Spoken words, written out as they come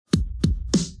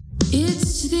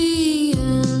It's the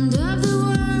end of the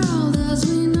world as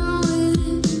we know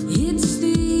it. It's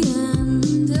the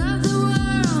end of the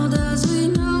world as we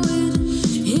know it.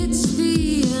 It's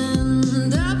the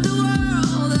end of the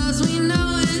world as we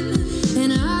know it.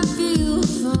 And I feel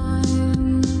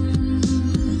fine.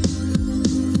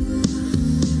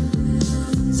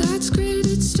 That's great,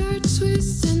 it starts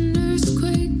with an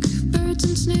earthquake, birds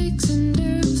and snakes and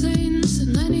airplanes,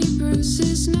 and Lenny Bruce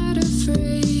is not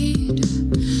afraid.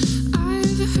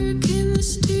 I've a hurricane,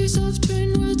 listen to yourself,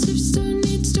 turn worlds if stone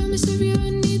needs stormy Serbia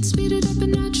and needs speed it up a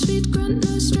notch, speed grunt,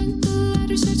 no strength, the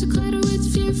ladder starts to clatter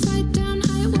with fear, fight down,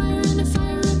 high wire and a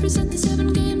fire, represent the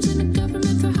 7 games and a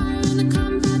government for hire and a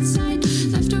combat site,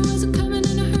 laughter wasn't coming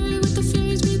in a hurry with the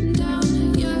furies beating down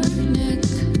your neck,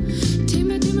 team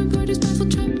by team reporters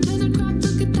baffled Trump, tethered crop,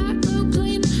 look at that low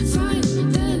plane, fine,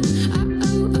 then,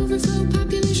 overflow,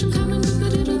 population coming, look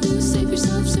what it'll do, save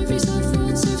yourself, serve yourself,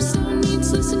 world service, no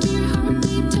needs, listen to your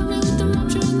heartbeat, tell me what the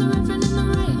rapture and the reverend and the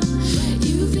right,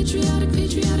 you vitriolic,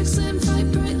 patriotic, slam,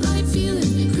 fight, bright light,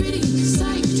 feeling pretty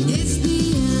psyched, it's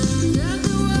the end of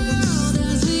the world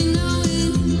as we know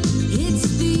it, it's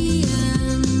the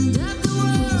end of the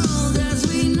world as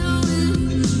we know it,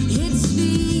 it's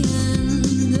the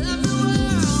end of the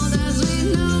world as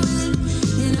we know it,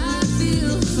 and I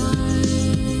feel fine.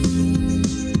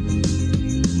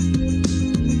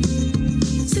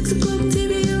 6 o'clock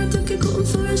TV, I took a cold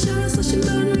for a shower, slash and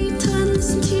burn, return,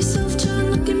 listen to yourself,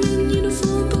 John, look at me in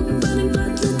uniform, book burning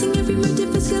blood, letting every motive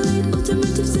escalate,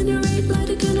 alternatives incinerate, light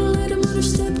a candle, light a motor,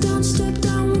 step down,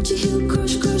 won't you heal,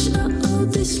 crush, uh-oh,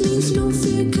 this means no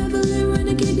fear, cavalier,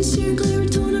 renegade, you steer, clear, a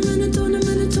tournament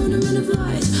of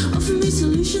lies, offer me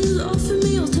solutions, offer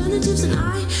me alternatives, and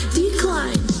I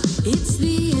decline, it's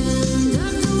the end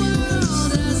of the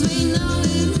world as we know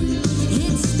it,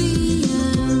 it's the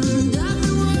end of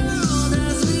the world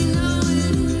as we know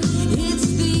it, it's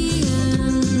the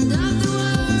end of the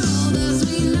world as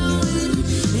we know it,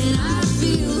 and I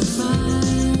feel fine.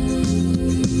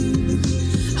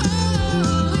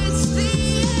 Oh, it's the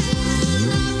end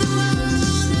of the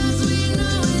world as we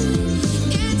know it,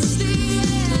 it's the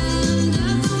end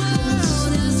of the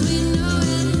world as we know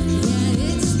it,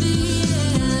 yeah, it's the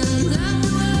end of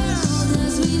the world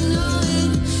as we know it,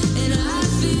 and I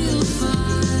feel fine.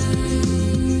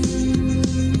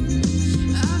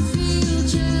 I feel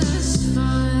just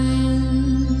fine.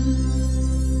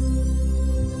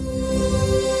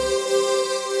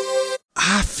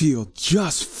 I feel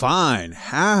just fine.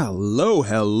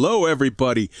 Hello,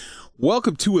 everybody.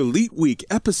 Welcome to Elite Week,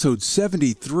 episode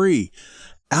 73.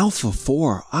 Alpha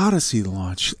 4 Odyssey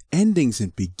launch, endings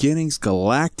and beginnings,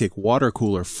 Galactic Water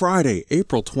Cooler, Friday,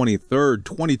 April 23rd,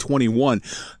 2021.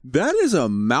 That is a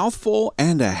mouthful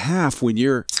and a half when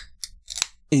you're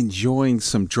enjoying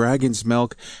some Dragon's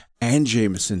Milk and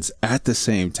Jameson's at the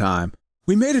same time.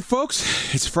 We made it,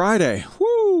 folks. It's Friday.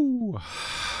 Woo!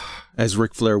 As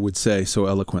Ric Flair would say so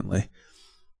eloquently.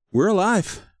 We're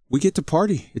alive. We get to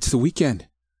party. It's the weekend.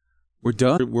 We're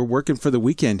done. We're working for the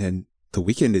weekend, and the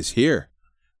weekend is here.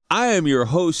 I am your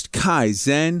host, Kai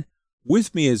Zen.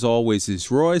 With me, as always, is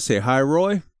Roy. Say hi,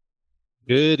 Roy.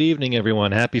 Good evening,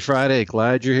 everyone. Happy Friday.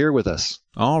 Glad you're here with us.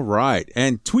 All right.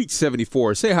 And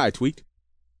Tweak74. Say hi, Tweak.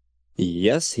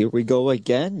 Yes, here we go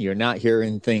again. You're not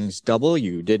hearing things double.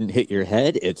 You didn't hit your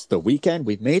head. It's the weekend.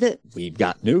 We've made it. We've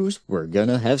got news. We're going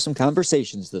to have some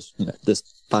conversations this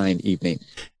fine evening.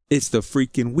 It's the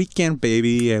freaking weekend,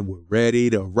 baby, and we're ready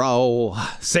to roll.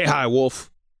 Say hi, Wolf.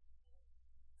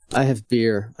 I have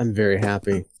beer. I'm very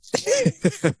happy.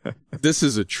 This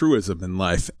is a truism in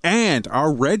life. And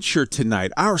our red shirt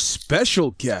tonight, our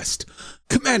special guest,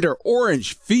 Commander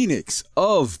Orange Phoenix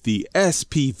of the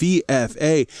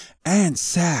SPVFA and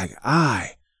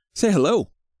SAG-I. Say hello.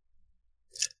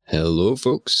 Hello,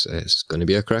 folks. It's going to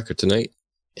be a cracker tonight.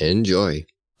 Enjoy.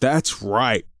 That's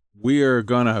right. We're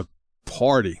going to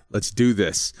party. Let's do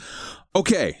this.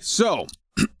 Okay, so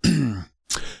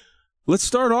let's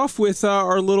start off with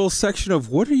our little section of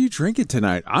what are you drinking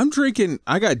tonight?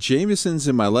 I got Jameson's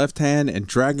in my left hand and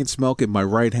Dragon's Milk in my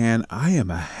right hand. I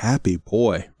am a happy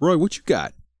boy. Roy, what you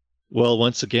got? Well,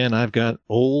 once again, I've got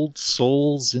Old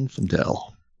Soul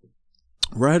Zinfandel.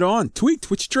 Right on.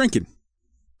 Tweaked, what you drinking?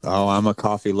 Oh, I'm a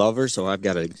coffee lover, so I've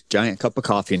got a giant cup of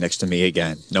coffee next to me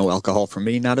again. No alcohol for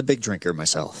me, not a big drinker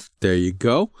myself. There you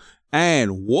go.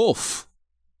 And Wolf,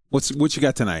 what you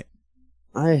got tonight?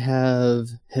 I have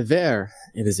Hever.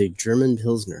 It is a German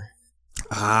Pilsner.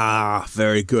 Ah,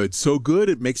 very good. So good,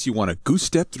 it makes you want to goose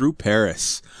step through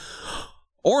Paris.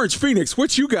 Orange Phoenix,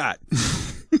 what you got?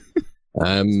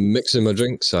 I'm mixing my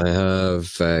drinks. I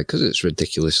have, because it's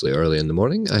ridiculously early in the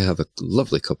morning, I have a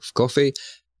lovely cup of coffee.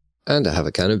 and I have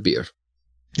a can of beer.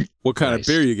 What kind Nice. of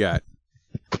beer you got?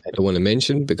 I don't want to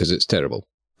mention because it's terrible.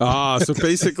 Ah, so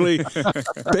basically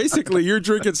you're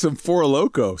drinking some Four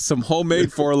Loko, some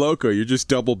homemade Four Loko. You're just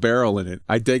double barreling it.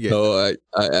 I dig it. No,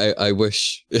 I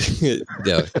wish.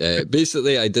 No,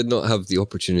 basically, I did not have the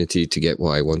opportunity to get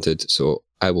what I wanted, so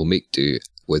I will make do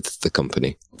with the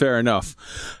company. Fair enough.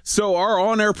 So our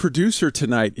on-air producer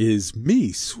tonight is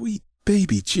me, sweet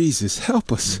baby Jesus,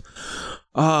 help us.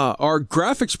 Our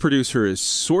graphics producer is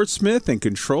Swordsmith and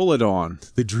Control It On,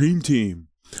 the Dream Team.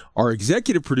 Our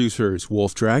executive producer is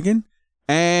Wolf Dragon.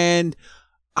 And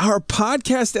our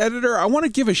podcast editor, I want to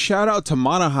give a shout out to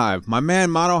Monohive. My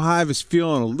man Monohive is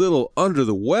feeling a little under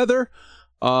the weather.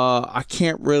 I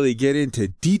can't really get into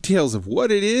details of what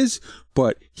it is,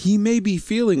 but he may be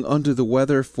feeling under the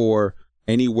weather for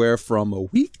anywhere from a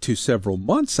week to several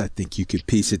months. I think you could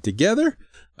piece it together.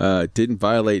 Didn't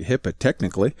violate HIPAA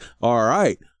technically. All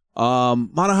right.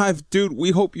 Monohive, dude,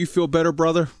 we hope you feel better,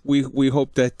 brother. We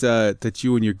hope that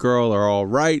you and your girl are all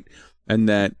right and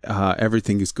that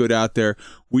everything is good out there.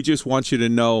 We just want you to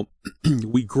know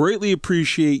we greatly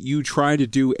appreciate you trying to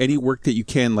do any work that you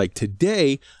can. Like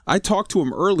today, I talked to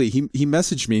him early. He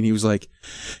messaged me and he was like,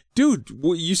 dude,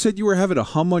 you said you were having a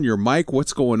hum on your mic.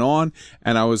 What's going on?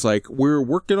 And I was like, we're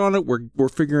working on it. We're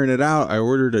figuring it out. I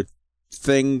ordered a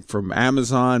thing from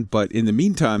Amazon, but in the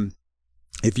meantime,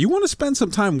 if you want to spend some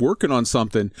time working on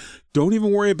something, don't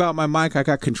even worry about my mic. I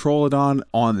got Control It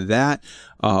on that.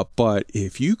 But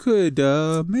if you could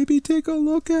maybe take a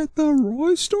look at the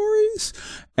Roy stories.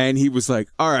 And he was like,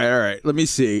 all right, let me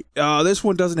see. This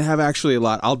one doesn't have actually a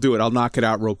lot. I'll do it. I'll knock it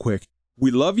out real quick. We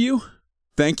love you.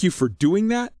 Thank you for doing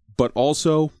that. But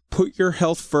also put your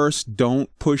health first. Don't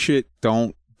push it.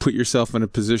 Don't put yourself in a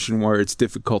position where it's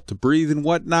difficult to breathe and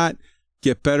whatnot.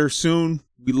 Get better soon.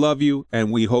 We love you,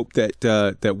 and we hope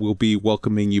that we'll be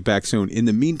welcoming you back soon. In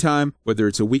the meantime, whether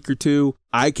it's a week or two,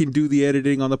 I can do the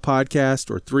editing on the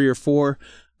podcast, or 3 or 4.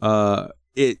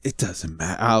 It doesn't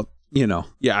matter.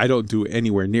 I don't do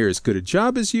anywhere near as good a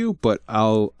job as you, but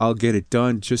I'll get it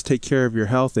done. Just take care of your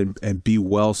health and be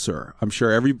well, sir. I'm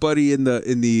sure everybody in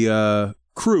the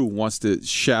crew wants to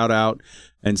shout out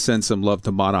and send some love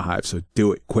to Monohive, so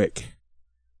do it quick.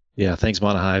 Yeah, thanks,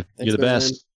 Monohive. You're the man.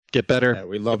 best. Get better. Yeah,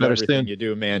 we love Get better everything soon. you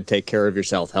do, man. Take care of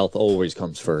yourself. Health always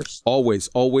comes first. Always,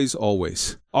 always,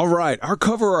 always. All right, our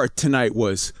cover art tonight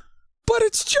was, but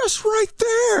it's just right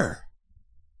there.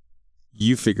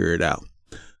 You figure it out.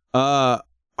 Our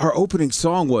opening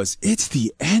song was It's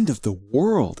the End of the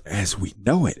World as We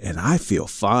Know It, and I Feel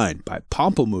Fine by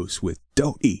Pomplamoose with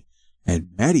Doty and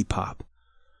Maddie Pop.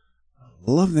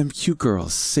 Love them cute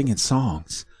girls singing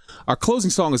songs. Our closing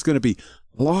song is going to be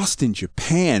Lost in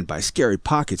Japan by Scary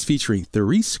Pockets featuring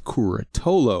Therese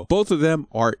Curatolo. Both of them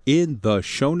are in the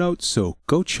show notes, so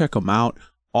go check them out.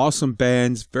 Awesome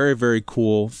bands, very, very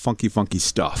cool, funky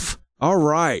stuff. All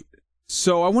right.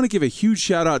 So I want to give a huge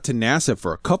shout out to NASA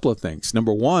for a couple of things.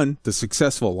 Number 1, the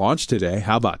successful launch today.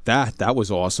 How about that? That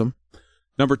was awesome.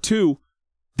 Number 2,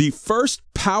 the first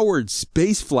powered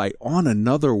space flight on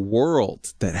another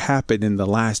world that happened in the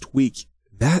last week.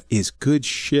 That is good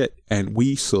shit, and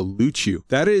we salute you.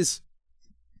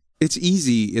 It's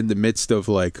easy in the midst of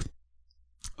like,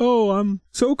 oh, I'm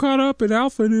so caught up in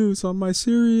alpha news on my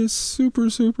serious, super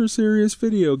serious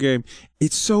video game.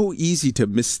 It's so easy to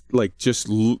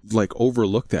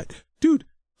overlook that. Dude,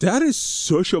 that is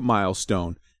such a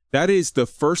milestone. That is the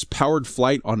first powered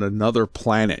flight on another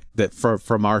planet that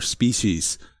from our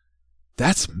species.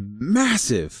 That's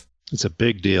massive. It's a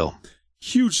big deal.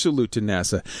 Huge salute to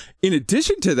NASA. In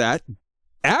addition to that,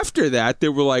 after that, they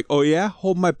were like, oh yeah,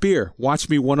 hold my beer. Watch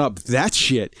me one up that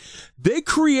shit. They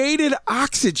created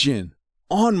oxygen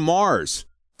on Mars.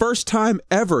 First time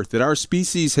ever that our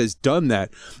species has done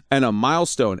that. And a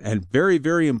milestone, and very,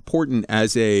 very important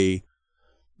as a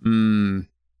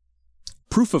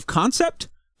proof of concept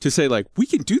to say, like, we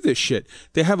can do this shit.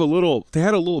 They had a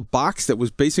little box that was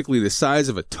basically the size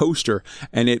of a toaster,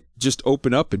 and it just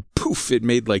opened up and poof, it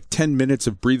made like 10 minutes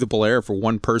of breathable air for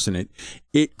one person.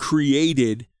 It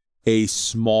created a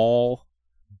small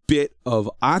bit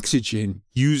of oxygen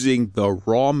using the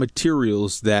raw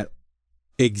materials that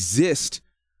exist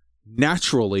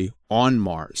naturally on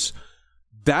Mars.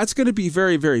 That's going to be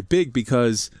very, very big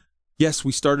because, yes,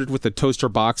 we started with a toaster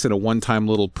box and a one-time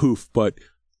little poof, but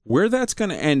where that's going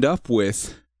to end up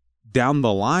with down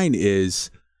the line is,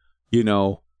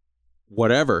 10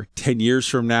 years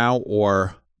from now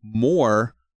or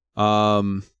more,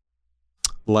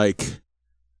 like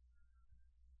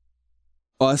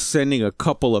us sending a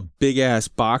couple of big ass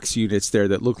box units there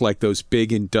that look like those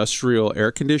big industrial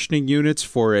air conditioning units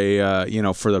for a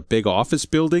for the big office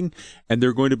building, and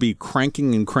they're going to be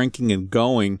cranking and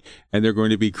going, and they're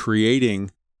going to be creating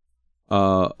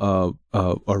a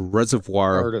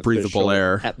reservoir of breathable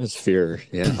air. Atmosphere.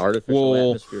 Yeah, artificial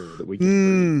atmosphere that we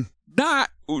can not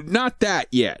that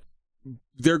yet.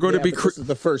 They're going to be this is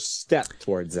the first step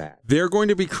towards that. They're going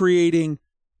to be creating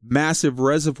massive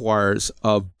reservoirs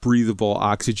of breathable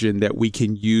oxygen that we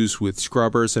can use with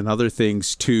scrubbers and other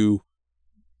things to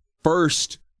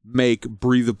first make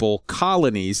breathable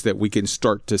colonies that we can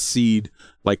start to seed,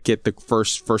 like get the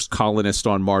first colonist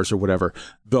on Mars or whatever.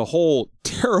 The whole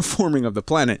terraforming of the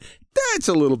planet, that's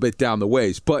a little bit down the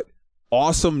ways, but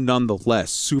awesome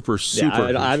nonetheless. Super.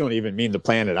 I don't even mean the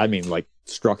planet. I mean like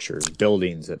structures,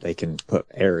 buildings that they can put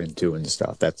air into and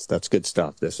stuff. That's good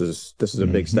stuff. This is a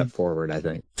big step forward, I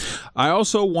think. I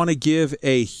also want to give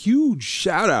a huge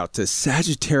shout out to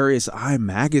Sagittarius Eye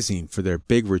Magazine for their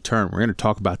big return. We're going to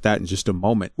talk about that in just a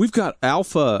moment. We've got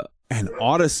Alpha and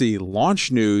Odyssey launch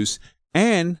news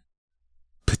and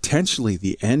potentially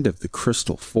the end of the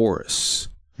Crystal Forests.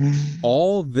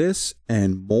 All this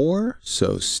and more,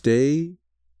 so stay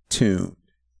tuned.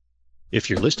 If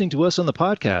you're listening to us on the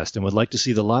podcast and would like to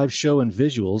see the live show and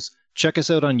visuals, check us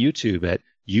out on YouTube at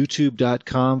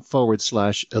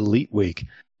youtube.com/Elite Week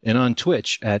and on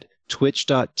Twitch at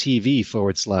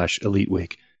twitch.tv/Elite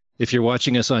Week. If you're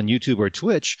watching us on YouTube or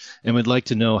Twitch and would like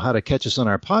to know how to catch us on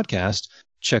our podcast,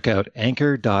 check out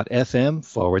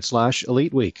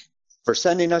anchor.fm/Elite Week. For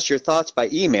sending us your thoughts by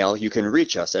email, you can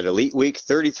reach us at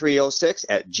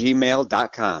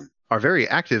eliteweek3306@gmail.com. Our very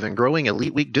active and growing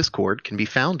Elite Week Discord can be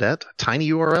found at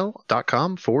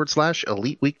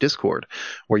tinyurl.com/Elite Week Discord,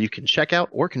 where you can check out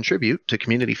or contribute to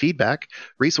community feedback,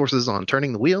 resources on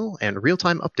turning the wheel, and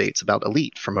real-time updates about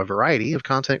Elite from a variety of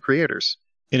content creators.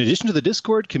 In addition to the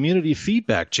Discord community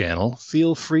feedback channel,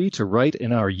 feel free to write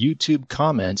in our YouTube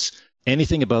comments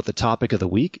anything about the topic of the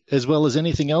week, as well as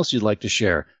anything else you'd like to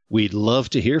share. We'd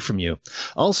love to hear from you.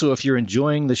 Also, if you're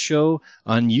enjoying the show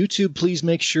on YouTube, please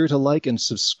make sure to like and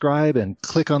subscribe and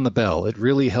click on the bell. It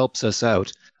really helps us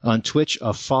out. On Twitch,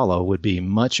 a follow would be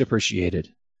much appreciated.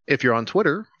 If you're on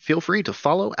Twitter, feel free to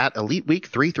follow at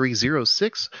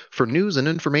EliteWeek3306 for news and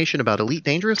information about Elite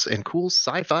Dangerous and cool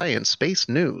sci-fi and space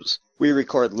news. We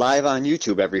record live on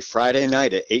YouTube every Friday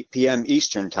night at 8 p.m.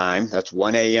 Eastern Time. That's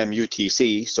 1 a.m.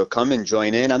 UTC, so come and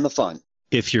join in on the fun.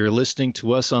 If you're listening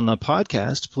to us on the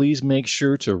podcast, please make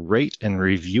sure to rate and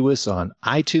review us on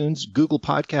iTunes, Google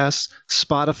Podcasts,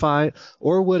 Spotify,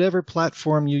 or whatever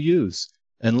platform you use.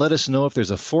 And let us know if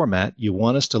there's a format you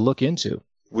want us to look into.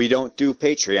 We don't do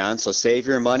Patreon, so save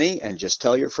your money and just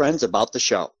tell your friends about the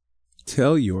show.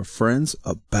 Tell your friends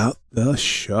about the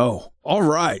show. All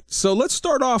right, so let's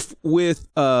start off with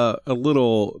a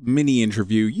little mini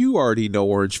interview. You already know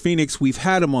Orange Phoenix. We've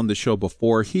had him on the show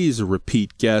before. He's a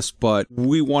repeat guest, but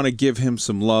we want to give him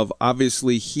some love.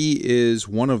 Obviously, he is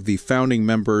one of the founding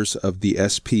members of the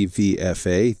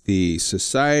SPVFA, the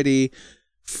Society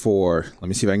for, let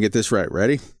me see if I can get this right.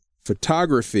 Ready?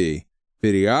 Photography,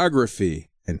 Videography,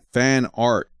 and Fan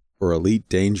Art for Elite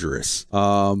Dangerous.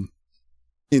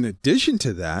 In addition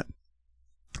to that,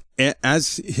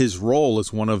 as his role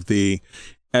as one of the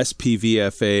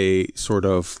SPVFA sort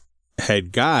of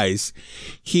head guys,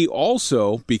 he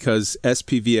also, because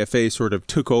SPVFA sort of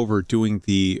took over doing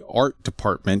the art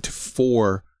department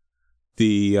for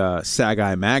the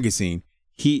SAG-I magazine,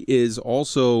 he is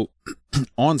also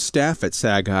on staff at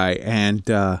SAG-I, and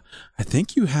I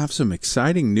think you have some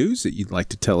exciting news that you'd like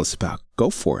to tell us about. Go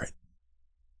for it.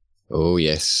 Oh,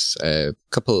 yes. A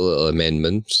couple of little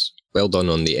amendments. Well done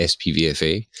on the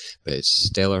SPVFA, but it's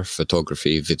stellar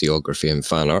photography, videography, and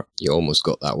fan art. You almost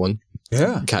got that one.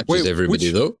 Yeah. Catches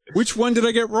everybody, though. Which one did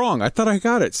I get wrong? I thought I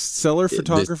got it. Stellar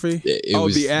photography?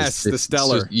 The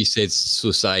stellar. You said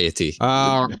society.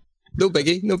 No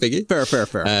biggie, no biggie. Fair.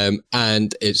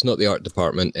 And it's not the art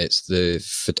department, it's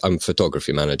I'm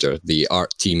photography manager. The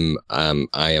art team,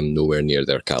 I am nowhere near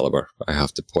their caliber. I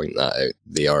have to point that out.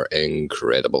 They are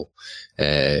incredible.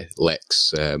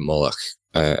 Lex Moloch,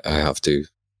 I have to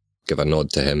give a nod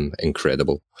to him.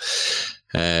 Incredible.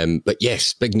 But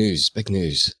yes, big news.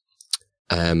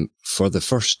 For the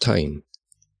first time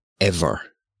ever,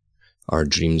 our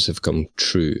dreams have come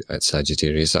true at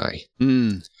Sagittarius Eye.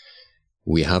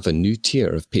 We have a new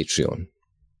tier of Patreon.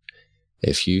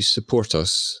 If you support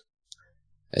us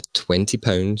at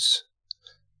 £20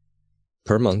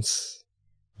 per month,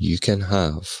 you can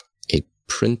have a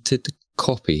printed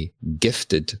copy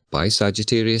gifted by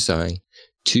Sagittarius Eye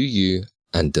to you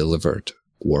and delivered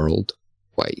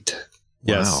worldwide.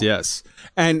 Yes, Wow. yes.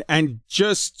 And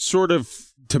just sort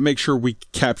of to make sure we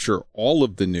capture all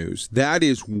of the news, that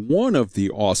is one of the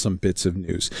awesome bits of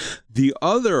news. The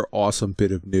other awesome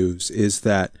bit of news is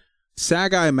that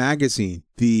Sag-Eye Magazine,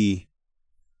 the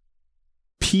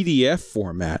PDF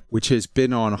format, which has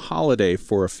been on holiday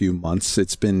for a few months,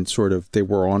 it's been sort of, they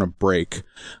were on a break,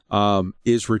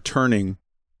 is returning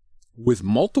with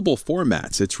multiple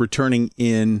formats. It's returning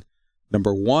in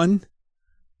number one,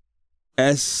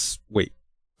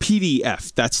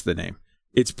 PDF, that's the name.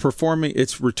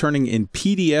 It's returning in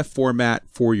PDF format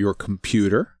for your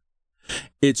computer.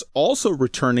 It's also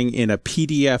returning in a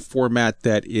PDF format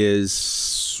that is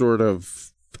sort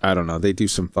of, I don't know, they do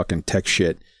some fucking tech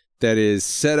shit that is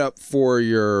set up for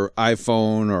your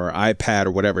iPhone or iPad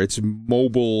or whatever. It's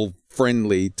mobile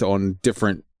friendly on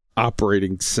different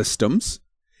operating systems.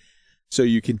 So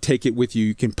you can take it with you.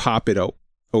 You can pop it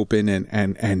open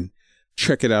and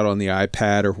check it out on the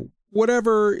iPad or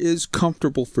whatever is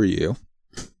comfortable for you.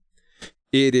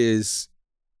 It is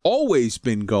always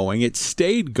been going. It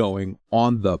stayed going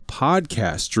on the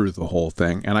podcast through the whole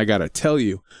thing. And I got to tell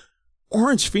you,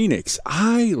 Orange Phoenix,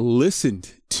 I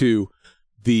listened to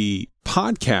the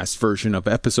podcast version of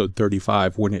episode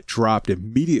 35 when it dropped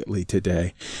immediately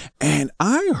today. And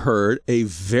I heard a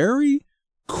very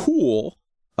cool,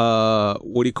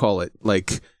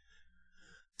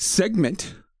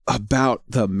 segment about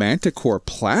the Manticore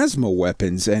plasma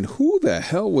weapons. And who the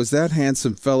hell was that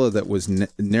handsome fella that was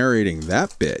narrating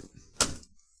that bit?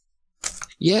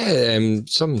 Yeah,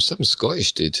 some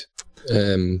Scottish dude.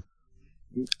 I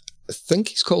think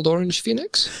he's called Orange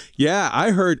Phoenix. Yeah,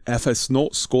 I heard if it's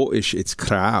not Scottish, it's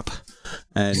crap.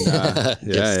 And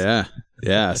yeah.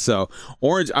 So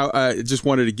Orange, I just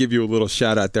wanted to give you a little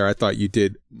shout out there. I thought you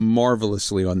did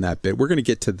marvelously on that bit. We're going to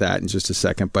get to that in just a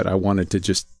second, but I wanted to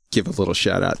just give a little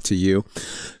shout out to you.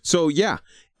 So yeah,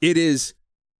 it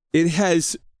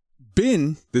has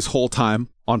been this whole time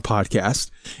on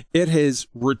podcast. It is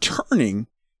returning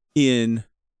in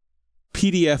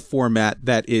PDF format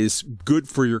that is good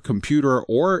for your computer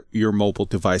or your mobile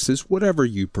devices, whatever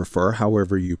you prefer,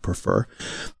 however you prefer.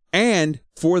 And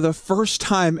for the first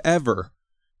time ever,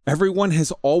 everyone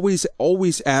has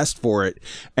always asked for it.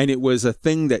 And it was a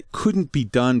thing that couldn't be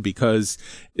done because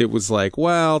it was like,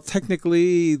 well,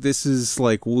 technically this is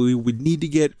like, we would need to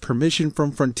get permission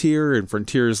from Frontier, and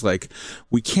Frontier is like,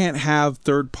 we can't have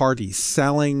third parties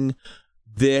selling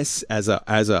this as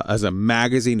a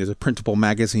magazine, as a printable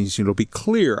magazine. So it'll be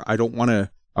clear. I want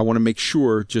to make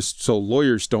sure, just so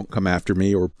lawyers don't come after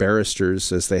me, or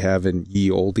barristers as they have in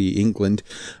ye olde England.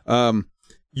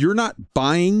 You're not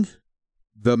buying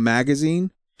the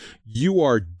magazine, you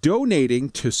are donating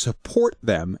to support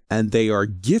them, and they are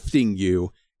gifting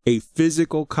you a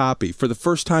physical copy. For the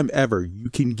first time ever, you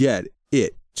can get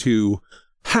it to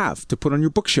have to put on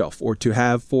your bookshelf or to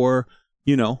have for,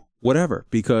 whatever,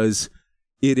 because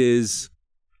it is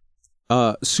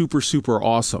super, super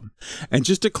awesome. And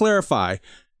just to clarify,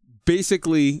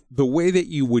 basically the way that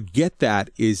you would get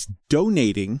that is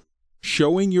donating,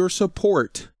 showing your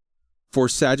support for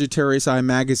Sagittarius Eye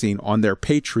Magazine on their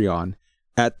Patreon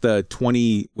at the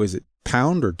 20, was it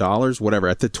pound or dollars, whatever,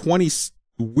 at the 20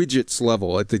 widgets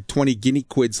level, at the 20 guinea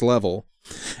quids level.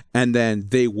 And then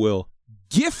they will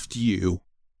gift you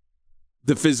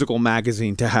the physical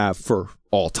magazine to have for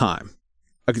all time.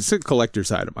 I consider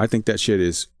collector's item. I think that shit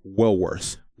is well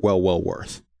worth.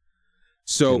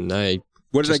 So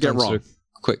what did I get wrong?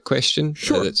 Quick question.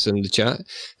 Sure. That's in the chat.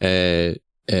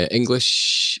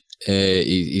 English,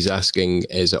 he's asking,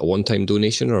 is it a one-time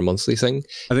donation or a monthly thing?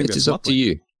 I think it is up to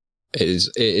you. It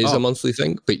is a monthly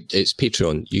thing, but it's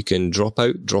Patreon. You can drop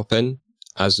out, drop in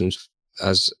as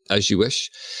you wish.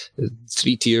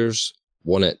 3 tiers,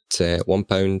 one at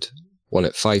 £1, one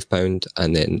at £5,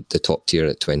 and then the top tier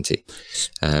at 20.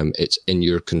 It's in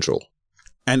your control.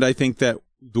 And I think that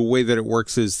the way that it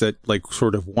works is that, like,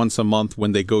 sort of once a month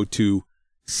when they go to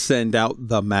send out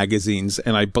the magazines,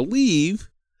 and I believe,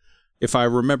 if I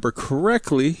remember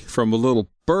correctly, from a little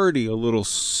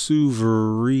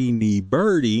Suverini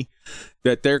birdie,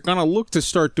 that they're going to look to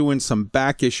start doing some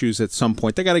back issues at some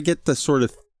point. They got to get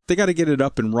it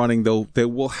up and running, though. They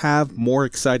will have more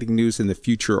exciting news in the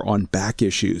future on back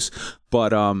issues.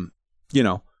 But,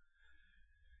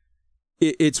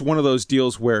 it's one of those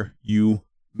deals where you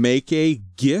make a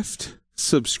gift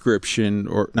subscription,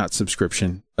 or not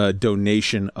subscription, a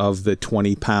donation of the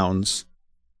 £20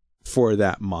 for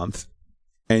that month,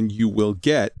 and you will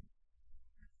get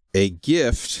a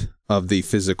gift of the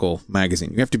physical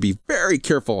magazine. You have to be very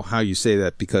careful how you say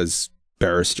that, because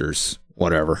barristers,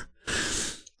 whatever.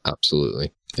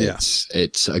 Absolutely. Yeah.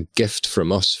 It's a gift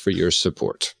from us for your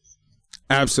support.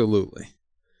 Absolutely.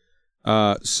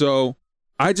 So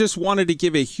I just wanted to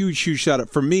give a huge shout out.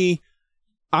 For me,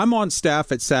 I'm on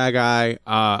staff at SAG-I.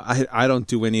 I don't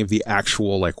do any of the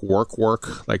actual like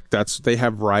work. Like they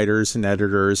have writers and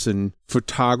editors and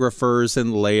photographers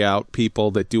and layout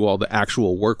people that do all the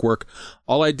actual work.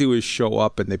 All I do is show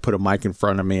up and they put a mic in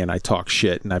front of me and I talk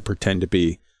shit and I pretend to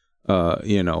be,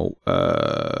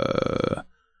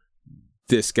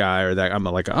 this guy or that. I'm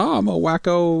a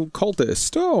wacko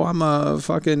cultist. Oh, I'm a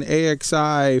fucking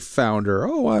AXI founder.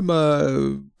 Oh, I'm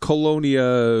a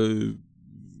Colonia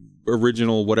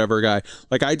original whatever guy.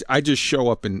 Like I just show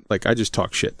up and like I just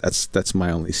talk shit. That's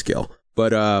my only skill.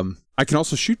 But I can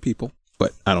also shoot people,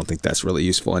 but I don't think that's really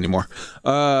useful anymore.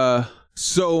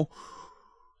 So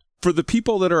for the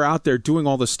people that are out there doing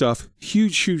all this stuff,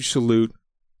 huge salute.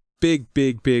 Big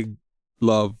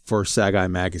love for SAG-I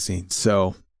magazine.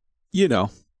 So, yeah.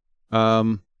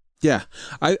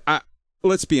 I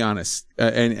let's be honest,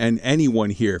 and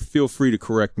anyone here, feel free to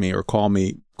correct me or call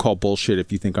bullshit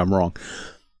if you think I'm wrong.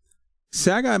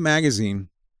 SAG-I magazine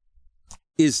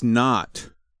is not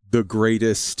the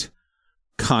greatest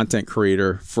content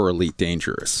creator for Elite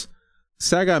Dangerous.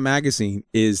 SAG-I magazine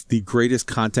is the greatest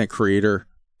content creator,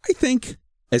 I think,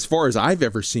 as far as I've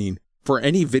ever seen, for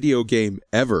any video game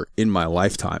ever in my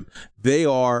lifetime. They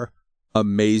are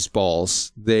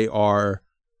amazeballs. They are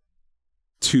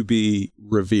to be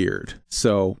revered.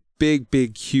 So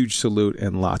big, huge salute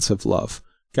and lots of love.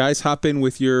 Guys, hop in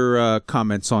with your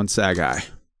comments on SAG-I.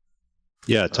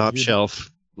 Yeah, top shelf.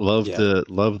 Love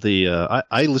the.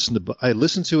 I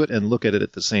listen to it and look at it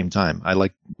at the same time. I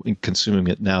like consuming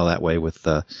it now that way with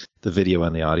the video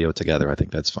and the audio together. I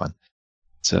think that's fun.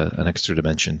 It's an extra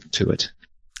dimension to it.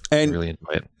 And I really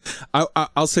enjoy it.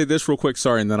 I'll say this real quick,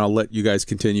 sorry, and then I'll let you guys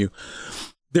continue.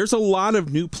 There's a lot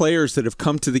of new players that have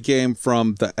come to the game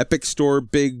from the Epic Store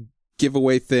big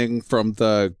giveaway thing, from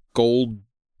the gold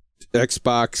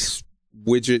Xbox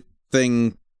widget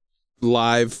thing,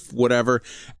 live, whatever,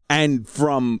 and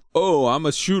from, I'm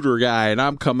a shooter guy and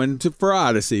I'm coming for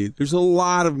Odyssey. There's a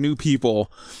lot of new people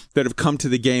that have come to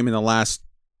the game in the last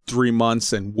 3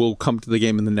 months and will come to the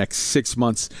game in the next 6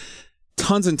 months.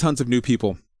 Tons and tons of new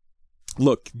people.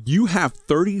 Look, you have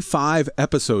 35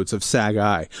 episodes of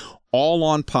SAG-I, all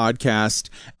on podcast,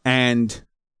 and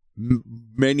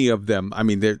many of them, I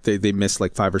mean, they missed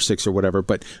like 5 or 6 or whatever,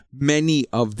 but many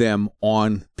of them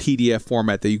on PDF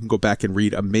format that you can go back and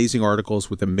read amazing articles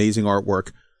with amazing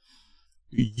artwork.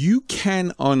 You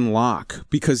can unlock,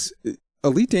 because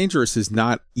Elite Dangerous is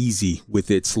not easy with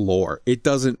its lore. It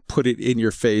doesn't put it in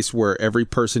your face where every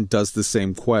person does the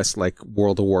same quest like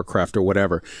World of Warcraft or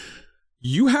whatever.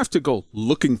 You have to go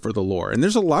looking for the lore. And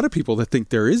there's a lot of people that think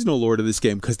there is no lore to this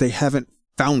game because they haven't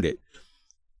found it.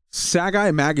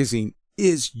 SAG-I magazine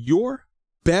is your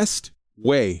best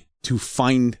way to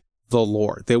find the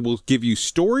lore. They will give you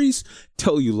stories,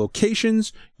 tell you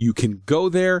locations. You can go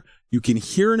there. You can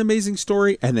hear an amazing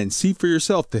story and then see for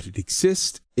yourself that it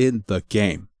exists in the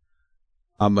game.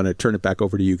 I'm going to turn it back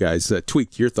over to you guys.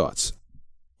 Tweak, your thoughts.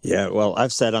 Yeah, well,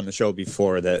 I've said on the show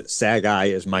before that SAG-I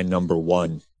is my number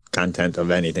one content of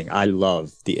anything. I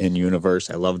love the in-universe.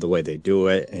 I love the way they do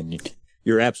it. And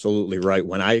you're absolutely right.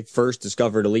 When I first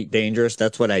discovered Elite Dangerous,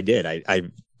 that's what I did. I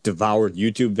devoured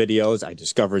YouTube videos. I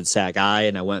discovered SAG-I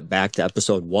and I went back to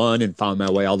episode 1 and found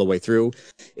my way all the way through.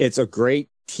 It's a great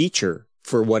teacher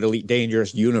for what Elite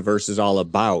Dangerous universe is all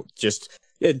about. Just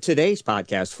in today's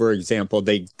podcast, for example,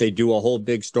 they do a whole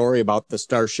big story about the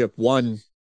Starship One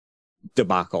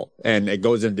debacle, and it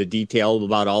goes into detail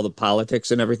about all the politics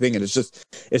and everything, and it's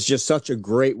just such a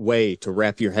great way to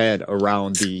wrap your head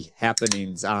around the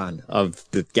happenings of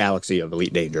the galaxy of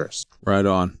Elite Dangerous. Right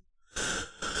on.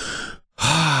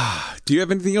 Do you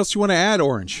have anything else you want to add,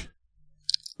 Orange?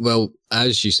 Well,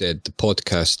 as you said, the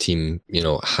podcast team,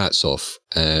 hats off.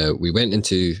 We went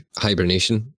into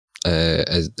hibernation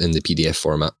as in the PDF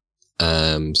format.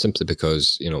 Simply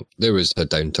because, there was a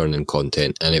downturn in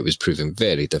content and it was proving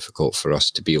very difficult for us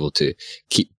to be able to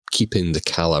keeping the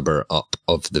caliber up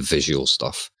of the visual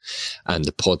stuff. And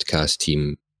the podcast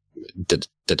team did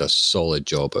a solid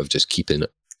job of just keeping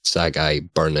SAG-I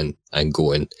burning and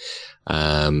going.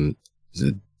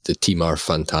 The team are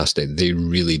fantastic. They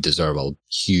really deserve a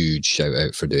huge shout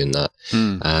out for doing that.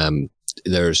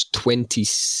 There's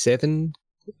 27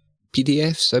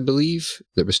 PDFs, I believe.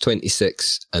 There was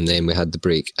 26, and then we had the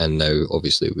break, and now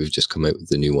obviously we've just come out with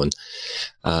the new one.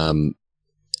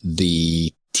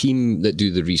 The team that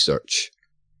do the research,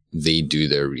 they do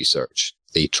their research.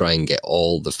 They try and get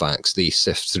all the facts. They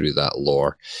sift through that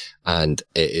lore, and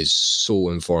it is so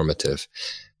informative.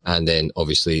 And then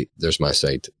obviously there's my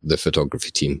side, the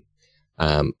photography team,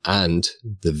 and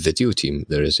the video team.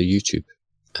 There is a YouTube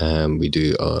We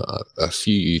do a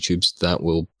few YouTubes that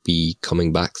will be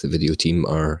coming back. The video team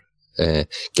are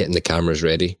getting the cameras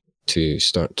ready to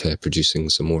start producing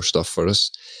some more stuff for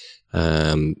us.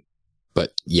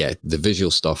 But yeah, the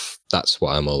visual stuff, that's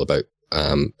what I'm all about.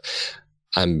 I'm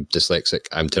dyslexic.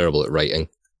 I'm terrible at writing.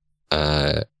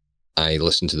 I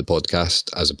listen to the podcast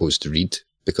as opposed to read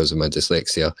because of my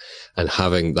dyslexia, and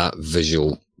having that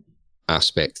visual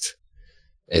aspect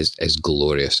is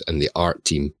glorious. And the art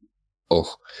team,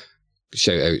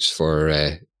 shout outs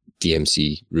for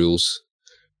DMC Rules.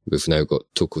 We've now got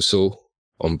Tokuso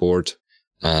on board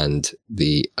and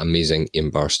the amazing Ian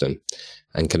Barston.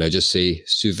 And can I just say,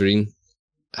 Sovereign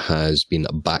has been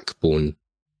a backbone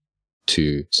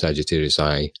to Sagittarius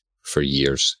Eye for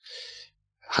years.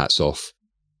 Hats off.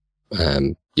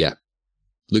 Yeah,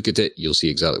 look at it. You'll see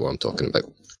exactly what I'm talking about.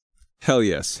 Hell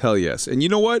yes. Hell yes. And you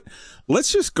know what?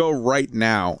 Let's just go right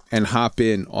now and hop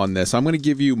in on this. I'm going to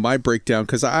give you my breakdown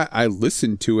because I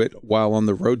listened to it while on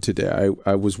the road today.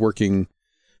 I was working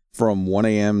from 1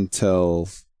 a.m. till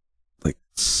like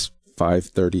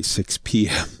 5:30, 6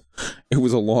 p.m. It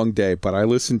was a long day, but I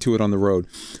listened to it on the road.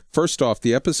 First off,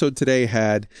 the episode today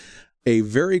had a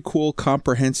very cool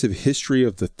comprehensive history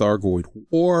of the Thargoid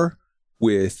War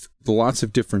with lots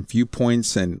of different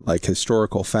viewpoints and like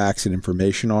historical facts and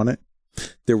information on it.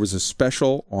 There was a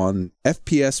special on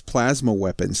FPS plasma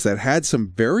weapons that had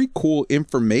some very cool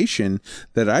information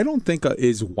that I don't think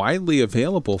is widely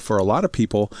available for a lot of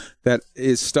people. That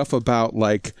is stuff about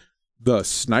like the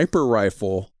sniper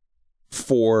rifle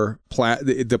for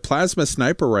the plasma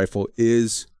sniper rifle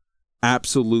is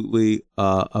absolutely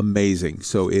amazing.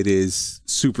 So it is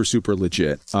super, super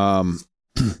legit.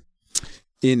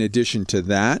 In addition to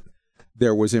that,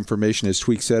 there was information, as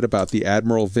Tweak said, about the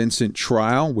Admiral Vincent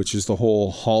trial, which is the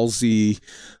whole Halsey,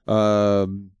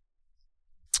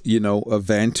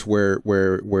 event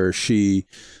where she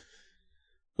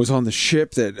was on the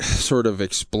ship that sort of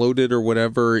exploded or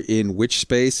whatever in Witch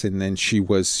Space, and then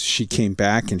she came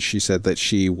back and she said that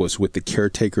she was with the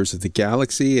caretakers of the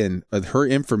galaxy, and her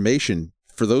information,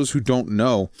 for those who don't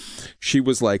know, she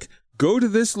was like, go to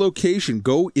this location,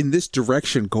 go in this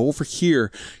direction, go over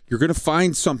here. You're going to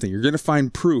find something. You're going to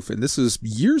find proof. And this is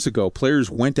years ago. Players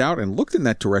went out and looked in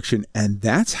that direction, and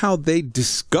that's how they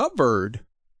discovered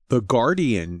the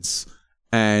Guardians.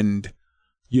 And,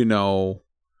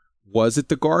 was it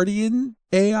the Guardian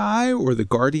AI or the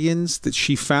Guardians that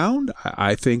she found?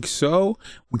 I think so.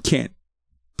 We can't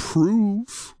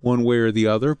prove one way or the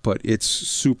other, but it's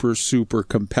super, super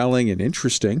compelling and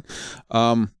interesting.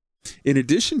 In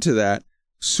addition to that,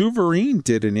 Sovereign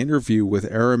did an interview with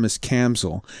Aramis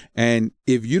Kamzel. And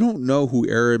if you don't know who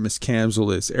Aramis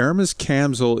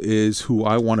Kamzel is who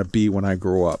I want to be when I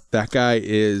grow up. That guy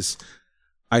is,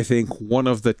 I think, one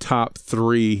of the top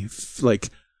three, like,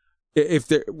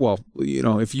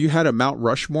 if you had a Mount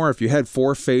Rushmore, if you had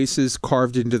 4 faces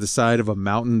carved into the side of a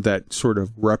mountain that sort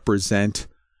of represent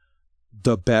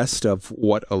the best of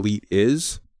what Elite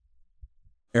is,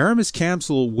 Aramis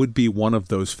Kamzel would be one of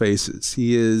those faces.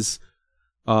 He is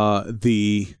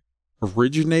the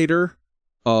originator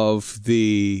of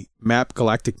the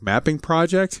Galactic Mapping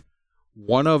Project,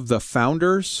 one of the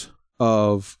founders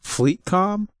of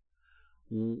FleetCom,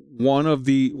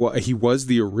 he was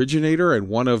the originator and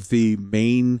one of the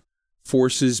main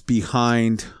forces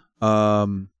behind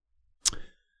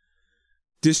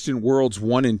Distant Worlds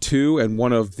 1 and 2, and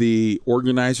one of the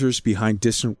organizers behind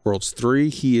Distant Worlds 3.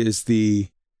 He is the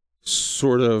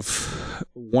sort of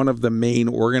one of the main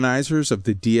organizers of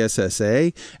the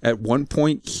DSSA. At one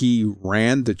point, he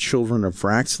ran the Children of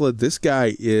Vraxla. This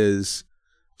guy is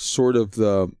sort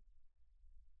of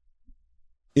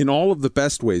in all of the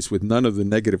best ways, with none of the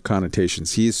negative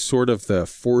connotations, he is sort of the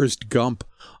Forrest Gump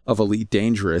of Elite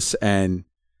Dangerous, and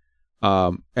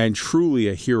truly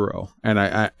a hero. And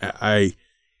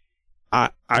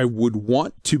I would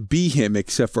want to be him,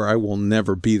 except for I will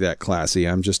never be that classy.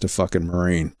 I'm just a fucking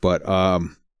Marine. But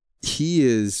he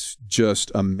is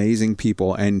just amazing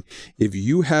people. And if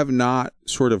you have not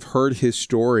sort of heard his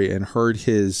story and heard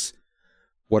his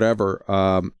whatever,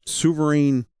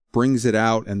 Sovereign brings it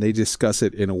out and they discuss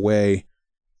it in a way,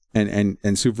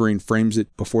 and Sovereign frames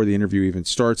it before the interview even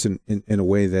starts in a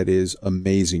way that is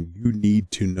amazing. You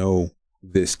need to know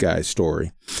this guy's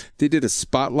story. They did a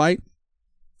spotlight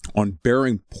on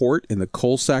Bering Port in the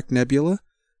Coalsack Nebula.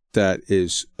 That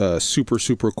is a super,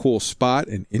 super cool spot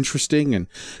and interesting, and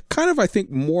kind of, I think,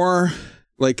 more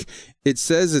like it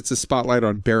says it's a spotlight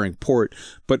on Bering Port,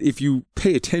 but if you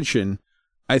pay attention,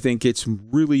 I think it's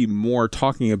really more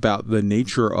talking about the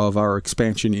nature of our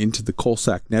expansion into the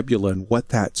Coalsack Nebula and what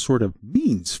that sort of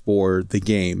means for the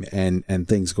game and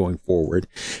things going forward.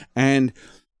 And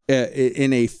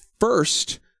in a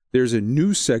first, there's a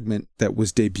new segment that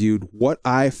was debuted, What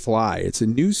I Fly. It's a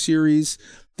new series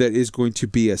that is going to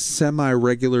be a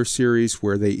semi-regular series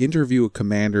where they interview a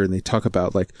commander and they talk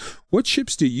about, like, what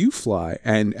ships do you fly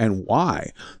and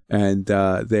why? And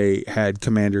they had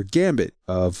Commander Gambit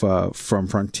of from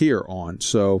Frontier on.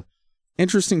 So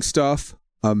interesting stuff.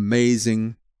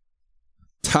 Amazing.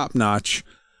 Top-notch.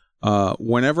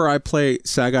 Whenever I play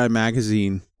Sag-Ei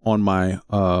Magazine on my...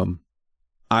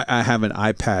 I have an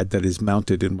iPad that is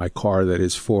mounted in my car that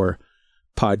is for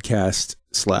podcast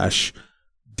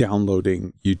 /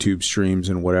 downloading YouTube streams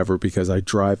and whatever, because I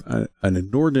drive an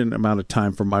inordinate amount of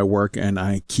time for my work and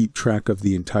I keep track of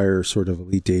the entire sort of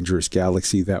Elite Dangerous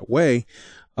galaxy that way,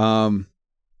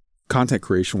 content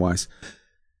creation wise.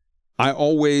 I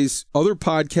always, other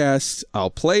podcasts, I'll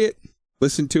play it,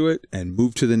 listen to it, and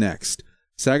move to the next.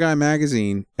 Sag-Ei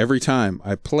Magazine, every time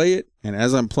I play it, and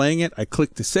as I'm playing it, I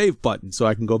click the save button so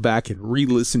I can go back and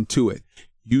re-listen to it.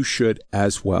 You should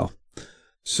as well.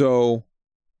 So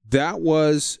that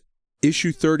was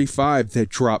issue 35 that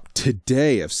dropped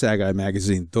today of Sag-Ei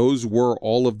Magazine. Those were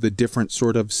all of the different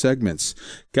sort of segments.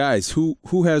 Guys,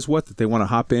 who has what that they want to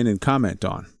hop in and comment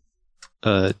on?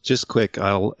 Just quick,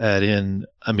 I'll add in,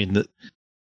 I mean,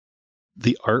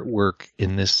 the artwork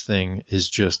in this thing is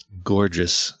just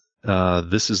gorgeous.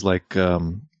 This is like,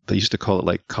 they used to call it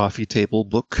like coffee table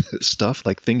book stuff,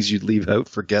 like things you'd leave out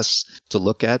for guests to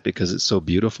look at because it's so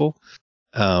beautiful.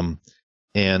 And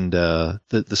the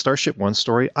Starship One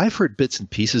story, I've heard bits and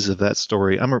pieces of that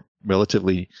story. I'm a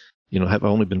relatively, have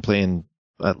only been playing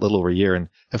a little over a year, and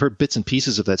I've heard bits and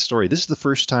pieces of that story. This is the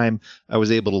first time I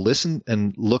was able to listen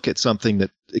and look at something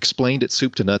that explained it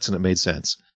soup to nuts and it made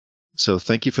sense. So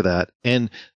thank you for that. And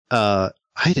I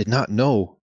did not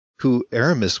know who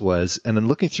Aramis was, and then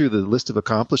looking through the list of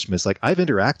accomplishments, like I've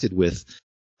interacted with,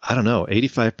 I don't know,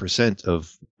 85%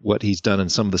 of what he's done,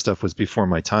 and some of the stuff was before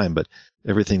my time, but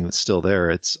everything that's still there,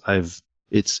 it's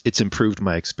improved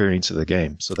my experience of the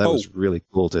game. So that was really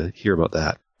cool to hear about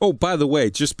that. Oh, by the way,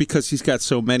 just because he's got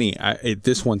so many,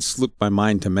 this one slipped my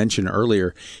mind to mention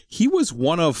earlier. He was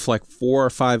one of like 4 or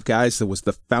 5 guys that was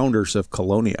the founders of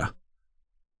Colonia.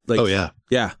 Like, oh yeah,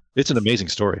 yeah, it's an amazing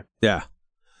story. Yeah.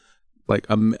 Like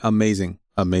amazing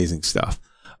stuff.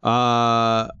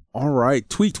 All right,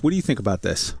 Tweaked, what do you think about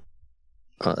this?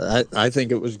 I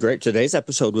think it was great. Today's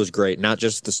episode was great. Not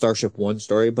just the Starship One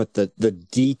story, but the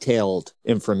detailed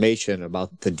information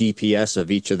about the DPS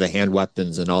of each of the hand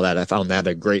weapons and all that. I found that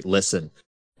a great listen.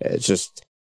 It's just,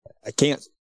 I can't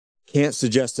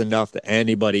suggest enough to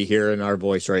anybody hearing our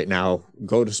voice right now.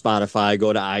 Go to Spotify,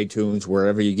 go to iTunes,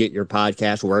 wherever you get your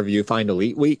podcast, wherever you find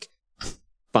Elite Week.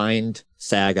 Find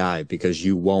Sag-Ei, because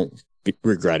you won't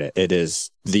regret it. It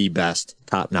is the best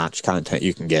top-notch content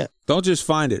you can get. Don't just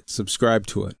find it, subscribe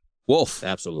to it. Wolf.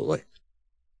 Absolutely.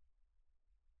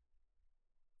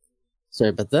 Sorry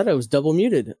about that. I was double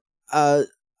muted. I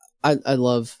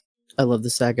love the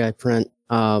Sag-Ei print.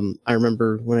 I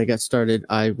remember when I got started,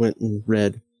 I went and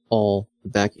read all the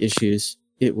back issues.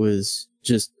 It was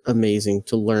just amazing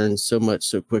to learn so much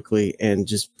so quickly and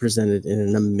just presented in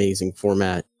an amazing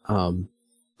format.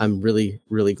 I'm really,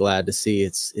 really glad to see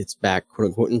it's back, quote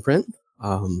unquote, in print.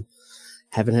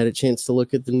 Haven't had a chance to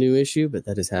look at the new issue, but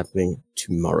that is happening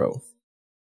tomorrow.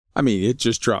 I mean, it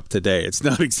just dropped today. It's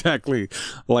not exactly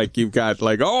like you've got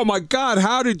like, oh my God,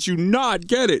 how did you not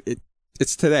get it?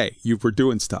 It's today. You were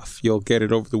doing stuff. You'll get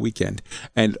it over the weekend.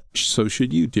 And so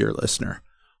should you, dear listener.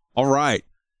 All right.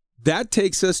 That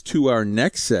takes us to our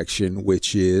next section,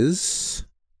 which is...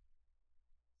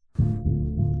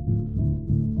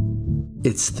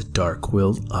 It's the Dark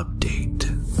Will Update.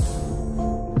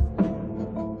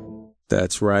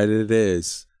 That's right, it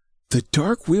is. The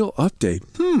Dark Wheel Update.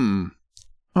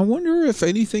 I wonder if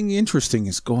anything interesting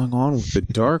is going on with the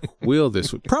Dark Wheel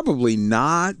this week. Probably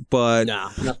not, but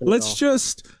let's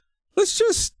just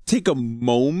take a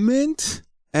moment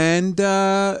and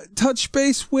touch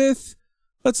base with...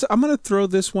 I'm going to throw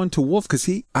this one to Wolf, because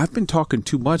I've been talking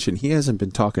too much and he hasn't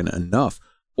been talking enough.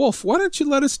 Wolf, why don't you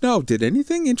let us know? Did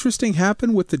anything interesting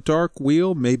happen with the Dark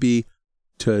Wheel maybe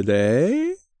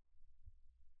today?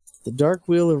 The Dark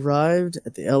Wheel arrived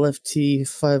at the LFT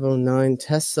 509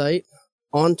 test site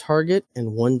on target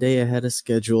and 1 day ahead of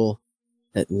schedule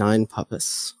at 9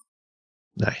 puppies.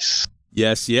 Nice.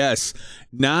 Yes.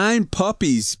 9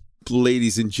 puppies,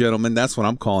 ladies and gentlemen. That's what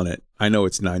I'm calling it. I know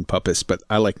it's 9 puppies, but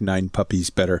I like 9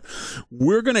 puppies better.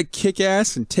 We're going to kick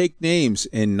ass and take names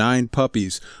in 9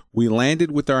 puppies. We landed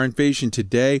with our invasion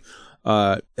today.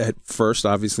 At first,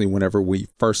 obviously, whenever we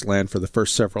first land for the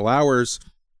first several hours,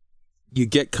 you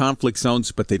get conflict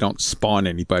zones, but they don't spawn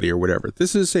anybody or whatever.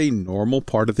 This is a normal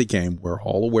part of the game. We're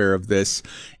all aware of this.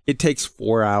 It takes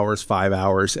 4 hours, 5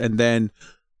 hours, and then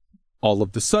all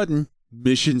of a sudden,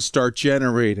 missions start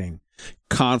generating.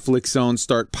 Conflict zones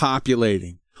start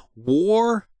populating.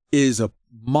 War is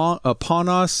upon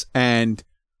us, and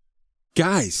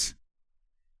guys,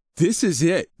 this is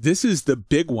it. This is the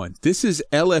big one. This is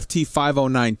LFT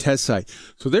 509 test site.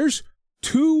 So there's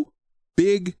 2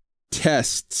 big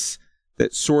tests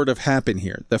that sort of happen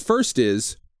here. The first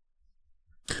is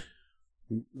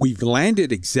we've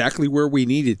landed exactly where we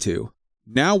needed to.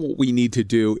 Now what we need to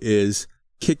do is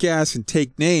kick ass and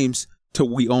take names till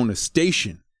we own a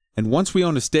station. And once we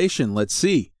own a station, let's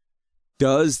see,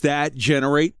 does that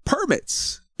generate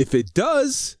permits? If it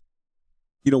does,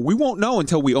 we won't know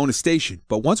until we own a station.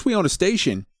 But once we own a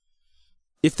station,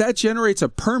 if that generates a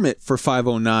permit for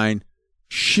 509,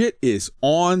 shit is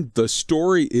on. The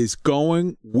story is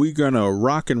going. We're going to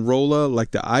rock and roll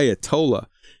like the Ayatollah.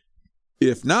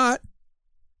 If not,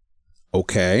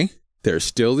 okay, there's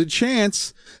still the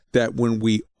chance that when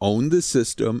we own the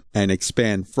system and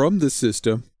expand from the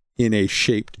system in a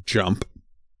shaped jump,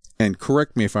 and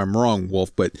correct me if I'm wrong,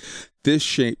 Wolf, but this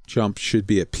shaped jump should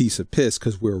be a piece of piss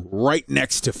because we're right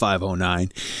next to 509.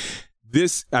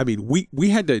 We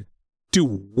had to do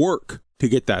work to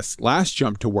get that last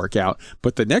jump to work out,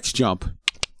 but the next jump,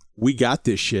 we got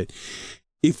this shit.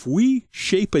 If we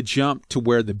shape a jump to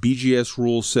where the BGS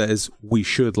rule says we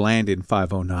should land in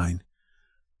 509,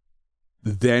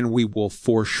 then we will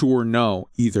for sure know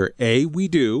either A, we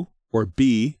do, or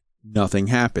B, nothing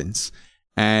happens.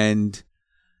 And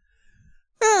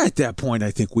at that point,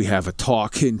 I think we have a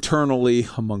talk internally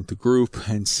among the group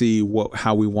and see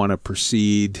how we want to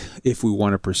proceed, if we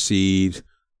want to proceed,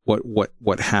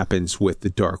 what happens with the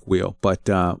Dark Wheel. But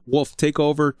Wolf, take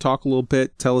over, talk a little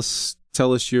bit, tell us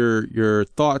your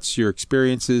thoughts, your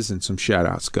experiences, and some shout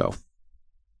outs. Go.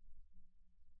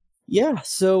 Yeah,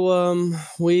 so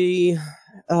we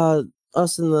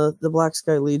us and the Black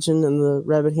Sky Legion and the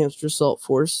Rabbit Hamster Assault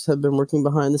Force have been working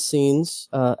behind the scenes,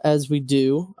 as we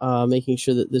do, making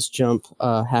sure that this jump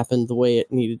happened the way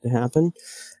it needed to happen.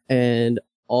 And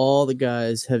all the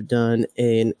guys have done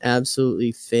an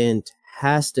absolutely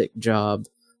fantastic job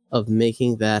of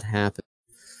making that happen.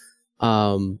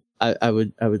 I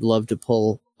would love to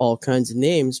pull all kinds of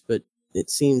names, but it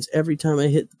seems every time I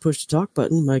hit the push to talk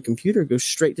button, my computer goes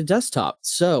straight to desktop.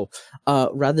 So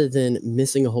rather than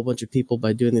missing a whole bunch of people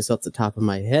by doing this off the top of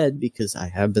my head, because I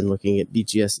have been looking at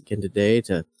BGS again today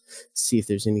to see if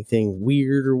there's anything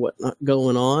weird or whatnot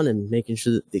going on, and making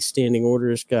sure that the standing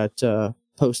orders got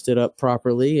posted up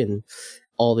properly, and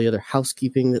all the other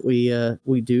housekeeping that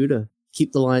we do to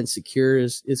keep the line secure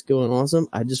is going awesome.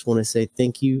 I just want to say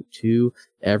thank you to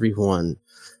everyone,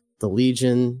 the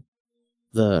Legion,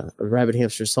 the Rabbit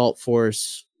Hamster Assault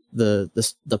Force, the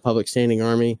Public Standing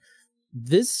Army.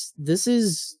 This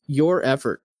is your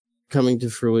effort coming to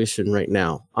fruition right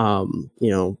now.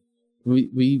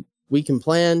 We can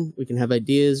plan, we can have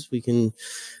ideas, we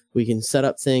can set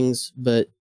up things, but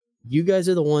you guys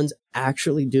are the ones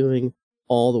actually doing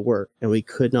all the work, and we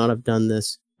could not have done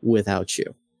this without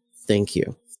you. Thank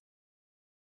you.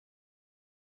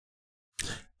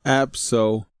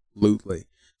 Absolutely.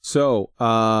 So,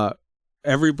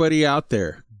 everybody out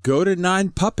there, go to 9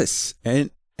 Puppets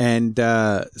and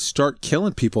start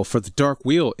killing people for the Dark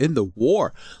Wheel in the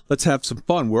war. Let's have some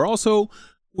fun.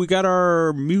 We got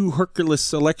our Mu Hercules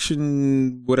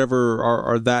selection, whatever,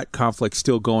 our that conflict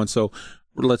still going. So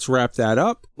let's wrap that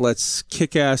up. Let's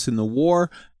kick ass in the war,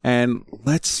 and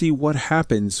let's see what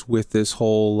happens with this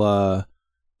whole,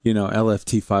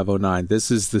 LFT 509. This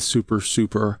is the super,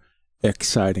 super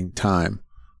exciting time,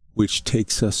 which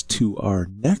takes us to our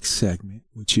next segment,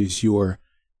 which is your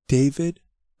David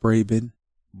Braben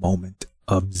Moment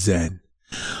of Zen.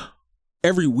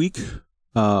 Every week,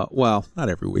 well, not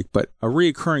every week, but a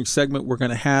reoccurring segment we're going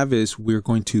to have is we're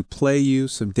going to play you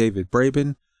some David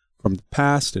Braben from the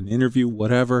past, an interview,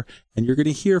 whatever, and you're going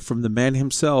to hear from the man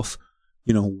himself,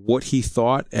 what he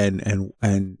thought and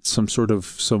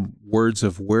some words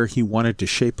of where he wanted to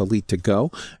shape Elite to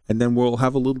go. And then we'll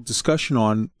have a little discussion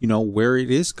on, where it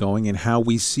is going and how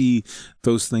we see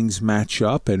those things match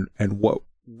up and what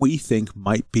we think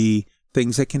might be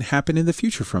things that can happen in the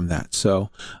future from that. So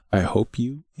I hope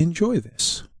you enjoy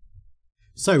this.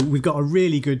 So we've got a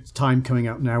really good time coming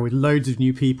up now with loads of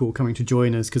new people coming to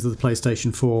join us because of the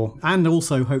PlayStation 4 and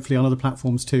also hopefully on other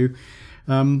platforms too.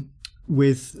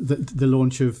 With the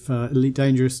launch of Elite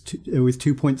Dangerous with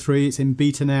 2.3. It's in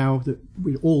beta now.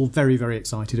 We're all very, very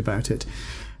excited about it.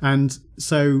 And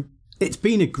so it's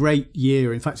been a great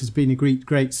year. In fact, it's been a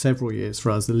great several years for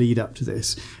us, the lead up to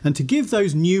this. And to give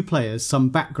those new players some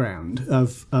background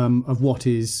of what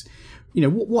is,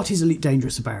 what is Elite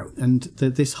Dangerous about, and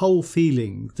this whole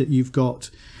feeling that you've got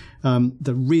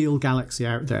the real galaxy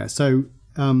out there. So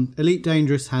Elite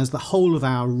Dangerous has the whole of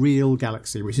our real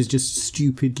galaxy, which is just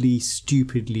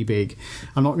stupidly big.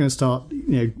 I'm not going to start,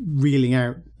 reeling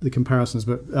out the comparisons,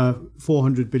 but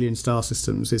 400 billion star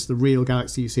systems is the real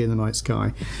galaxy you see in the night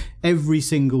sky. Every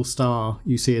single star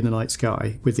you see in the night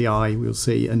sky with the eye we'll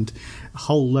see, and a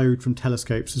whole load from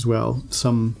telescopes as well,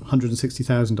 some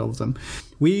 160,000 of them.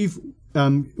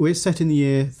 We're set in the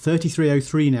year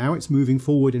 3303 now. It's moving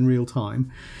forward in real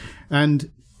time, and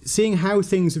seeing how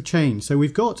things have changed. So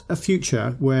we've got a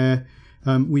future where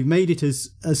we've made it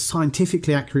as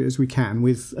scientifically accurate as we can,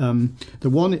 with the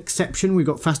one exception, we've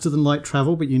got faster than light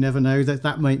travel, but you never know,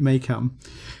 that may come.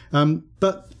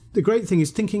 But the great thing is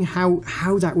thinking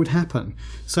how that would happen.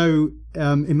 So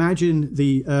imagine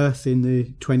the Earth in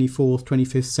the 24th,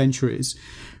 25th centuries,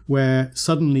 where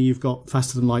suddenly you've got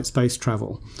faster than light space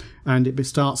travel, and it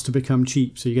starts to become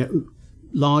cheap. So you get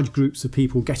large groups of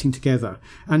people getting together.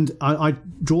 And I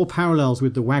draw parallels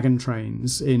with the wagon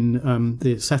trains in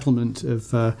the settlement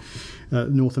of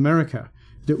North America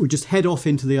that would just head off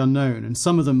into the unknown, and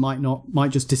some of them might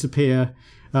just disappear.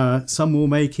 Some will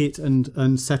make it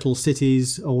and settle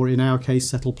cities, or in our case,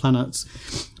 settle planets.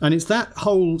 And it's that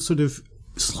whole sort of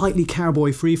slightly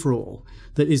cowboy free-for-all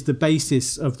that is the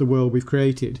basis of the world we've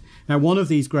created. Now, one of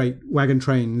these great wagon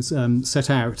trains set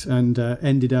out and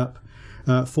ended up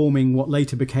forming what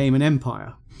later became an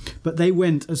empire. But they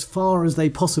went as far as they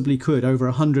possibly could, over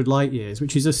 100 light years,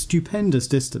 which is a stupendous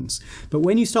distance. But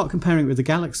when you start comparing it with the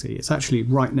galaxy, it's actually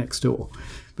right next door.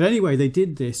 But anyway, they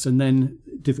did this, and then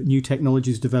new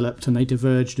technologies developed, and they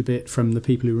diverged a bit from the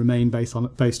people who remained based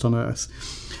on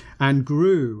Earth, and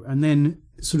grew, and then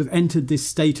sort of entered this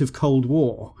state of Cold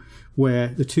War, where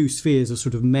the two spheres are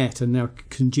sort of met and now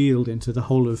congealed into the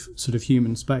whole of sort of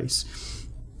human space.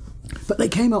 But they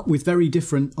came up with very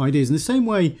different ideas. In the same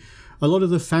way, a lot of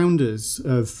the founders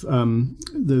of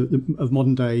of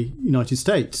modern day United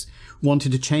States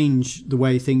wanted to change the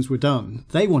way things were done.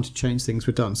 They wanted to change things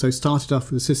were done. So it started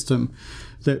off with a system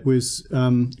that was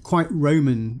quite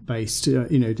Roman based.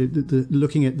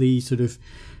 Looking at the sort of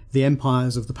the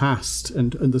empires of the past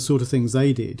and the sort of things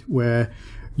they did, where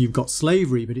you've got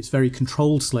slavery, but it's very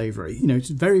controlled slavery. It's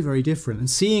very, very different. And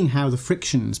seeing how the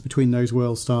frictions between those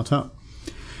worlds start up.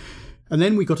 And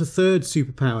then we got a third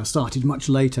superpower, started much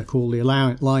later, called the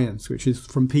Alliance, which is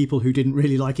from people who didn't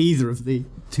really like either of the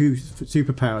two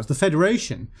superpowers. The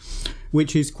Federation,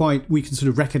 which is we can sort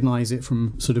of recognize it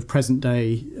from sort of present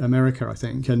day America, I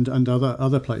think, and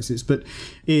other places, but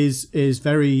is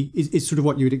sort of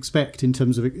what you would expect in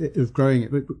terms of growing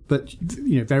it, but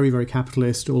very, very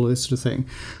capitalist, all this sort of thing.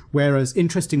 Whereas,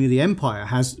 interestingly, the Empire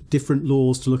has different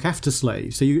laws to look after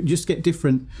slaves, so you just get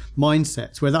different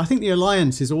mindsets. Where I think the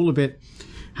Alliance is all a bit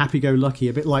happy-go-lucky,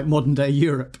 a bit like modern-day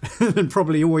Europe, and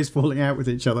probably always falling out with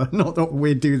each other. Not that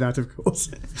we do that, of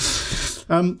course.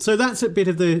 So that's a bit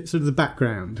of the sort of the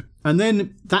background. And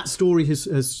then that story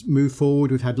has moved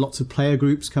forward. We've had lots of player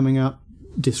groups coming up,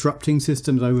 disrupting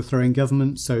systems, overthrowing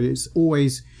governments. So it's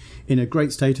always in a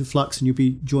great state of flux, and you'll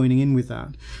be joining in with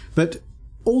that. But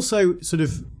also sort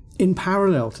of in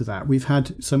parallel to that, we've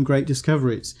had some great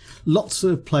discoveries. Lots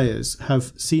of players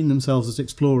have seen themselves as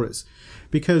explorers,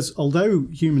 because although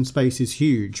human space is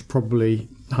huge, probably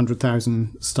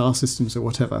 100,000 star systems or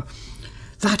whatever,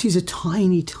 that is a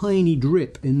tiny, tiny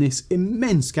drip in this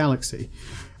immense galaxy.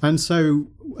 And so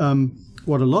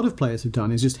what a lot of players have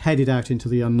done is just headed out into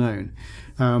the unknown.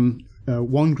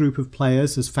 One group of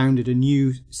players has founded a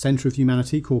new centre of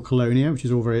humanity called Colonia, which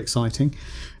is all very exciting,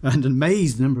 and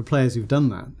amazed the number of players who've done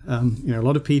that. A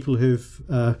lot of people who've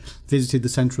visited the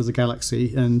centre of the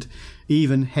galaxy and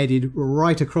even headed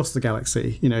right across the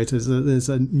galaxy. There's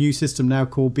a new system now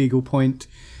called Beagle Point,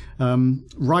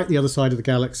 right the other side of the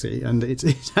galaxy, and it's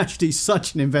actually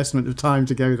such an investment of time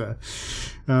to go there.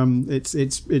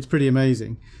 It's pretty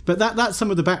amazing. But that's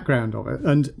some of the background of it.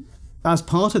 And as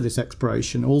part of this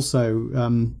exploration,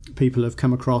 also people have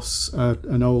come across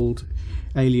an old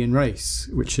alien race,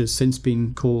 which has since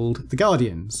been called the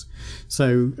Guardians.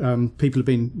 So people have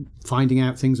been finding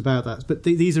out things about that. But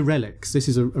these are relics. This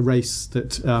is a race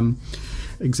that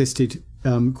existed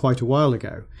quite a while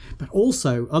ago. But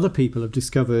also other people have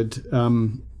discovered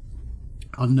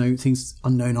unknown things,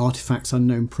 unknown artifacts,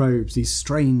 unknown probes, these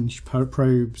strange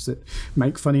probes that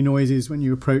make funny noises when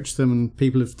you approach them, and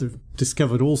people have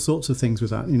discovered all sorts of things with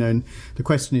that, and the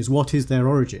question is, what is their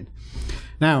origin?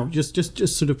 Now, just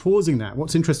sort of pausing that,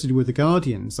 what's interesting with the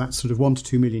Guardians, that's sort of 1 to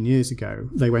 2 million years ago,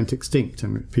 they went extinct,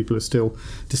 and people are still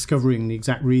discovering the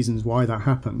exact reasons why that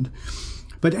happened.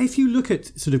 But if you look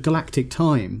at sort of galactic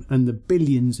time and the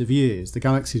billions of years the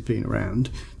galaxy's been around,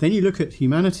 then you look at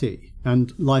humanity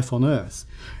and life on Earth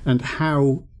and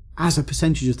how, as a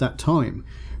percentage of that time,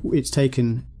 it's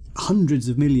taken hundreds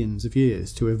of millions of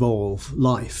years to evolve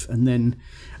life, and then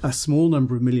a small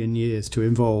number of million years to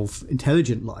evolve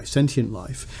intelligent life, sentient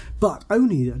life. But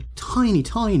only a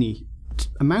tiny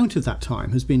amount of that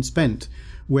time has been spent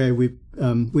where we're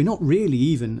not really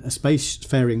even a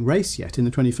spacefaring race yet in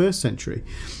the 21st century.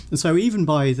 And so even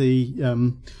by the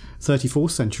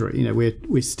 34th century,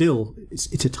 we're still, it's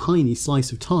a tiny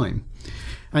slice of time.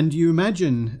 And you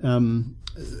imagine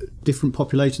different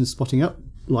populations spotting up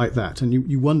like that, and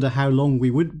you wonder how long we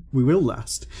will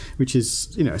last, which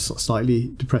is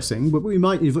slightly depressing. But we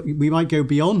might go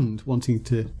beyond wanting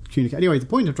to communicate. Anyway, the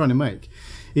point I'm trying to make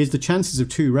is the chances of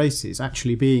two races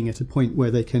actually being at a point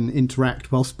where they can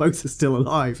interact whilst both are still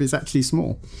alive is actually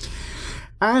small.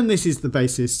 And this is the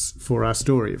basis for our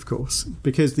story, of course,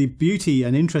 because the beauty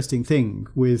and interesting thing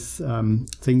with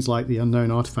things like the unknown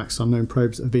artifacts, unknown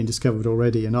probes that have been discovered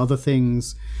already, and other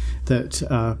things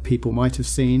that people might have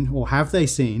seen, or have they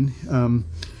seen,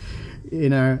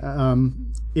 in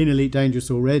Elite Dangerous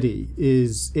already,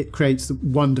 is it creates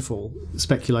wonderful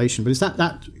speculation. But it's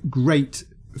that great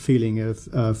feeling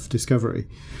of discovery.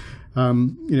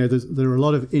 There are a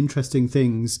lot of interesting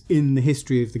things in the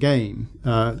history of the game.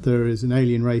 There is an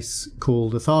alien race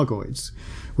called the Thargoids,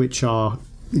 which are,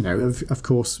 of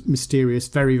course, mysterious,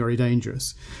 very, very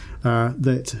dangerous,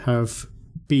 that have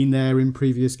been there in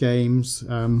previous games,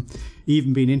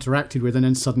 even been interacted with and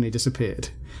then suddenly disappeared.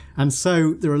 And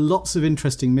so there are lots of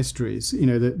interesting mysteries.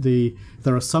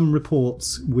 There are some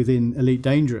reports within Elite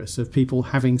Dangerous of people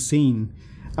having seen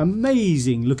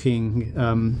amazing looking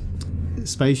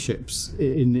spaceships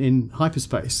in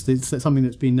hyperspace. It's something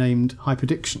that's been named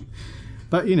hyperdiction.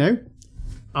 But,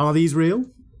 are these real?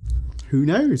 Who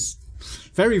knows?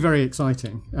 Very, very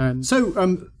exciting. And so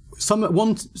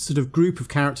one sort of group of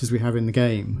characters we have in the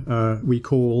game we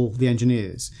call the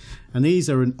Engineers. And these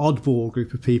are an oddball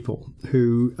group of people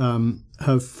who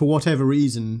have, for whatever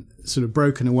reason, sort of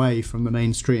broken away from the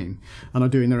mainstream and are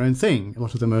doing their own thing. A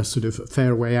lot of them are sort of a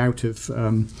fair way out of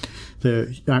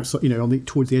the outside,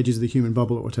 towards the edges of the human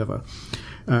bubble or whatever,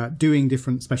 doing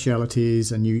different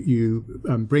specialities, and you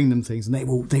bring them things, and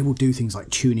they will do things like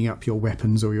tuning up your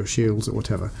weapons or your shields or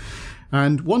whatever.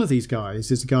 And one of these guys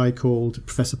is a guy called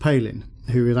Professor Palin,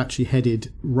 who had actually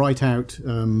headed right out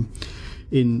in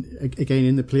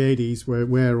the Pleiades,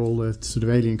 where all the sort of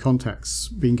alien contacts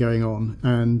been going on,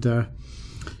 and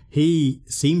he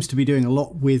seems to be doing a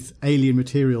lot with alien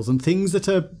materials and things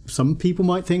that some people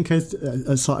might think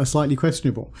are slightly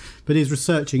questionable, but is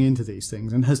researching into these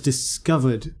things and has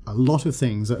discovered a lot of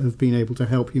things that have been able to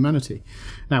help humanity.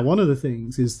 Now, one of the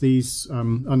things is these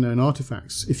unknown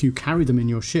artifacts. If you carry them in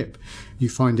your ship, you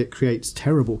find it creates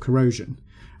terrible corrosion.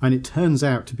 And it turns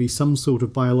out to be some sort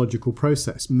of biological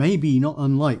process, maybe not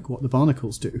unlike what the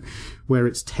barnacles do, where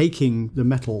it's taking the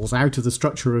metals out of the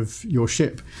structure of your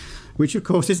ship, which of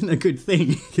course isn't a good thing,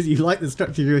 because you like the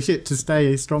structure of your ship to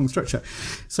stay a strong structure.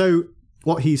 So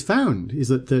what he's found is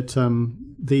that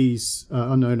these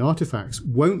unknown artifacts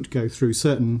won't go through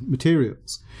certain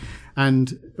materials.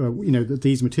 And, that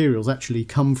these materials actually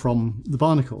come from the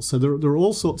barnacles. So there are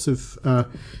all sorts of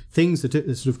things that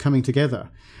are sort of coming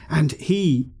together. And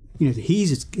he's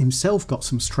himself got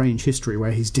some strange history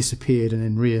where he's disappeared and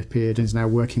then reappeared and is now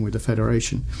working with the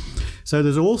Federation. So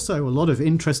there's also a lot of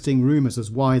interesting rumours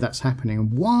as why that's happening,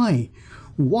 and why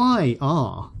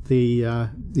are the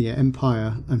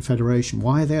Empire and Federation,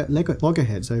 why are they at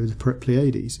loggerheads over the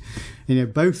Pleiades?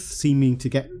 Both seeming to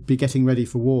be getting ready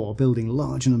for war, building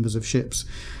large numbers of ships,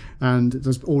 and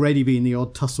there's already been the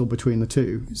odd tussle between the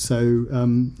two. So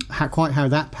quite how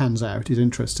that pans out is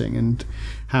interesting, and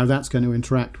how that's going to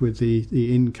interact with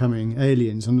the incoming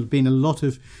aliens. And there's been a lot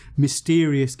of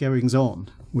mysterious goings on,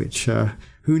 which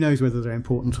who knows whether they're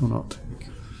important or not.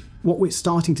 What we're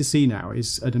starting to see now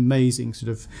is an amazing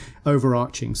sort of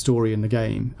overarching story in the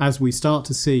game, as we start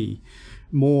to see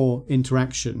more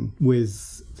interaction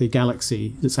with the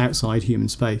galaxy that's outside human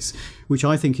space, which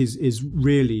I think is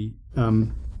really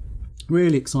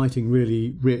really exciting,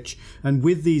 really rich. And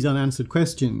with these unanswered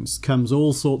questions comes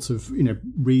all sorts of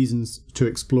reasons to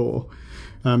explore,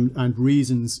 and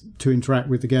reasons to interact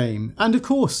with the game. And of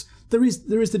course, there is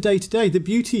the day-to-day. The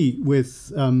beauty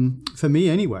with, for me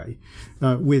anyway,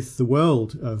 with the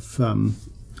world of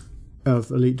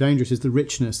of Elite Dangerous is the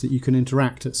richness that you can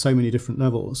interact at so many different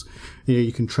levels.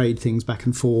 You can trade things back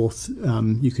and forth.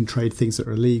 You can trade things that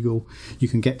are illegal. You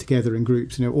can get together in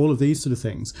groups. All of these sort of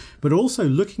things. But also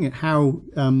looking at how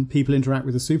people interact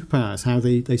with the superpowers, how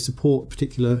they support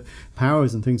particular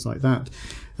powers and things like that.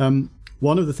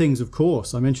 One of the things, of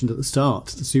course, I mentioned at the start,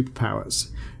 the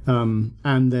superpowers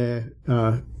and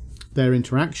their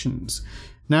interactions.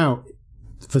 Now,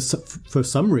 for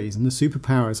some reason, the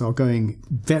superpowers are going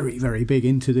very, very big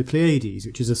into the Pleiades,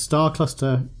 which is a star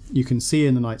cluster you can see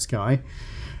in the night sky.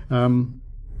 And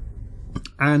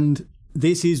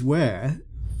this is where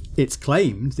it's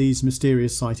claimed these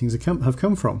mysterious sightings have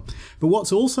come from. But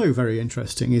what's also very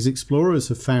interesting is explorers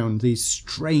have found these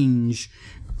strange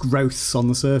growths on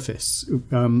the surface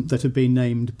that have been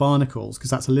named barnacles,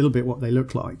 because that's a little bit what they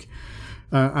look like.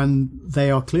 And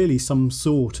they are clearly some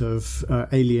sort of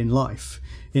alien life,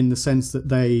 in the sense that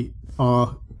they're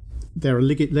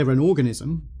an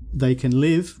organism. They can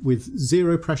live with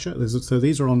zero pressure. So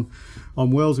these are on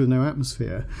worlds with no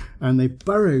atmosphere, and they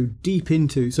burrow deep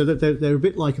into, so that they're a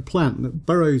bit like a plant that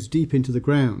burrows deep into the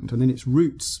ground, and then its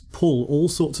roots pull all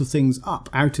sorts of things up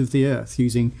out of the earth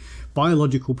using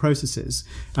biological processes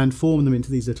and form them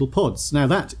into these little pods. Now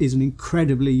that is an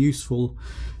incredibly useful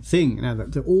thing. Now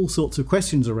there are all sorts of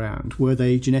questions around. Were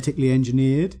they genetically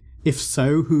engineered? If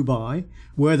so, who by?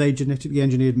 Were they genetically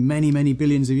engineered many, many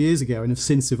billions of years ago and have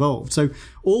since evolved? So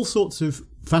all sorts of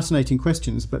fascinating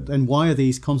questions, but then why are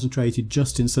these concentrated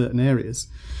just in certain areas?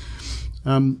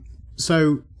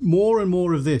 So more and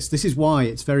more of this is why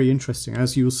it's very interesting,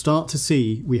 as you'll start to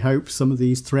see, we hope, some of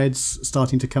these threads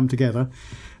starting to come together.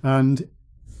 And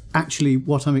actually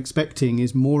what I'm expecting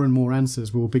is more and more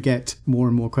answers will beget more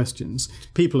and more questions.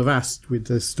 People have asked with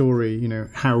the story,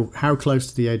 how close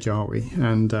to the edge are we?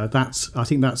 And I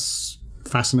think that's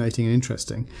fascinating and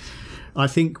interesting. I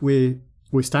think we're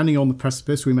standing on the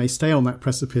precipice. We may stay on that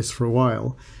precipice for a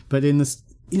while, but in this,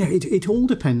 it all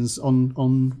depends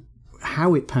on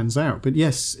how it pans out. But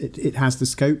yes, it has the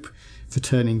scope for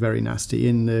turning very nasty.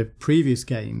 In the previous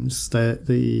games,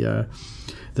 the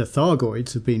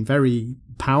Thargoids have been very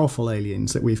powerful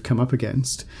aliens that we've come up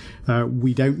against.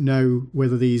 We don't know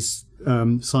whether these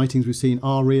sightings we've seen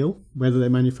are real, whether they're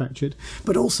manufactured,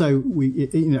 but also we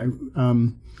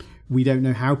don't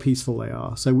know how peaceful they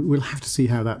are. So we'll have to see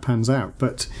how that pans out.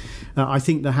 But I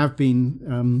think there have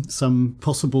been some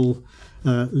possible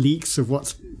leaks of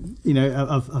what's,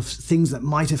 of things that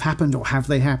might have happened, or have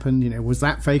they happened? Was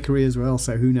that fakery as well?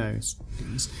 So who knows?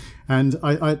 And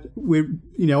we're,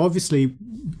 obviously,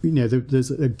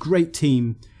 there's a great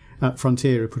team at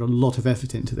Frontier who put a lot of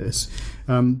effort into this.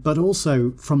 But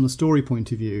also from the story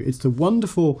point of view, it's the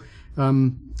wonderful,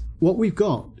 what we've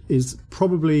got is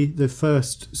probably the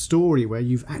first story where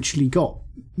you've actually got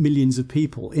millions of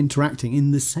people interacting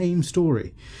in the same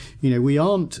story. We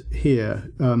aren't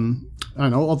here, and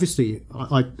obviously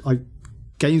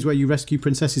games where you rescue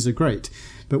princesses are great,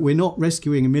 but we're not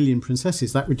rescuing 1 million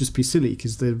princesses. That would just be silly,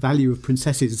 because the value of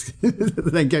princesses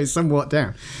then goes somewhat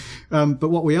down. But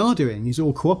what we are doing is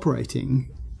all cooperating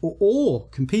or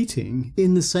competing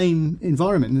in the same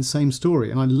environment, in the same story.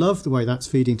 And I love the way that's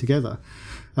feeding together.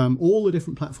 All the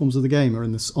different platforms of the game are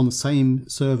on the same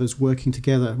servers, working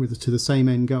together to the same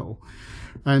end goal.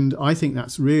 And I think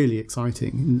that's really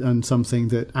exciting, and something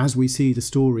that, as we see the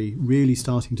story really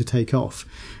starting to take off,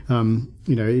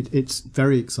 it's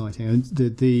very exciting. And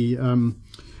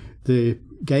the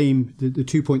game, the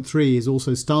 2.3, is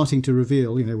also starting to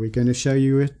reveal, we're going to show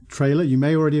you a trailer. You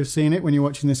may already have seen it when you're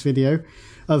watching this video,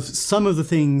 of some of the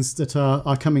things that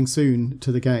are coming soon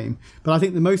to the game. But I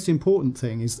think the most important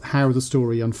thing is how the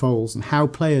story unfolds and how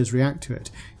players react to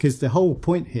it, because the whole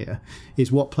point here is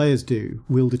what players do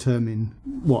will determine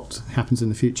what happens in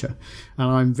the future. And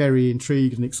I'm very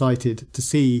intrigued and excited to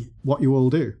see what you all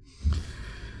do.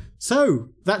 So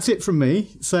that's it from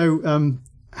me. So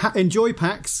enjoy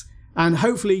PAX. And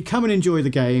hopefully come and enjoy the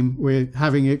game. We're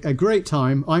having a great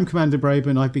time. I'm Commander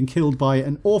Braben. I've been killed by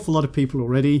an awful lot of people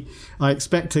already. I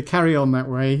expect to carry on that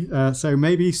way. So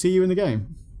maybe see you in the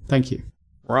game. Thank you.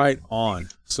 Right on.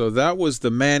 So that was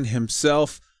the man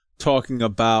himself talking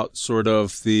about sort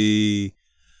of the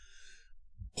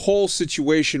whole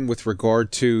situation with regard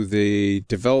to the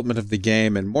development of the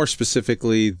game, and more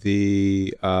specifically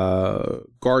the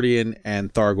Guardian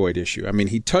and Thargoid issue. I mean,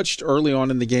 he touched early on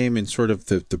in the game in sort of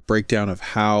the breakdown of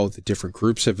how the different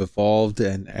groups have evolved,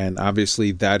 and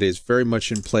obviously that is very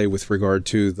much in play with regard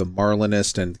to the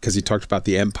Marlinist, and because he talked about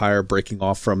the Empire breaking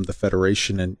off from the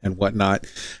Federation and whatnot.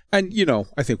 And,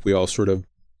 I think we all sort of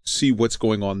see what's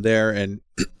going on there, and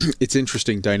it's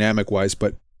interesting dynamic-wise,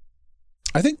 but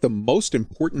I think the most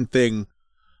important thing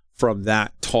from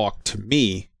that talk to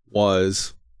me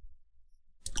was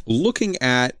looking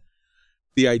at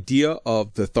the idea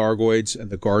of the Thargoids and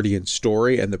the Guardian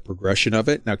story and the progression of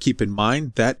it. Now, keep in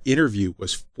mind, that interview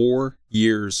was 4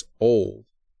 years old,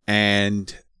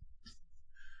 and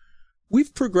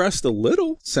we've progressed a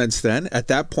little since then. At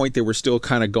that point, they were still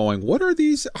kind of going, what are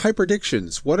these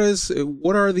hyperdictions? What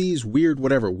are these weird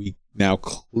whatever? We now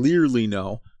clearly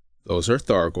know those are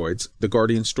Thargoids. The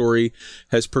Guardian story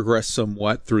has progressed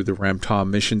somewhat through the Ramtom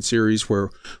mission series,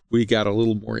 where we got a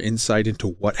little more insight into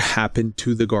what happened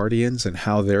to the Guardians and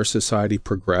how their society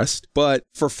progressed. But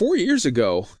for 4 years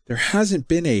ago, there hasn't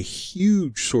been a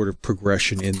huge sort of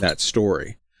progression in that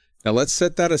story. Now, let's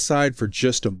set that aside for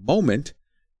just a moment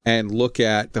and look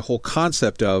at the whole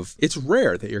concept of it's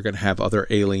rare that you're going to have other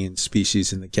alien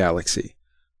species in the galaxy.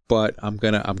 But I'm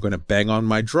gonna bang on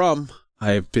my drum.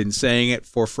 I have been saying it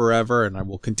for forever, and I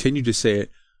will continue to say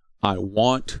it. I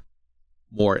want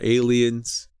more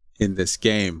aliens in this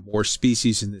game, more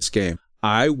species in this game.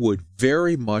 I would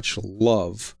very much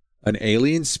love an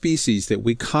alien species that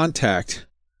we contact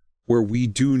where we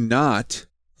do not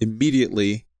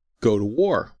immediately go to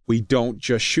war. We don't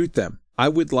just shoot them. I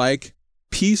would like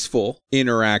peaceful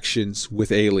interactions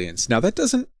with aliens. Now, that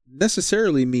doesn't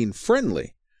necessarily mean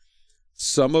friendly.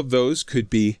 Some of those could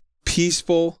be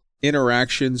peaceful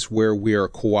interactions where we are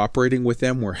cooperating with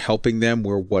them, we're helping them,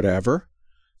 we're whatever.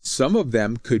 Some of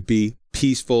them could be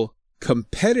peaceful,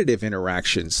 competitive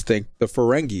interactions. Think the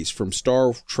Ferengis from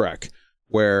Star Trek,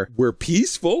 where we're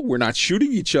peaceful, we're not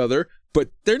shooting each other, but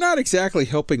they're not exactly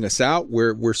helping us out.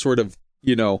 We're sort of,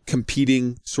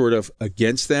 competing sort of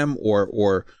against them,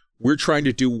 or we're trying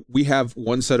to do, we have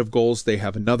one set of goals, they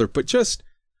have another. But just,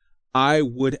 I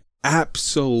would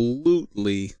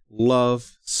absolutely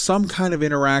love some kind of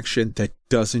interaction that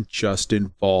doesn't just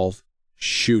involve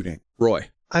shooting. Roy.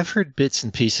 I've heard bits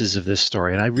and pieces of this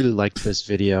story, and I really liked this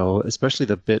video, especially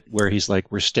the bit where he's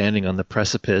like, we're standing on the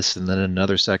precipice, and then in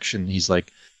another section, he's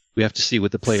like, we have to see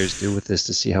what the players do with this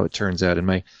to see how it turns out. And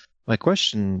my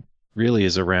question really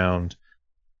is around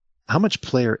how much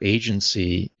player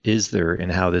agency is there in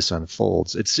how this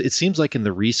unfolds? It seems like in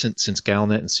the recent, since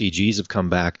Galnet and CGs have come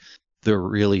back, they're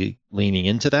really leaning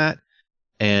into that.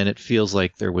 And it feels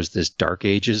like there was this dark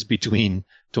ages between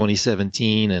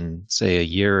 2017 and, say, a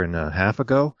year and a half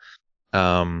ago.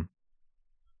 And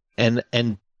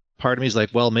part of me is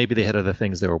like, well, maybe they had other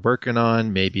things they were working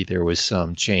on. Maybe there was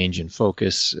some change in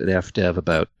focus at FDev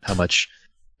about how much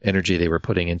energy they were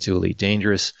putting into Elite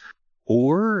Dangerous.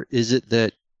 Or is it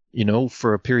that,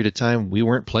 for a period of time, we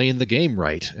weren't playing the game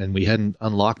right and we hadn't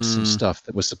unlocked some stuff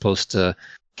that was supposed to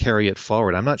carry it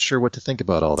forward? I'm not sure what to think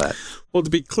about all that. Well, to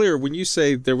be clear, when you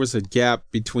say there was a gap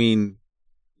between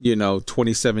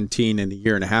 2017 and a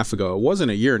year and a half ago, it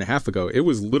wasn't a year and a half ago. It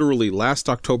was literally last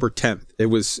October 10th. It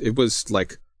was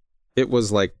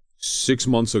like 6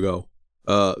 months ago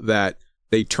that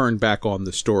they turned back on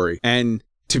the story. And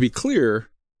to be clear,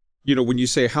 when you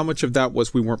say how much of that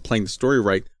was we weren't playing the story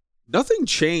right, nothing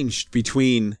changed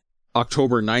between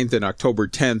October 9th and October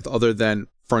 10th other than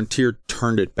Frontier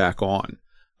turned it back on.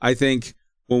 I think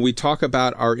when we talk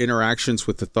about our interactions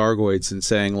with the Thargoids and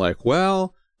saying like,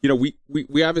 well,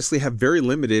 we obviously have very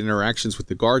limited interactions with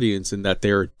the Guardians in that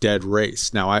they're a dead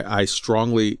race. Now, I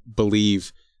strongly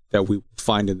believe that we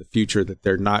find in the future that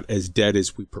they're not as dead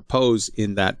as we propose,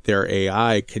 in that their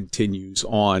AI continues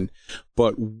on,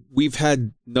 but we've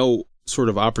had no sort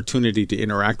of opportunity to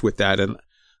interact with that. And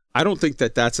I don't think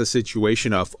that that's a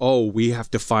situation of, we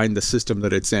have to find the system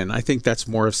that it's in. I think that's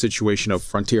more of a situation of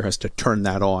Frontier has to turn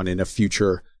that on in a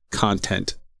future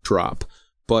content drop.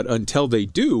 But until they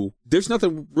do, there's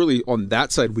nothing really on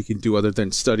that side we can do other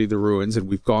than study the ruins. And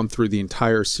we've gone through the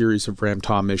entire series of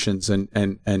Ramtom missions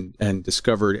and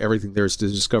discovered everything there is to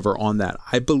discover on that.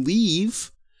 I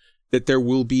believe that there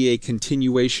will be a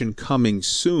continuation coming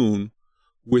soon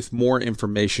with more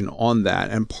information on that.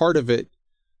 And part of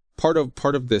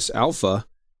this alpha,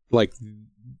 like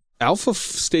Alpha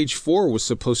Stage 4 was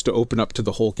supposed to open up to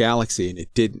the whole galaxy, and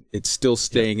it didn't. It's still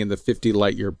staying in the 50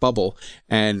 light year bubble.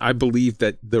 And I believe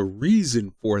that the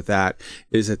reason for that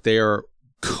is that they are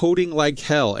coding like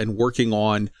hell and working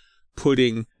on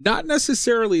putting, not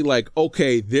necessarily like,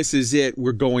 okay, this is it,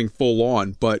 we're going full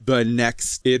on, but the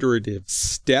next iterative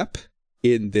step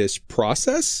in this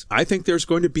process. I think there's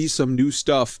going to be some new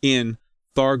stuff in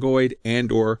Thargoid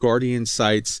and or Guardian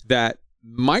sites that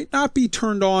might not be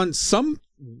turned on.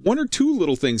 One or two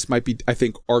little things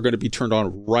are going to be turned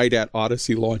on right at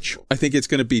Odyssey launch. I think it's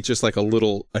going to be just like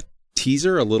a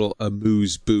teaser, a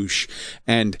amuse-bouche.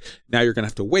 And now you're going to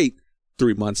have to wait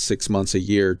 3 months, 6 months, a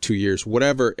year, 2 years,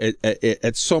 whatever,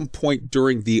 at some point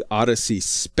during the Odyssey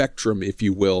spectrum, if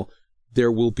you will,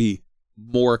 there will be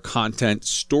more content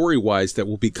story-wise that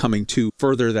will be coming to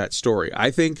further that story. I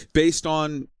think based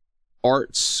on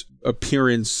Art's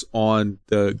appearance on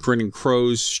the Grinning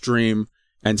Crows stream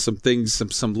and some things,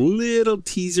 some little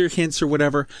teaser hints or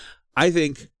whatever, I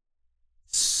think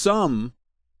some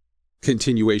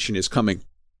continuation is coming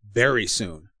very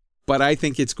soon. But I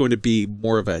think it's going to be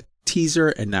more of a teaser,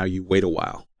 and now you wait a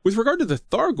while. With regard to the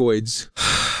Thargoids,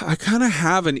 I kind of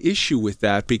have an issue with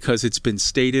that because it's been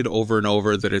stated over and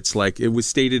over that it's like, it was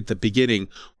stated at the beginning,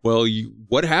 well,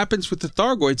 what happens with the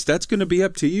Thargoids, that's going to be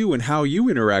up to you and how you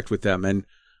interact with them. And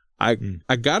I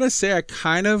gotta say, I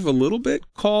kind of a little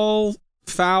bit call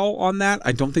foul on that.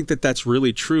 I don't think that that's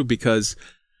really true because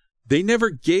they never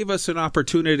gave us an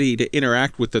opportunity to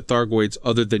interact with the Thargoids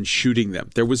other than shooting them.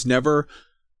 There was never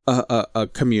a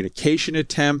communication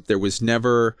attempt. There was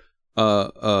never,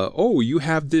 oh, you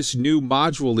have this new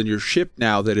module in your ship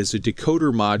now that is a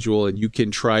decoder module, and you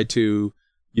can try to,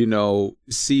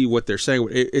 see what they're saying.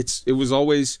 It was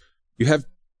always, you have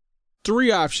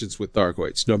 3 options with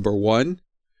Thargoids. Number 1,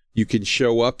 you can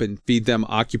show up and feed them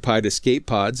occupied escape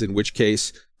pods, in which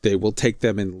case they will take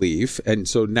them and leave. And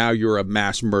so now you're a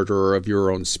mass murderer of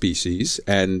your own species,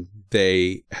 and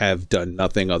they have done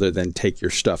nothing other than take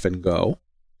your stuff and go.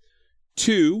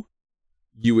 2,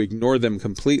 you ignore them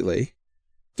completely.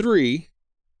 3,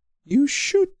 you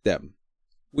shoot them.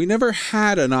 We never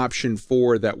had an option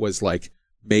 4 that was like,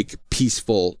 make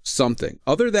peaceful something.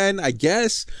 Other than, I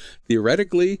guess,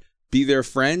 theoretically, be their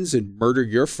friends and murder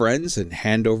your friends and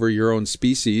hand over your own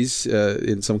species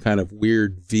in some kind of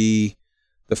weird V,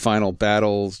 the final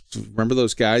battle. Remember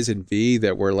those guys in V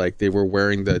that were like, they were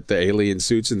wearing the alien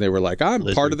suits and they were like, I'm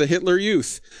part of the Hitler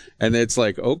Youth. And it's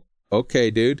like, oh,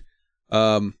 okay, dude.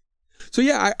 So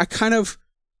yeah, I kind of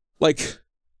like,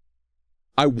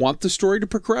 I want the story to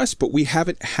progress, but we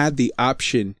haven't had the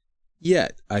option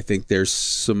yet. I think there's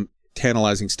some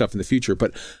tantalizing stuff in the future,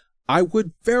 but I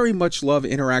would very much love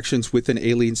interactions with an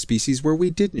alien species where we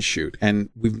didn't shoot, and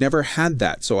we've never had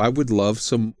that. So I would love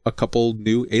a couple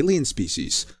new alien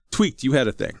species. Tweaked, you had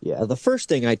a thing. Yeah, the first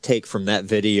thing I take from that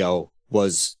video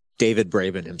was David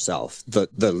Braben himself,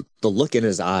 the look in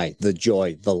his eye, the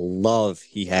joy, the love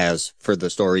he has for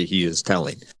the story he is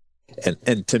telling.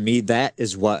 And to me, that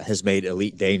is what has made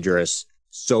Elite Dangerous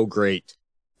so great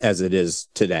as it is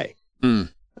today.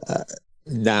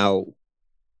 Now,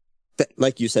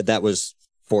 like you said, that was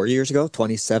 4 years ago,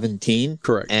 2017.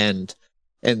 Correct. And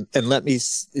let me,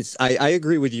 I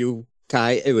agree with you,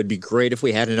 Kai. It would be great if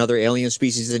we had another alien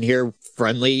species in here,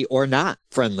 friendly or not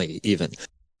friendly even.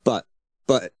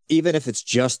 But even if it's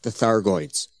just the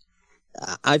Thargoids,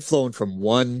 I've flown from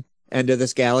one end of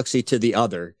this galaxy to the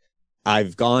other.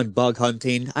 I've gone bug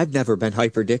hunting. I've never been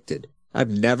hyperdicted. I've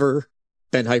never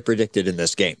been hyperdicted in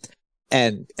this game.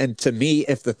 And to me,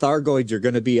 if the Thargoids are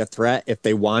going to be a threat, if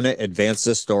they want to advance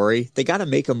this story, they got to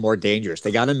make them more dangerous.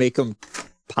 They got to make them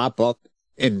pop up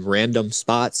in random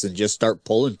spots and just start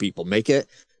pulling people. Make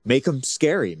them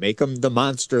scary. Make them the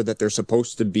monster that they're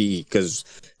supposed to be. Because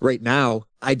right now,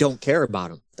 I don't care about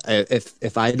them.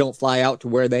 If I don't fly out to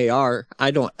where they are,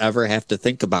 I don't ever have to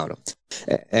think about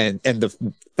them. And the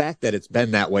fact that it's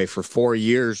been that way for 4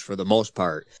 years for the most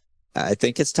part, I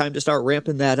think it's time to start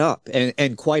ramping that up.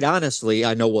 And quite honestly,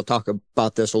 I know we'll talk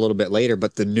about this a little bit later,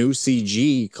 but the new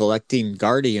CG collecting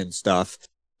Guardian stuff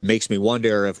makes me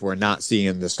wonder if we're not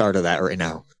seeing the start of that right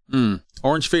now.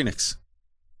 Orange Phoenix.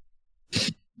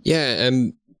 Yeah,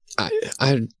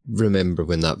 I remember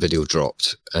when that video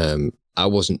dropped. I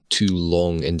wasn't too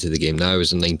long into the game. Now I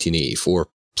was a 1984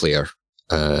 player,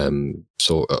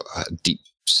 so I had deep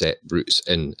set roots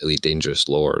in Elite Dangerous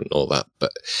lore and all that.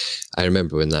 But I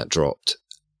remember when that dropped,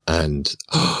 and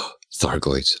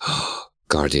Thargoids,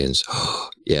 Guardians,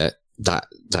 yeah, that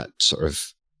sort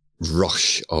of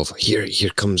rush of here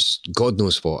comes God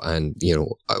knows what, and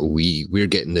we're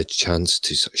getting the chance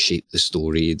to sort of shape the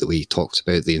story. The way he talks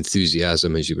about the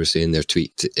enthusiasm, as you were saying there,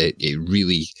 Tweaked, it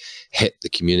really hit the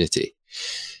community,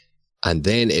 and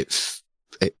then it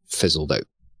fizzled out.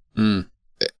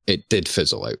 It did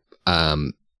fizzle out.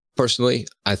 Personally,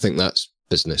 I think that's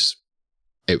business.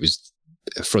 It was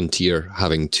Frontier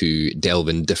having to delve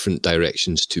in different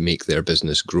directions to make their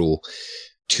business grow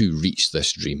to reach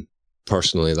this dream.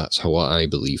 Personally, that's how I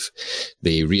believe.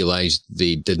 They realized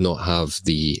they did not have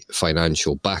the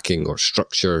financial backing or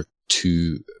structure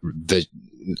to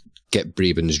get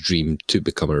Braben's dream to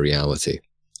become a reality.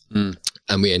 And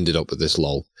we ended up with this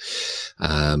lull.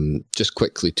 Just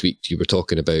quickly, Tweaked, you were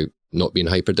talking about not being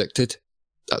hyperdicted.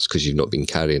 That's because you've not been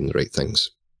carrying the right things.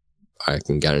 I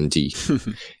can guarantee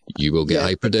you will get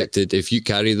hyperdicted if you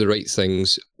carry the right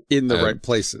things in the right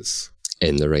places.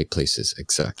 In the right places,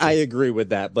 exactly. I agree with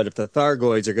that, but if the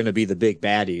Thargoids are going to be the big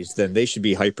baddies, then they should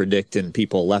be hyperdicting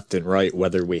people left and right,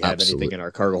 whether we have anything in our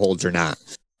cargo holds or not.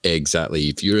 Exactly.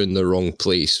 If you're in the wrong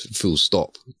place, full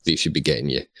stop, they should be getting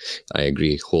you. I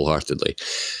agree wholeheartedly.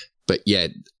 But yeah,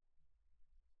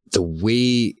 the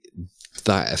way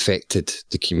that affected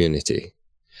the community,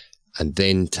 and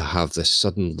then to have this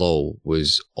sudden lull,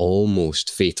 was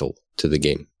almost fatal to the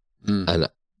game. And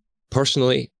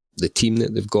personally, the team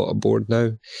that they've got aboard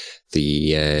now,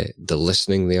 the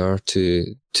listening they are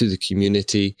to the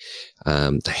community,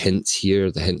 the hints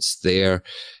here, the hints there,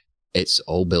 it's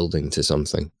all building to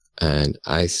something. And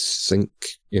I think,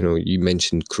 you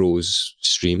mentioned Crow's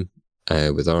stream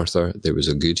with Arthur. There was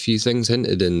a good few things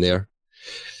hinted in there.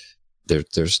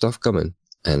 There's stuff coming,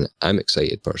 and I'm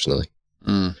excited personally.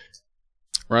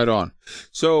 Right on.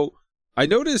 So I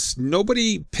noticed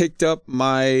nobody picked up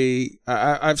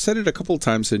I've said it a couple of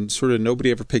times and sort of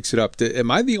nobody ever picks it up. Am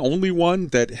I the only one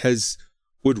that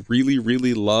would really,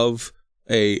 really love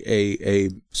a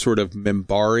sort of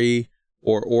Minbari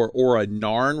or a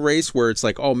Narn race where it's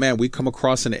like, oh man, we come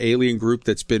across an alien group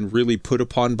that's been really put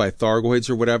upon by Thargoids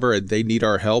or whatever, and they need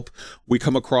our help. We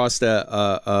come across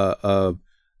a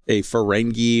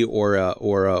Ferengi or a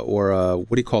what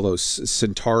do you call those,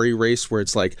 Centauri race, where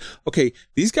it's like, okay,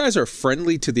 these guys are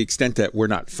friendly to the extent that we're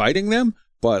not fighting them,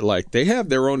 but like they have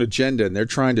their own agenda and they're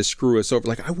trying to screw us over.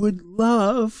 Like, I would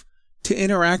love to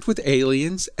interact with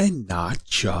aliens and not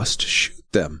just shoot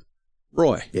them.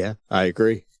 Roy. Yeah, I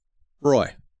agree. Roy.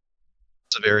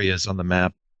 Lots of areas on the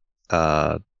map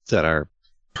that are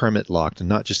permit locked, and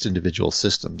not just individual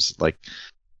systems, like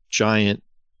giant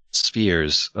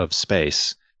spheres of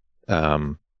space.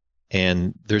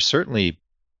 And there's certainly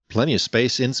plenty of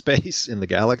space in the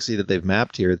galaxy that they've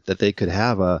mapped here, that they could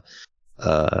have a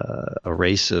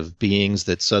race of beings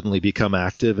that suddenly become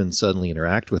active and suddenly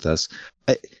interact with us.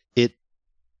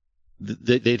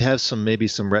 They'd have maybe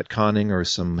some retconning or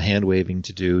some hand waving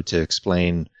to do to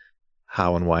explain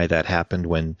how and why that happened.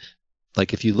 When,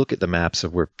 like, if you look at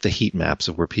the heat maps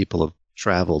of where people have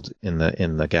traveled in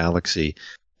the galaxy,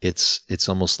 it's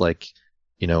almost like,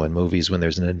 in movies when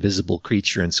there's an invisible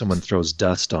creature and someone throws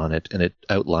dust on it and it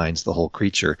outlines the whole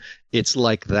creature. It's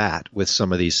like that with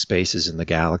some of these spaces in the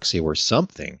galaxy where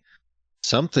something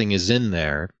is in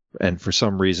there, and for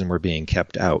some reason we're being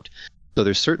kept out. So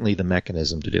there's certainly the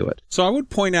mechanism to do it. So I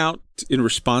would point out, in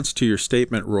response to your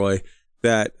statement, Roy,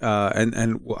 that,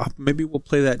 and maybe we'll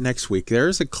play that next week. There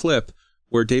is a clip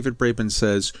where David Braben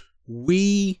says,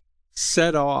 we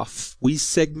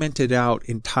segmented out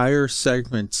entire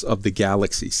segments of the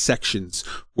galaxy, sections,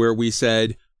 where we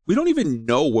said, we don't even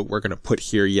know what we're going to put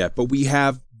here yet, but we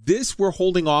have this, we're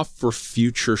holding off for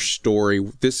future story.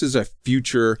 This is a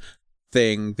future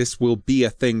thing. This will be a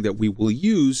thing that we will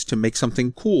use to make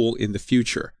something cool in the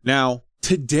future. Now,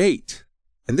 to date,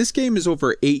 and this game is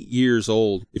over 8 years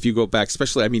old, if you go back,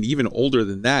 especially, even older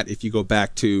than that, if you go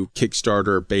back to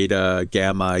Kickstarter, beta,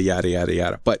 gamma, yada, yada,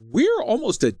 yada. But we're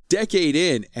almost a decade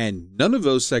in, and none of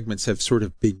those segments have sort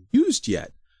of been used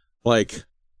yet. Like,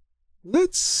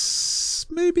 let's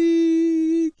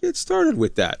maybe get started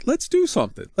with that. Let's do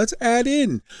something. Let's add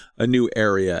in a new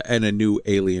area and a new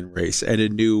alien race and a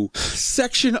new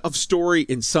section of story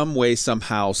in some way,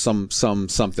 somehow,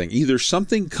 something. Either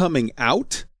something coming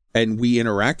out and we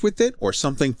interact with it, or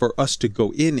something for us to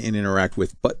go in and interact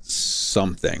with, but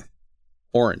something.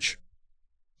 Orange.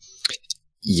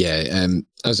 Yeah,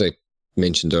 as I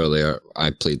mentioned earlier,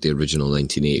 I played the original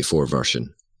 1984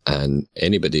 version, and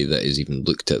anybody that has even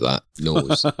looked at that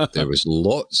knows there was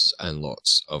lots and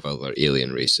lots of other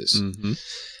alien races. Mm-hmm.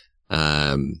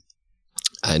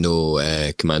 I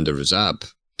know Commander Razab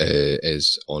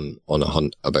is on a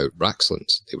hunt about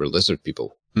Raxlans. They were lizard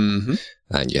people. Mm-hmm.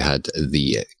 And you had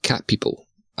the cat people.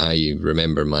 I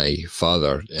remember my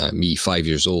father, me 5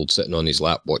 years old, sitting on his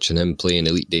lap watching him playing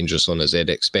Elite Dangerous on a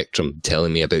ZX Spectrum,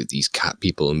 telling me about these cat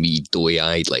people, and me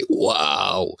doe-eyed like,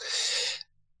 wow.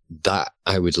 That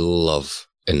I would love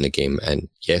in the game. And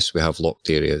yes, we have locked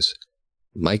areas.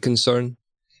 My concern,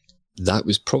 that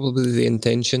was probably the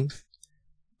intention,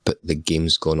 but the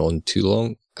game's gone on too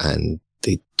long and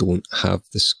they don't have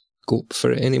the scope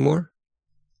for it anymore.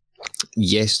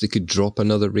 Yes, they could drop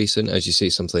another race in, as you say,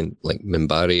 something like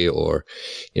Minbari, or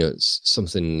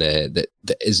something that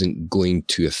isn't going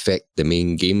to affect the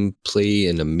main gameplay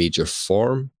in a major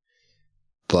form.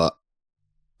 But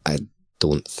I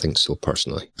don't think so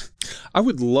personally. I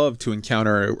would love to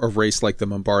encounter a race like the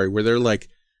Minbari, where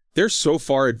they're so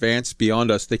far advanced beyond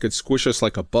us, they could squish us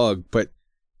like a bug, but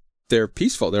they're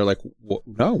peaceful. They're like, well,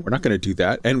 no, we're not going to do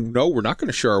that. And no, we're not going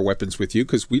to share our weapons with you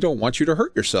because we don't want you to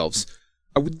hurt yourselves.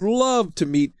 I would love to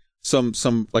meet some,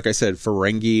 like I said,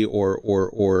 Ferengi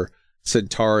or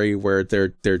Centauri, where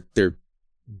they're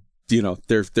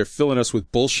filling us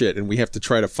with bullshit and we have to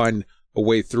try to find a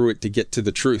way through it to get to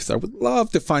the truth. I would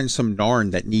love to find some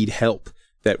Narn that need help,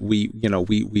 that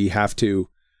we have to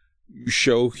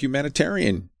show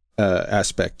humanitarian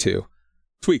aspect to.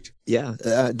 Tweaked. Yeah,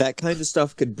 that kind of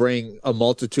stuff could bring a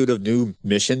multitude of new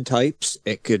mission types.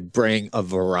 It could bring a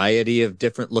variety of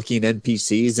different looking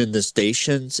NPCs in the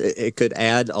stations. It could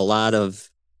add a lot of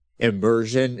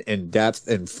immersion and depth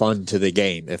and fun to the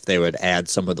game if they would add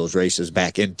some of those races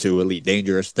back into Elite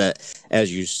Dangerous that,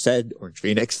 as you said, Orange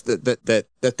Phoenix,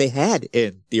 that they had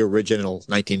in the original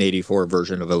 1984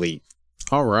 version of Elite.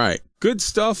 All right. Good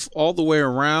stuff all the way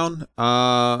around.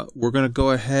 We're going to go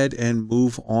ahead and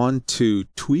move on to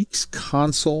Tweak's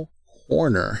Console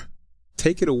Corner.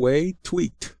 Take it away,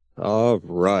 Tweaked. All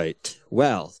right.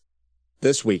 Well,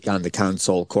 this week on the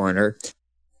Console Corner,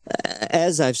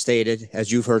 as I've stated,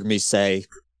 as you've heard me say,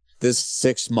 this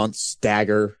 6-month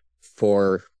stagger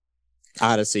for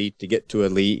Odyssey to get to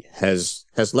Elite has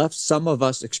left some of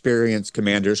us experienced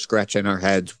commanders scratching our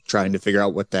heads trying to figure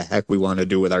out what the heck we want to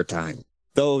do with our time.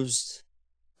 Those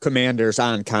commanders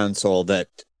on console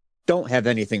that don't have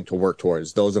anything to work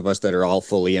towards, those of us that are all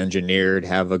fully engineered,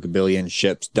 have a billion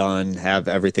ships done, have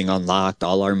everything unlocked,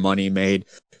 all our money made,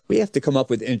 we have to come up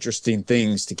with interesting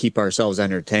things to keep ourselves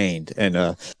entertained. And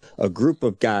a group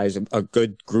of guys, a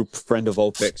good group friend of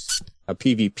Opix, a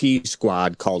PvP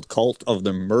squad called Cult of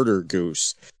the Murder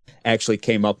Goose, actually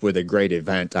came up with a great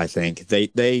event, I think.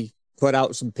 They put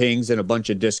out some pings in a bunch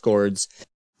of Discords.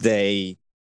 They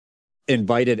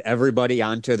invited everybody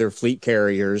onto their fleet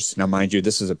carriers. Now, mind you,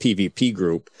 this is a PvP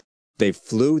group. They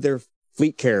flew their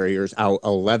fleet carriers out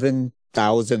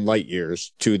 11,000 light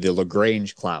years to the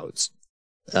Lagrange clouds,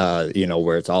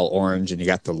 where it's all orange and you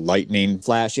got the lightning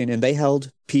flashing, and they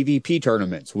held PvP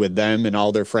tournaments with them and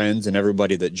all their friends and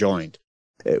everybody that joined.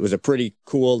 It was a pretty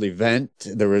cool event.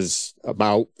 There was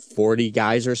about 40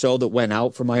 guys or so that went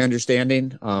out, from my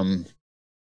understanding.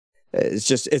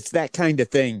 It's that kind of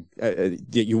thing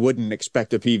that you wouldn't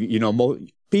expect a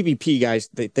PvP guys.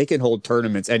 They can hold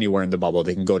tournaments anywhere in the bubble.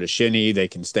 They can go to Shinny. They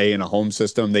can stay in a home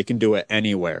system. They can do it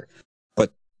anywhere.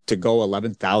 But to go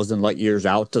 11,000 light years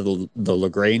out to the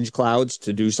Lagrange clouds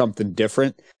to do something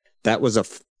different, that was a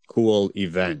cool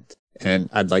event. And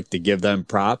I'd like to give them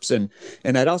props. And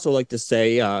I'd also like to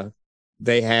say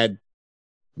they had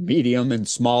medium and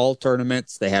small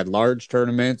tournaments. They had large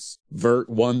tournaments. Vert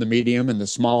won the medium and the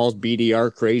smalls.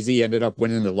 BDR Crazy ended up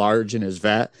winning the large in his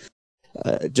vat.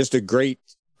 Just a great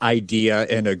idea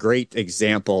and a great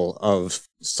example of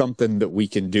something that we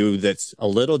can do that's a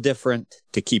little different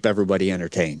to keep everybody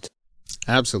entertained.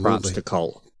 Absolutely. Props to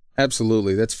Cole.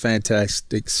 Absolutely. That's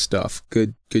fantastic stuff.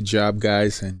 Good job,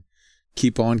 guys. And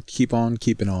keep on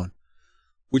keeping on.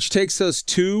 Which takes us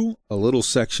to a little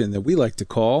section that we like to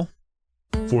call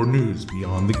For News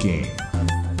Beyond the Game.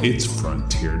 It's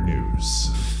Frontier News.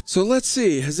 So let's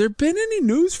see. Has there been any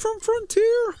news from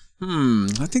Frontier?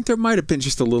 I think there might have been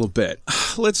just a little bit.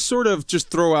 Let's sort of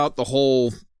just throw out the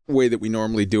whole way that we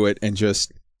normally do it and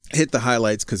just hit the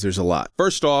highlights because there's a lot.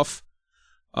 First off,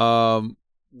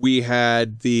 we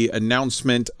had the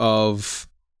announcement of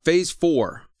Phase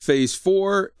 4. Phase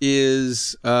 4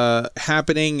 is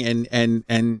happening,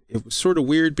 and it was sort of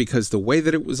weird because the way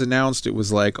that it was announced, it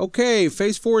was like, okay,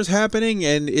 Phase 4 is happening,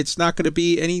 and it's not going to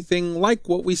be anything like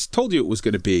what we told you it was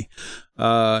going to be.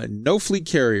 No fleet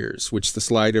carriers, which the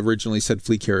slide originally said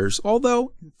fleet carriers.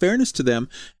 Although, in fairness to them,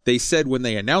 they said when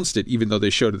they announced it, even though they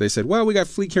showed it, they said, well, we got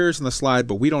fleet carriers in the slide,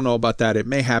 but we don't know about that. It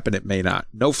may happen, it may not.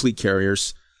 No fleet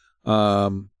carriers.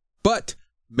 But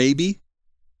maybe,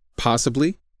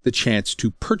 possibly, the chance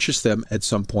to purchase them at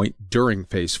some point during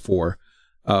Phase 4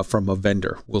 from a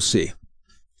vendor. We'll see.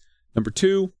 Number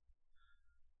 2,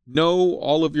 no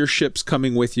all of your ships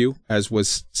coming with you, as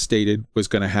was stated was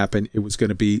going to happen. It was going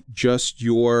to be just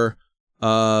your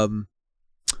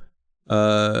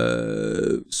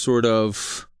sort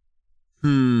of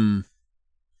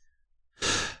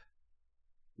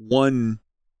one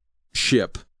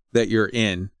ship that you're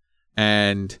in,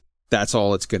 and that's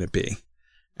all it's going to be.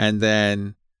 And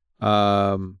then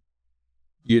also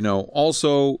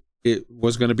it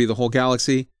was going to be the whole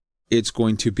galaxy. It's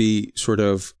going to be sort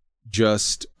of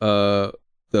just the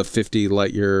 50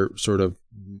 light year sort of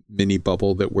mini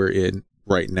bubble that we're in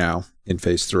right now in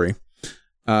Phase 3.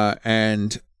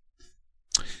 And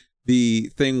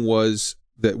the thing was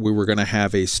that we were going to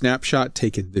have a snapshot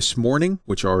taken this morning,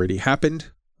 which already happened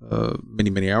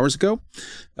many hours ago,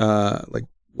 like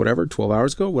whatever, 12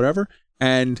 hours ago, whatever.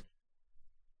 And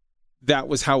that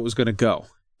was how it was going to go.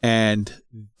 And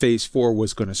Phase 4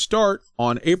 was going to start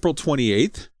on April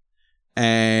 28th.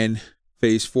 And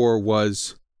Phase 4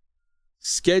 was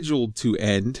scheduled to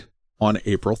end on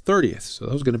April 30th. So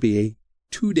that was going to be a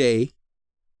 2-day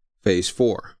Phase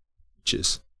 4, which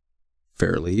is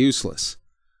fairly useless.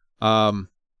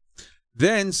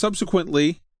 Then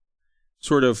subsequently,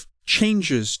 sort of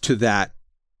changes to that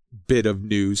bit of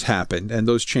news happened, and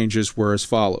those changes were as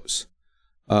follows.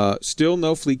 Still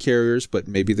no fleet carriers, but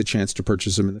maybe the chance to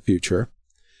purchase them in the future.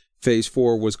 Phase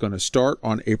 4 was going to start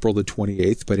on April the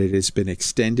 28th, but it has been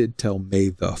extended till May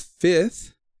the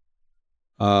 5th.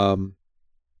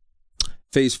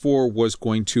 Phase 4 was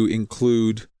going to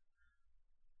include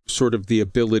sort of the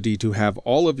ability to have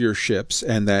all of your ships,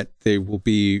 and that they will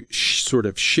be sort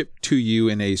of shipped to you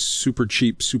in a super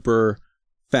cheap, super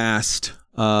fast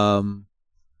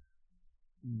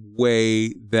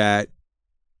way that,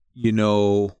 you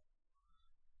know,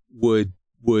 would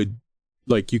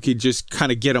like you could just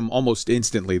kind of get them almost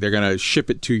instantly. They're going to ship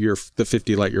it to the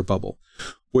 50 light year bubble.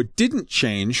 What didn't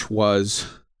change was,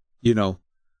 you know,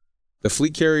 the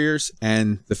fleet carriers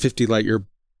and the 50 light year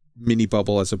mini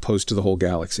bubble as opposed to the whole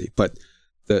galaxy. But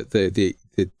the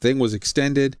thing was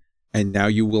extended, and now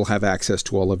you will have access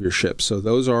to all of your ships. So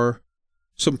those are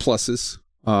some pluses.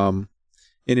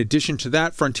 In addition to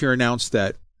that, Frontier announced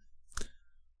that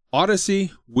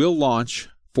Odyssey will launch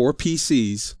for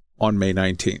PCs on May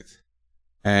 19th.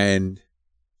 And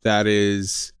that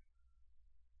is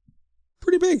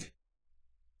pretty big.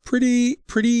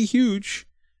 Pretty huge.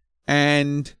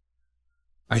 And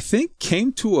I think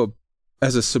came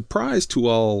as a surprise to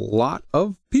a lot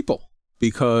of people,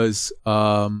 because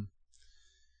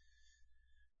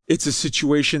it's a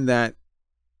situation that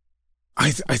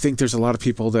I think there's a lot of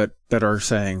people that are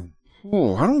saying,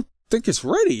 "Oh, I don't think it's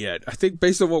ready yet." I think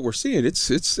based on what we're seeing,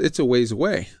 it's a ways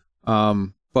away.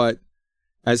 But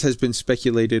as has been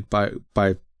speculated by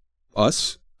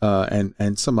us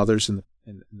and some others in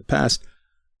the past,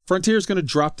 Frontier is going to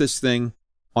drop this thing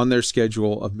on their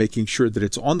schedule of making sure that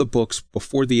it's on the books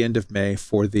before the end of May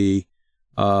for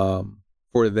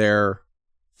their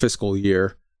fiscal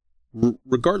year,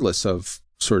 regardless of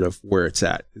sort of where it's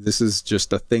at. This is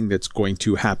just a thing that's going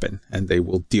to happen, and they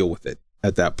will deal with it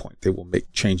at that point. They will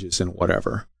make changes and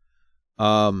whatever.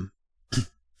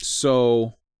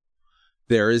 So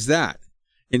there is that.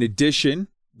 In addition,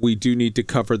 we do need to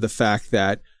cover the fact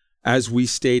that, as we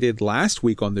stated last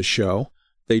week on the show,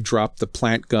 they dropped the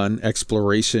plant gun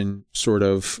exploration sort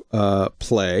of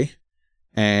play,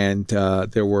 and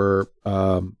there were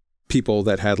people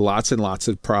that had lots and lots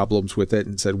of problems with it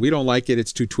and said, "We don't like it.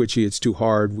 It's too twitchy. It's too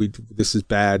hard. This is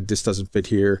bad. This doesn't fit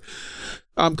here.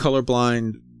 I'm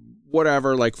colorblind."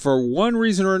 Whatever. Like, for one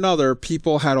reason or another,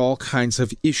 people had all kinds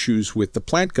of issues with the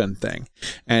plant gun thing.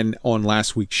 And on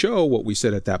last week's show, what we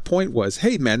said at that point was,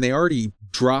 "Hey man, they already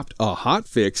dropped a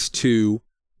hotfix to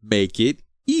make it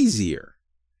easier."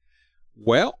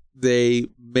 Well, they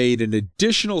made an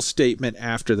additional statement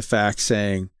after the fact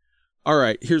saying, "All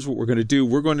right, here's what we're going to do.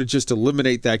 We're going to just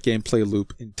eliminate that gameplay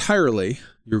loop entirely.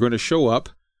 You're going to show up.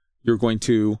 You're going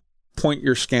to point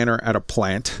your scanner at a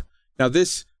plant." Now,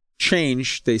 this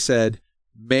change, they said,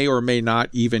 may or may not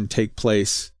even take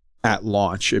place at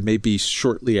launch. It may be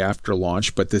shortly after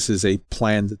launch, but this is a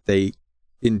plan that they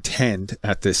intend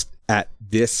at this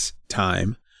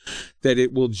time, that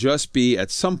it will just be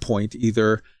at some point,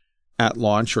 either at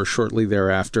launch or shortly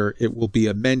thereafter, it will be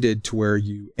amended to where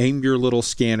you aim your little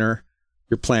scanner,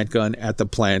 your plant gun at the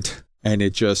plant, and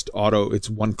it just it's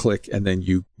one click, and then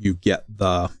you get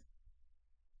the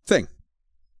thing.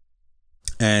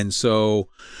 And so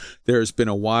there's been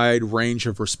a wide range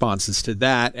of responses to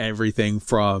that, everything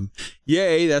from,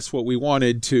 "Yay, that's what we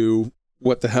wanted," to,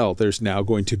 "What the hell, there's now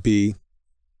going to be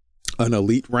an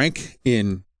elite rank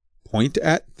in point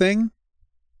at thing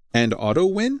and auto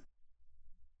win?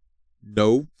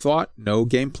 No thought, no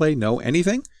gameplay, no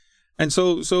anything." And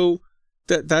so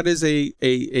that is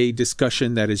a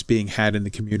discussion that is being had in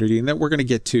the community, and that we're going to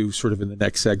get to sort of in the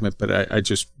next segment, but I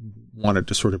just wanted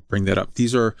to sort of bring that up.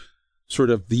 These are sort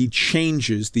of the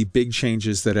changes, the big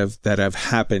changes that have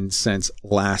happened since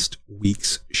last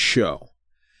week's show.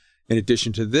 In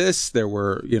addition to this, there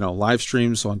were, live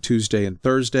streams on Tuesday and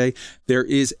Thursday. There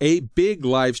is a big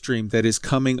live stream that is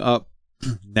coming up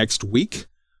next week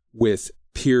with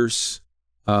Pierce,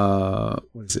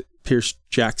 Pierce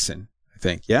Jackson, I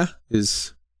think. Yeah,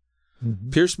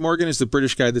 Pierce Morgan is the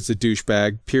British guy that's a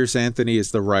douchebag. Pierce Anthony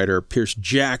is the writer. Pierce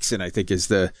Jackson, I think, is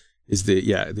the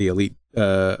elite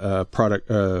product,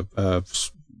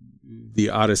 the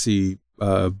Odyssey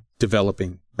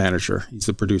developing manager. He's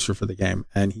the producer for the game,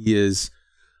 and he is,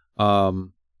 so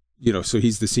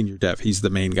he's the senior dev. He's the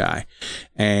main guy,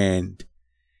 and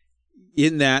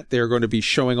in that they're going to be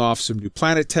showing off some new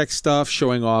Planet Tech stuff,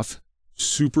 showing off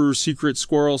super secret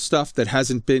squirrel stuff that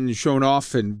hasn't been shown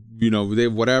off, and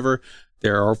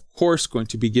They're of course going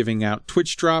to be giving out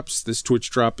Twitch drops. This Twitch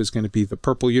drop is going to be the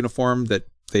purple uniform that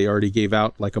they already gave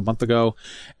out like a month ago,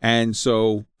 and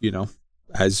so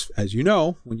as you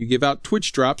know, when you give out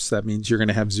Twitch drops, that means you're going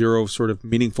to have zero sort of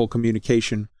meaningful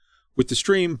communication with the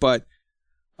stream, but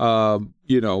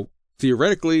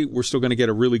theoretically, we're still going to get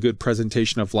a really good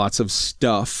presentation of lots of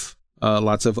stuff,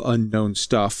 lots of unknown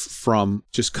stuff from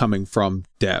just coming from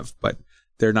dev, but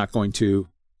they're not going to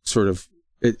sort of,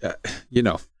 you're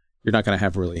not going to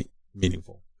have really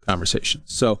meaningful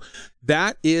conversations. So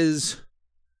that is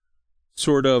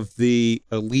sort of the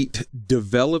Elite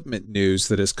development news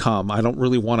that has come. I don't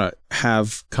really want to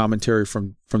have commentary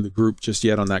from the group just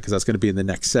yet on that, because that's going to be in the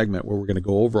next segment where we're going to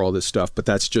go over all this stuff, but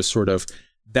that's just sort of,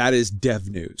 that is dev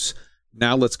news.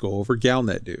 Now let's go over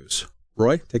Galnet news.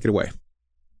 Roy, take it away.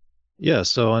 Yeah,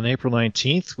 so on April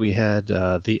 19th, we had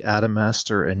the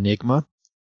Atomaster Enigma,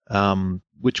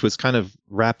 which was kind of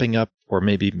wrapping up, or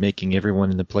maybe making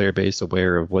everyone in the player base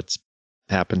aware of what's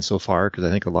happened so far, because I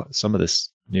think some of this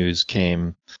news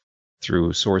came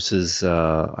through sources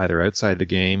either outside the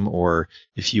game, or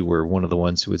if you were one of the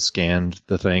ones who had scanned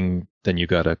the thing, then you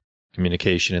got a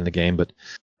communication in the game. But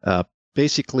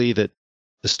basically that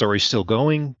the story's still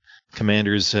going.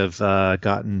 Commanders have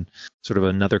gotten sort of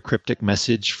another cryptic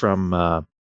message from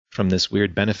this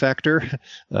weird benefactor,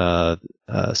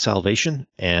 Salvation,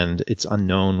 and it's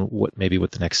unknown what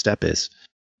the next step is,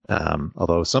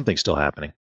 although something's still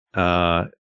happening.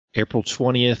 April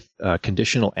 20th,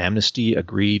 conditional amnesty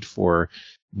agreed for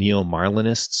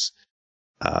neo-Marlinists.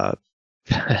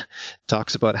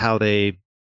 Talks about how they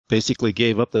basically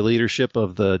gave up the leadership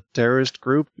of the terrorist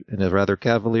group in a rather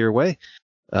cavalier way.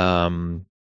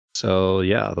 So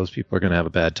yeah, those people are going to have a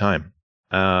bad time.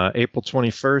 April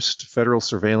 21st, federal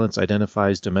surveillance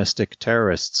identifies domestic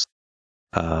terrorists.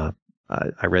 I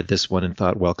read this one and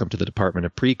thought, welcome to the Department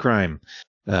of Pre-Crime.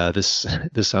 This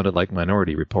sounded like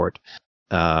Minority Report.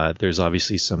 There's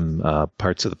obviously some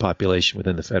parts of the population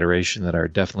within the Federation that are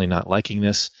definitely not liking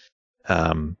this.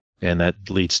 And that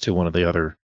leads to one of the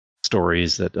other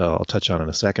stories that I'll touch on in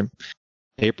a second.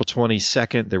 April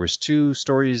 22nd, there was 2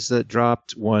 stories that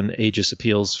dropped. One, Aegis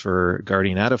appeals for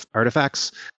Guardian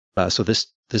artifacts. So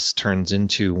this turns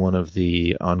into one of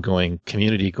the ongoing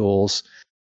community goals.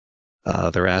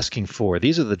 They're asking for,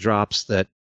 these are the drops that,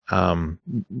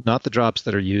 not the drops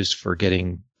that are used for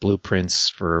getting blueprints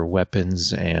for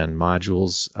weapons and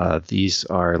modules. These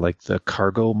are like the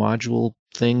cargo module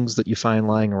things that you find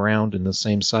lying around in the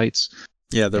same sites.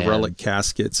 Yeah, the relic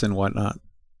caskets and whatnot.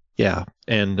 Yeah,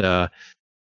 and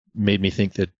made me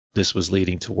think that this was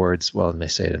leading towards, well, and they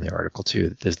say it in the article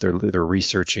too, that they're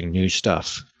researching new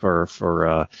stuff for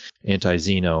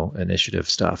anti-Xeno initiative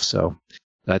stuff. So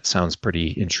that sounds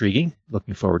pretty intriguing.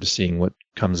 Looking forward to seeing what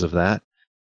comes of that.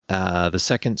 The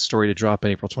second story to drop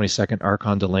on April 22nd,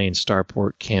 Archon Delane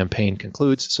Starport campaign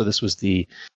concludes. So this was the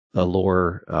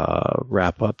lore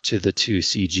wrap up to the 2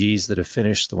 CGs that have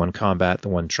finished, the one combat, the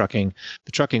one trucking.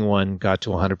 The trucking one got to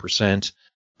 100%.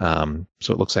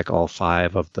 So it looks like all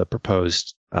 5 of the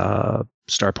proposed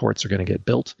starports are going to get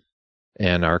built,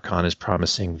 and Archon is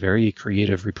promising very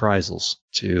creative reprisals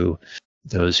to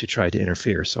those who tried to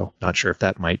interfere. So not sure if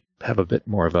that might have a bit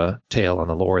more of a tail on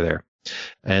the lore there.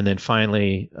 And then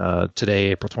finally,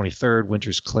 today, April 23rd,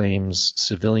 Winters claims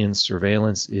civilian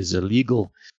surveillance is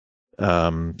illegal.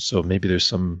 So maybe there's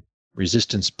some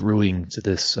resistance brewing to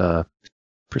this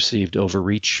perceived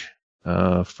overreach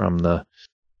from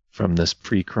this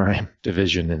pre-crime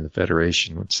division in the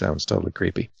Federation, which sounds totally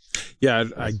creepy. Yeah,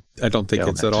 I don't think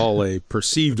it's at all a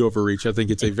perceived overreach. I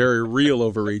think it's a very real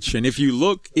overreach. And if you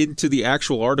look into the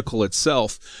actual article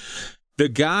itself, the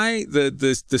guy, the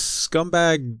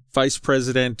scumbag vice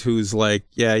president who's like,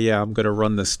 yeah, I'm going to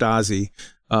run the Stasi,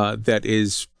 that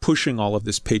is pushing all of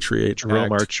this Patriot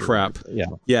Act crap.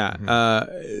 Yeah.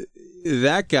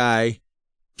 That guy,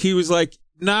 he was like,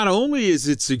 not only is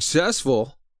it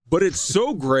successful, but it's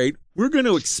so great, we're going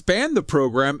to expand the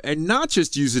program and not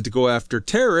just use it to go after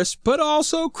terrorists, but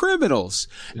also criminals.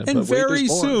 Yeah, and very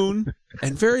soon,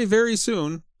 and very, very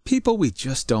soon, people we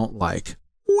just don't like.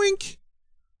 Wink.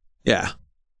 Yeah.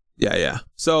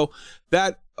 So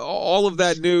that, all of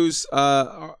that news,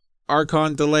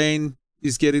 Archon Delane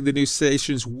is getting the new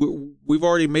stations. We've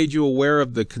already made you aware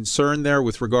of the concern there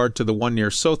with regard to the one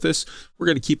near Sothis. We're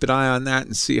going to keep an eye on that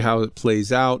and see how it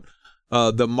plays out.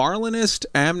 The Marlinist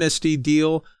amnesty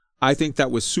deal, I think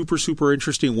that was super, super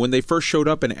interesting. When they first showed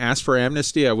up and asked for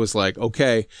amnesty, I was like,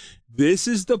 okay, this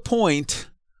is the point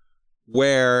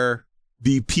where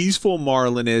the peaceful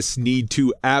Marlinists need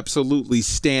to absolutely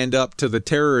stand up to the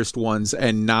terrorist ones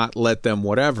and not let them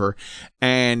whatever.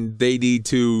 And they need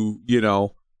to,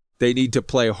 they need to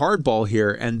play hardball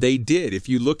here. And they did. If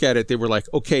you look at it, they were like,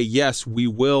 okay, yes, we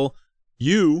will.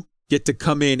 You get to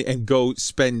come in and go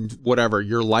spend whatever,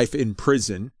 your life in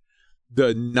prison.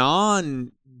 The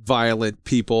non-violent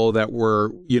people that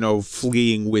were,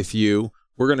 fleeing with you,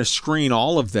 we're going to screen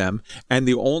all of them. And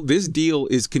this deal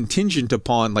is contingent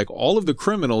upon, like, all of the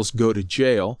criminals go to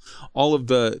jail. All of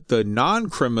the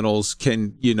non-criminals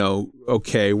can,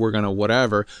 okay, we're going to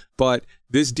whatever. But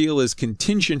this deal is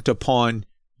contingent upon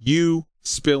you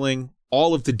spilling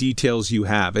all of the details you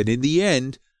have. And in the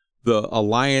end, the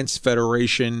Alliance,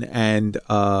 Federation, and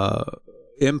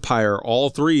Empire, all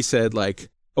three said, like,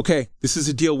 okay, this is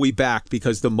a deal we back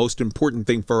because the most important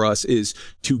thing for us is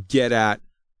to get at,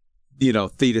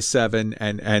 Theta 7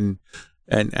 and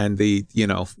the,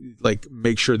 like,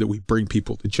 make sure that we bring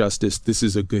people to justice. This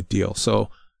is a good deal. So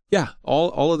yeah,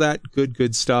 all of that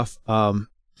good stuff.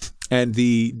 And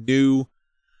the new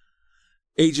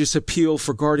Aegis appeal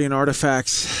for Guardian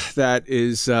artifacts, that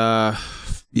is, that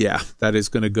is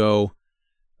going to go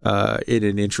in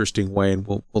an interesting way, and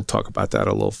we'll talk about that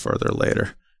a little further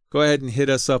later. Go ahead and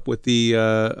hit us up with the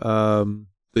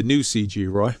new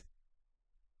CG, Roy.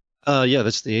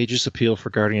 That's the Aegis appeal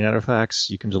for Guardian artifacts.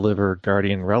 You can deliver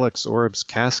Guardian relics, orbs,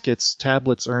 caskets,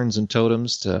 tablets, urns, and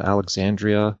totems to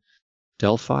Alexandria,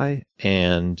 Delphi,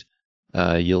 and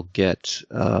you'll get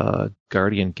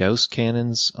Guardian Gauss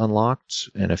cannons unlocked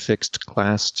and a fixed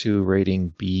Class 2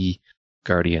 rating B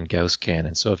Guardian Gauss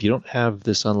cannon. So if you don't have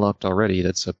this unlocked already,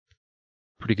 that's a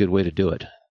pretty good way to do it.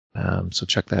 So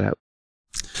check that out.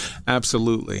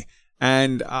 Absolutely.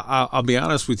 And I'll be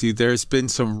honest with you, there's been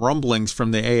some rumblings from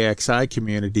the AXI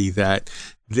community that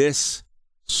this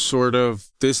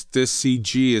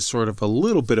CG is sort of a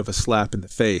little bit of a slap in the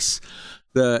face.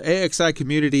 The AXI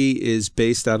community is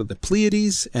based out of the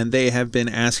Pleiades, and they have been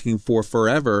asking for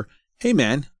forever, hey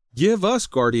man, give us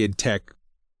Guardian Tech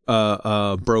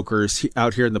brokers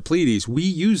out here in the Pleiades. We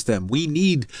use them. We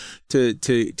need to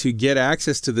get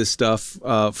access to this stuff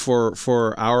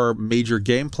for our major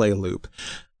gameplay loop.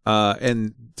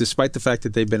 And despite the fact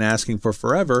that they've been asking for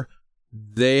forever,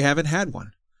 they haven't had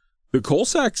one. The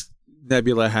Coalsack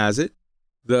Nebula has it.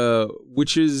 The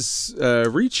Witch's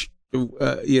Reach,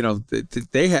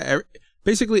 they have.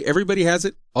 Basically, everybody has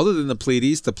it other than the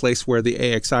Pleiades, the place where the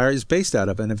AXI is based out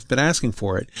of, and have been asking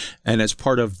for it. And as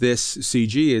part of this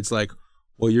CG, it's like,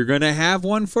 well, you're going to have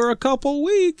one for a couple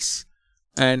weeks.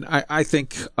 And I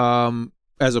think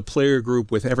as a player group,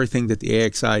 with everything that the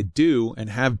AXI do and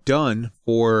have done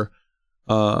for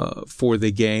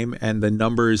the game, and the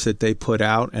numbers that they put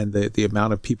out, and the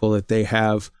amount of people that they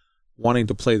have wanting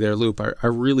to play their loop, I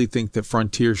really think that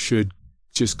Frontier should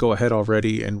just go ahead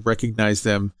already and recognize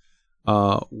them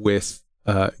they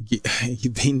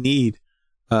need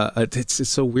it's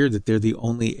so weird that they're the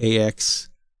only AX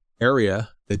area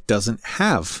that doesn't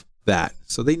have that,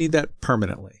 so they need that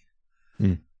permanently.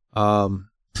 All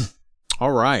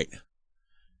right,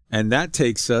 and that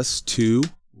takes us to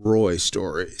Roy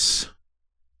stories.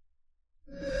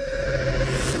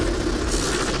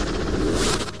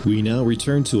 We now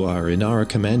return to our Inara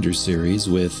Commander series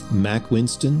with Mac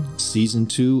Winston, Season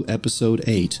 2, Episode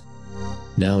 8.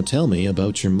 Now tell me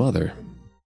about your mother.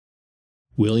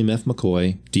 William F.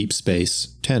 McCoy, Deep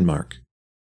Space, Tanmark.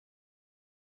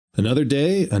 Another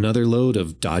day, another load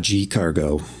of dodgy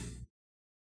cargo.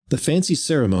 The fancy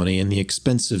ceremony and the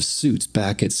expensive suits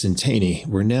back at Centani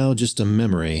were now just a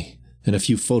memory and a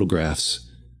few photographs.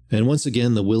 And once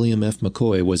again, the William F.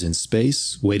 McCoy was in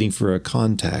space, waiting for a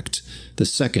contact, the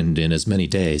second in as many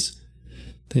days.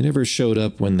 They never showed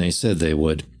up when they said they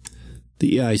would.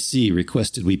 The EIC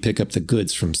requested we pick up the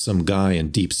goods from some guy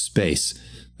in deep space.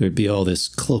 There'd be all this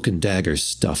cloak and dagger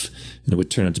stuff, and it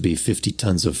would turn out to be 50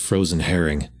 tons of frozen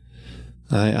herring.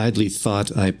 I idly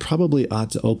thought I probably ought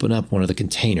to open up one of the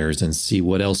containers and see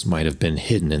what else might have been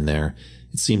hidden in there.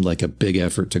 It seemed like a big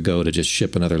effort to go to just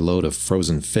ship another load of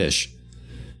frozen fish.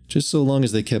 Just so long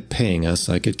as they kept paying us,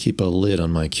 I could keep a lid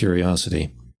on my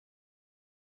curiosity.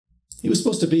 He was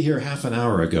supposed to be here half an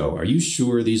hour ago. Are you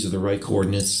sure these are the right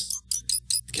coordinates?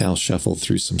 Cal shuffled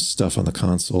through some stuff on the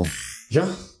console.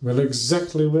 Yeah, well,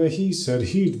 exactly where he said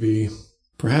he'd be.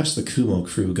 Perhaps the Kumo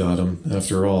crew got him,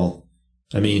 after all.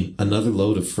 I mean, another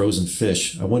load of frozen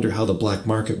fish. I wonder how the black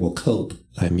market will cope,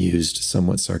 I mused,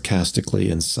 somewhat sarcastically,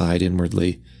 and sighed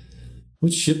inwardly.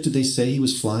 Which ship did they say he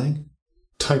was flying?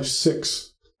 Type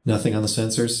 6. Nothing on the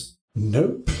sensors?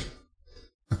 Nope.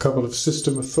 A couple of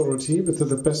system authority, but they're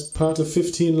the best part of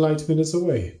 15 light minutes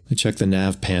away. I checked the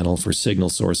nav panel for signal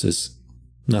sources.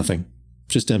 Nothing.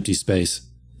 Just empty space.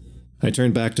 I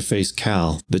turned back to face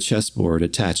Cal, the chessboard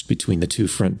attached between the two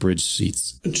front bridge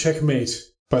seats. Checkmate,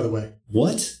 by the way.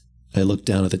 What? I looked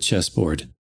down at the chessboard.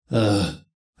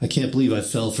 I can't believe I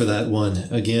fell for that one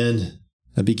again.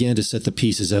 I began to set the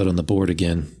pieces out on the board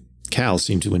again. Cal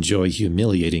seemed to enjoy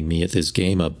humiliating me at this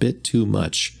game a bit too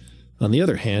much. On the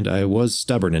other hand, I was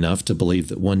stubborn enough to believe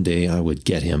that one day I would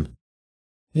get him.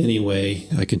 Anyway,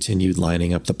 I continued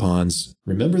lining up the pawns.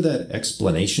 Remember that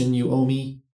explanation you owe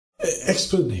me?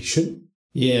 Explanation?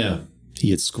 Yeah.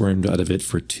 He had squirmed out of it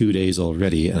for 2 days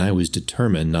already, and I was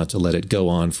determined not to let it go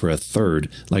on for a third,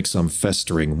 like some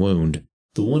festering wound.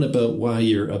 The one about why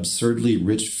your absurdly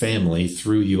rich family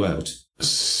threw you out.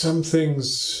 Some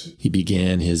things... He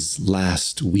began his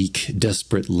last, weak,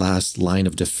 desperate last line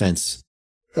of defense.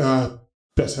 Better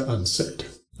unsaid.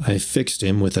 I fixed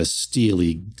him with a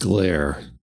steely glare.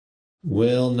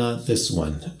 Well, not this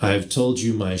one. I've told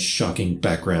you my shocking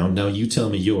background, now you tell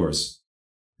me yours.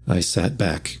 I sat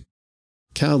back.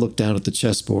 Cal looked down at the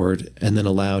chessboard and then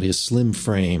allowed his slim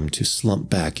frame to slump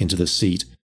back into the seat,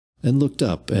 and looked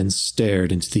up and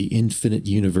stared into the infinite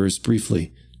universe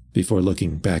briefly before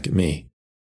looking back at me.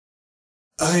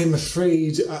 I'm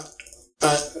afraid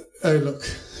look,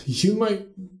 you might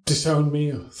disown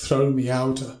me or throw me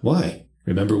out. Why?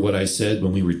 Remember what I said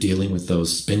when we were dealing with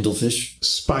those spindlefish?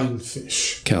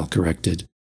 Spinefish. Cal corrected.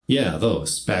 Yeah,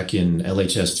 those, back in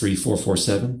LHS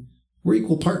 3447. We're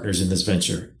equal partners in this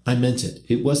venture. I meant it.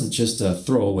 It wasn't just a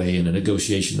throwaway in a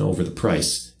negotiation over the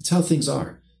price. It's how things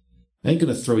are. I ain't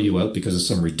gonna throw you out because of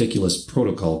some ridiculous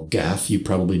protocol gaffe you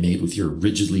probably made with your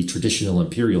rigidly traditional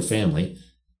imperial family.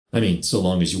 I mean, so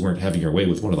long as you weren't having your way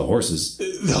with one of the horses.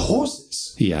 The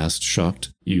horses? He asked,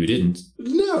 shocked. You didn't?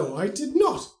 No, I did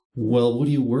not. Well, what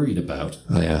are you worried about?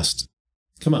 I asked.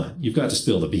 Come on, you've got to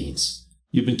spill the beans.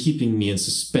 You've been keeping me in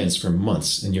suspense for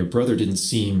months, and your brother didn't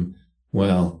seem...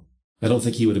 well, I don't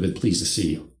think he would have been pleased to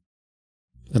see you.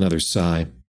 Another sigh.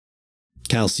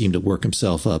 Cal seemed to work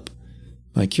himself up.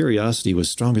 My curiosity was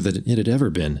stronger than it had ever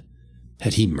been.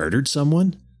 Had he murdered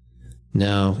someone?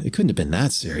 No, it couldn't have been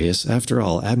that serious. After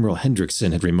all, Admiral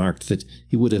Hendrickson had remarked that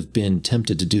he would have been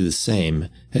tempted to do the same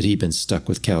had he been stuck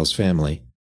with Cal's family.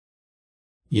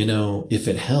 You know, if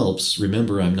it helps,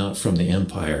 remember I'm not from the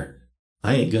Empire.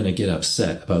 I ain't gonna get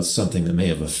upset about something that may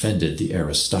have offended the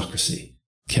aristocracy.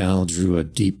 Cal drew a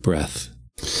deep breath.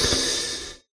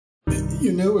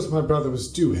 You know what my brother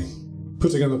was doing?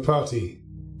 Putting on a party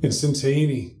in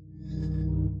Sintaini.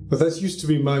 But that used to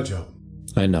be my job.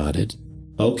 I nodded.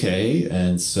 Okay,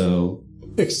 and so...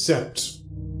 Except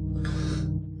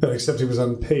he was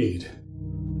unpaid.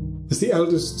 As the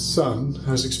eldest son,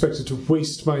 I was expected to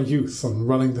waste my youth on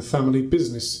running the family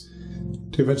business,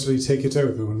 to eventually take it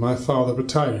over when my father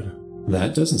retired.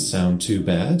 That doesn't sound too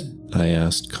bad, I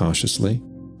asked cautiously.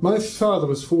 My father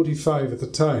was 45 at the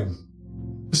time.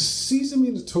 Caesar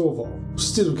Minotaurval,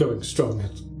 still going strong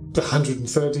at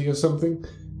 130 or something.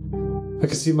 I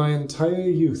could see my entire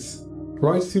youth,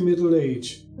 right through middle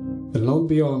age, and long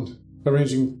beyond,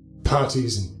 arranging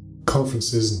parties and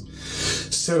conferences and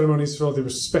ceremonies for all the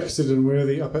respected and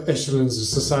worthy upper echelons of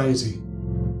society.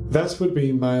 That would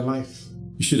be my life.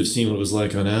 You should have seen what it was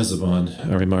like on Azabon,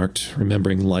 I remarked,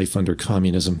 remembering life under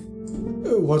communism.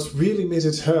 What really made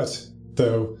it hurt,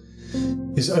 though,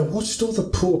 is I watched all the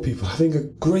poor people having a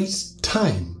great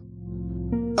time.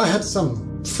 I had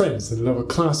some friends in lower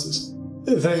classes.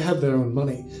 They had their own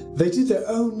money. They did their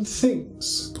own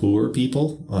things. Poor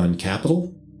people on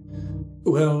Capitol?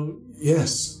 Well,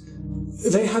 yes.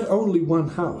 They had only one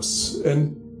house,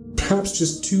 and perhaps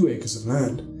just 2 acres of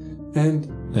land,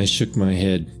 and... I shook my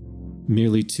head.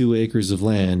 Merely 2 acres of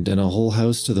land and a whole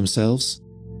house to themselves?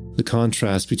 The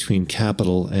contrast between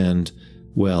Capitol and,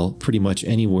 well, pretty much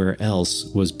anywhere else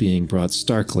was being brought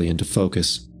starkly into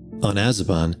focus. On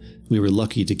Azabon, we were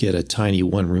lucky to get a tiny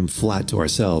one-room flat to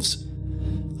ourselves.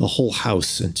 A whole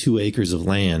house and 2 acres of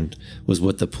land was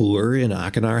what the poor in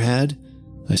Akinar had?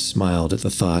 I smiled at the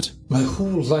thought. My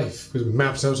whole life was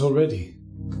mapped out already.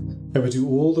 I would do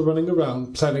all the running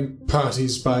around, planning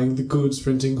parties, buying the goods,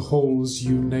 printing holes,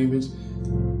 you name it.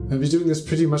 I'd be doing this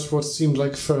pretty much for what seemed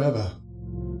like forever.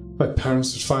 My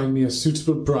parents would find me a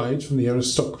suitable bride from the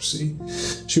aristocracy.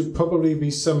 She would probably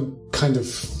be some kind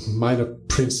of minor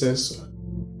princess, or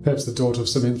perhaps the daughter of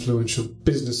some influential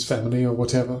business family or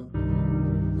whatever.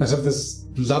 I'd have this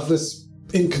loveless,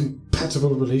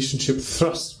 incompatible relationship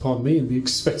thrust upon me and be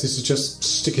expected to just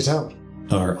stick it out.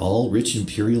 Are all rich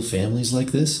imperial families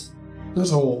like this?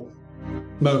 Not all.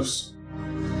 Most.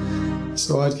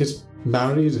 So I'd get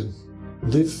married and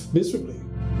live miserably.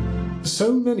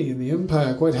 So many in the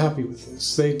Empire are quite happy with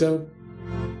this. They don't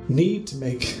need to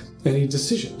make any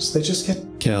decisions. They just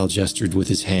get Cal gestured with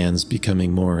his hands,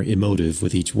 becoming more emotive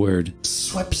with each word.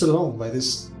 swept along by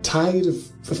this tide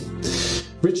of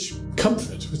rich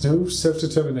comfort with no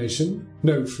self-determination,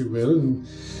 no free will, and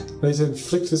they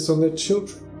inflict this on their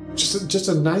children. Just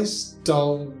a nice,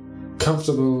 dull,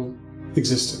 comfortable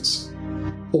existence.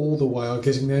 All the while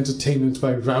getting their entertainment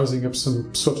by rousing up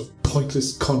some sort of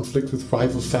pointless conflict with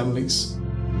rival families.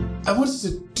 I wanted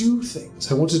to do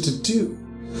things I wanted to do,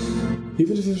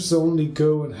 even if it was to only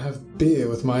go and have beer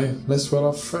with my less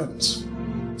well-off friends.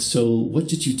 So, what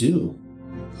did you do?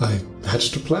 I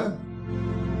hatched a plan.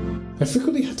 I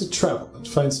frequently had to travel and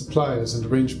find suppliers and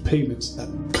arrange payments, that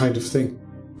kind of thing.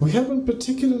 We had one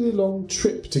particularly long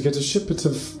trip to get a shipment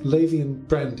of Lavian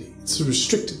brandy. It's a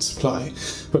restricted supply,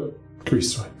 but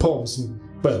greased my palms and,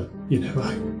 well, you know,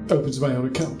 I opened my own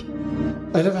account.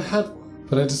 I never had one,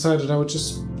 but I decided I would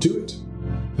just do it.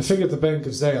 I figured the Bank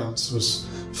of Zeance was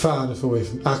far enough away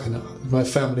from Akanar that my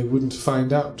family wouldn't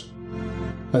find out.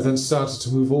 I then started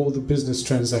to move all the business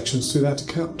transactions through that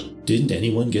account. Didn't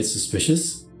anyone get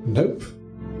suspicious? Nope.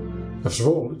 After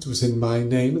all, it was in my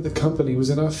name and the company was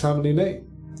in our family name,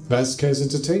 Vasquez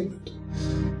Entertainment.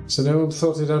 So no one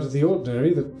thought it out of the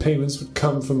ordinary that payments would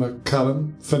come from a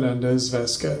Callum Fernandez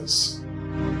Vasquez.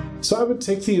 So I would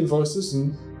take the invoices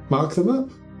and mark them up,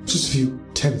 just a few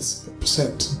tenths of a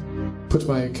percent, put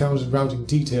my account and routing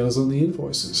details on the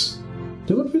invoices.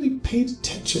 No one really paid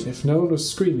attention if no one was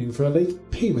screaming for a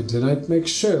late payment, and I'd make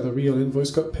sure the real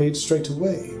invoice got paid straight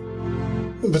away.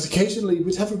 But occasionally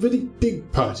we'd have a really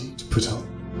big party to put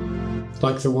on,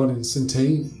 like the one in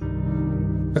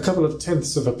Centaini. A couple of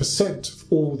tenths of a percent of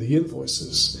all the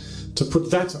invoices. To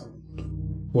put that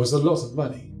on was a lot of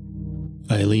money.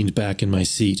 I leaned back in my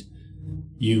seat.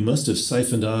 You must have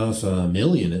siphoned off $1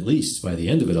 million at least by the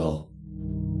end of it all.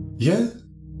 Yeah.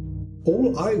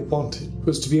 All I wanted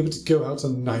was to be able to go out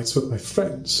on nights with my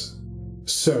friends.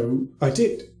 So I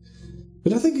did.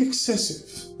 But nothing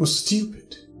excessive or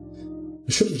stupid.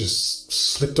 I should have just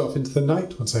slipped off into the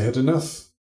night once I had enough.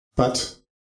 But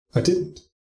I didn't.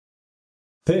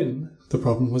 Then the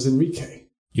problem was Enrique.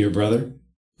 Your brother?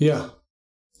 Yeah.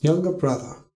 Younger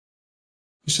brother.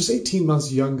 He's just 18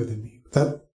 months younger than me, but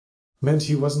that meant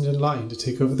he wasn't in line to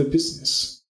take over the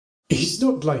business. He's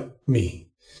not like me.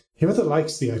 He rather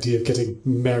likes the idea of getting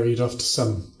married off to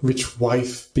some rich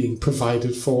wife, being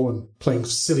provided for, and playing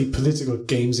silly political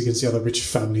games against the other rich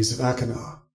families of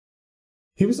Akanar.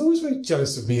 He was always very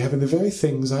jealous of me having the very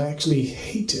things I actually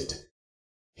hated.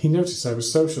 He noticed I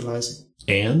was socializing.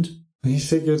 And? He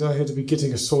figured I had to be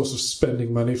getting a source of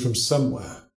spending money from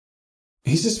somewhere.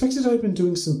 He suspected I'd been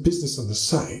doing some business on the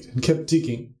side and kept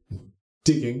digging and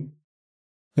digging,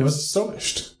 and was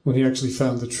astonished when he actually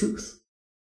found the truth.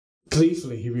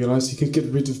 Gleefully, he realized he could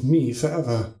get rid of me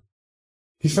forever.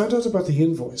 He found out about the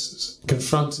invoices and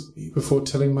confronted me before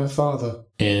telling my father.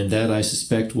 And that, I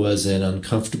suspect, was an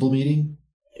uncomfortable meeting?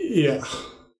 Yeah.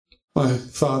 My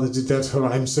father did that whole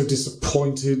I'm so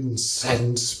disappointed and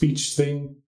saddened speech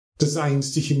thing, designed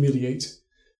to humiliate,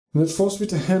 and that forced me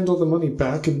to hand all the money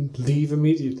back and leave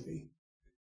immediately.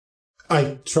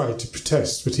 I tried to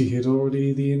protest, but he had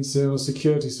already the Internal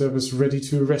Security Service ready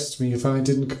to arrest me if I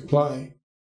didn't comply.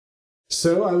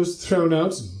 So I was thrown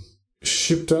out and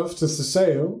shipped off to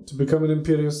Theseo to become an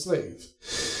imperial slave,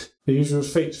 the usual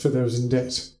fate for those in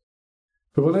debt.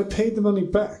 But when I paid the money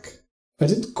back, I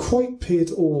didn't quite pay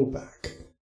it all back,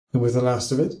 and with the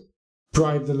last of it,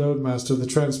 bribed the loadmaster of the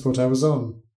transport I was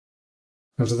on.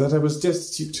 After that I was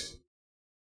destitute.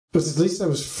 But at least I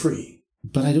was free.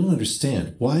 But I don't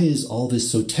understand. Why is all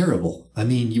this so terrible? I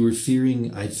mean, you were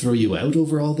fearing I'd throw you out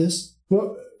over all this?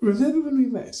 Well, remember when we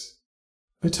met?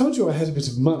 I told you I had a bit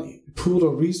of money, pooled our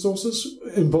resources,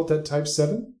 and bought that Type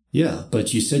 7? Yeah,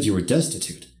 but you said you were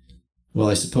destitute. Well,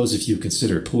 I suppose if you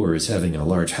consider poor as having a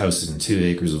large house and 2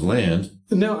 acres of land...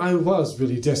 No, I was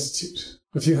really destitute.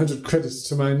 A few hundred credits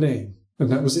to my name, and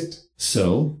that was it.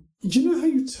 So? You know how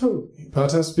you told me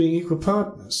about us being equal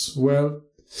partners? Well,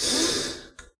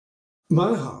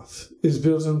 my half is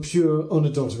built on pure,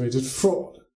 unadulterated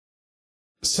fraud.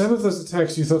 Some of those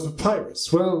attacks you thought were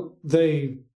pirates. Well,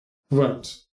 they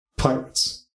weren't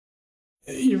pirates.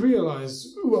 You realize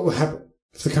what will happen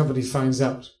if the company finds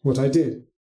out what I did.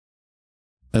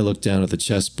 I looked down at the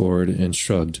chessboard and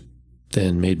shrugged,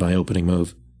 then made my opening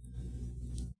move.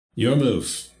 Your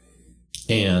move.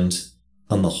 And,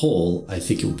 on the whole, I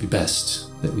think it would be best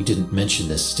that we didn't mention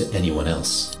this to anyone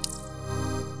else.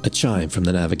 A chime from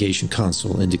the navigation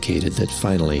console indicated that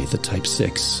finally the Type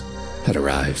 6 had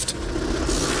arrived.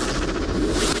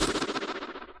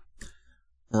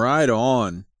 Right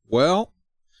on. Well,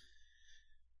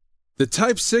 the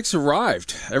Type 6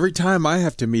 arrived. Every time I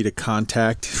have to meet a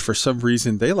contact, for some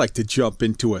reason, they like to jump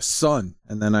into a sun,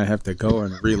 and then I have to go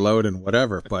and reload and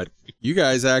whatever. But you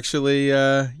guys actually,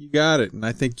 you got it. And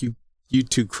I think you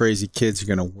two crazy kids are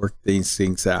going to work these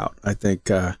things out. I think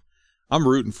I'm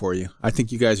rooting for you. I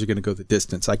think you guys are going to go the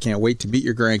distance. I can't wait to meet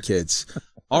your grandkids.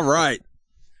 All right.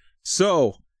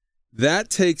 So that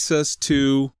takes us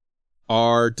to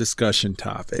our discussion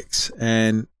topics.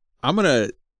 And I'm going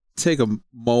to take a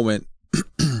moment,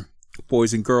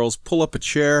 boys and girls, pull up a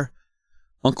chair.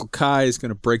 Uncle Kai is going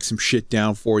to break some shit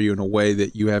down for you in a way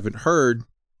that you haven't heard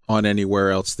on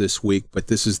anywhere else this week, but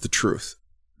this is the truth.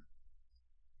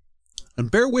 And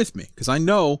bear with me, because I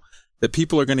know that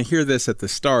people are going to hear this at the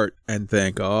start and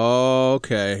think, oh,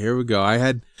 okay, here we go.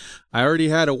 I already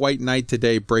had a white knight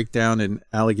today break down in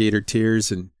alligator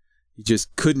tears, and he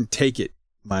just couldn't take it,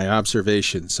 my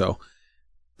observation. So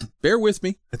bear with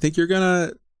me. I think you're going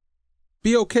to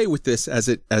be okay with this as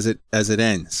it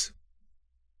ends.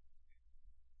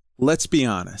 Let's be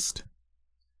honest.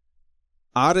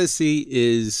 Odyssey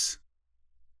is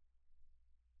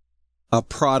a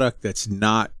product that's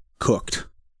not cooked.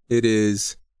 It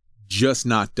is just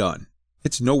not done.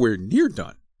 It's nowhere near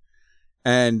done.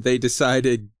 And they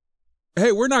decided,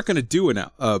 hey, we're not going to do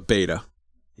a beta,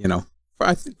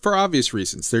 for obvious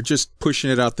reasons. They're just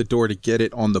pushing it out the door to get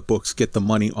it on the books, get the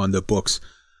money on the books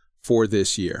for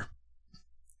this year.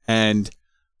 And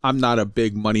I'm not a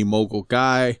big money mogul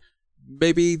guy.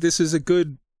 Maybe this is a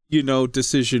good,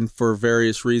 decision for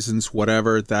various reasons,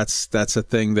 whatever. That's a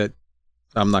thing that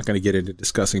I'm not going to get into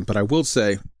discussing. But I will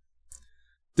say,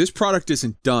 this product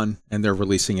isn't done, and they're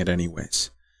releasing it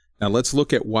anyways. Now, let's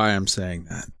look at why I'm saying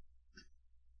that.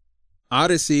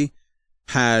 Odyssey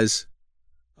has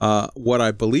what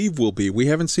I believe will be, we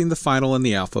haven't seen the final and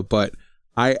the alpha, but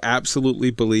I absolutely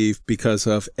believe, because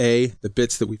of A, the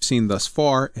bits that we've seen thus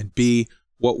far, and B,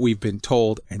 what we've been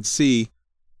told, and C,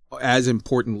 as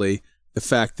importantly, the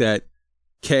fact that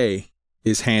K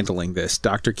is handling this.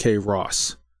 Dr. K.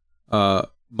 Ross,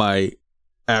 my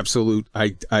absolute,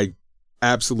 I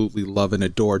absolutely love and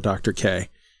adore Dr. K.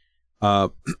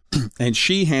 And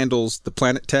she handles the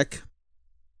Planet Tech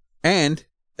and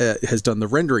has done the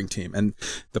rendering team. And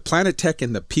the Planet Tech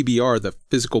and the PBR, the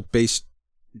physical base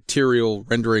material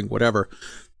rendering, whatever,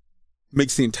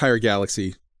 makes the entire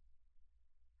galaxy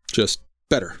just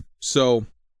better. So,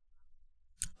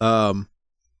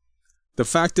 the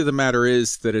fact of the matter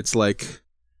is that it's like,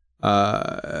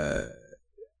 I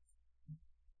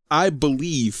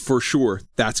believe for sure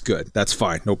that's good. That's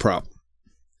fine. No problem.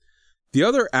 The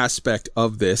other aspect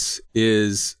of this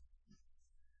is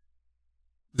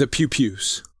the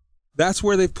pew-pews. That's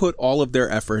where they've put all of their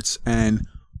efforts, and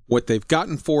what they've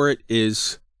gotten for it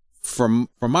is, from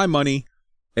my money,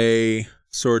 a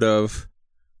sort of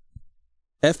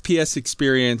FPS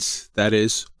experience that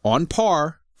is on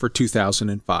par for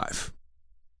 2005.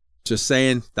 Just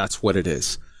saying, that's what it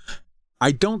is.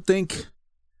 I don't think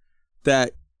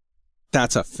that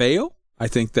that's a fail. I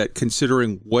think that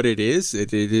considering what it is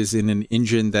in an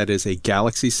engine that is a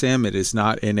Galaxy Sim. It is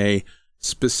not in a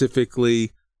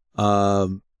specifically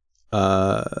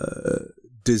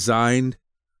designed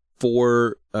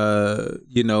for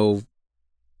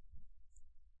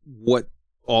what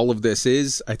all of this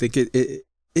is. I think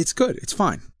it's good. It's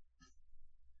fine.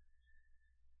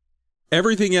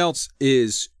 Everything else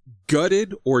is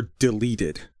gutted or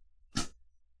deleted.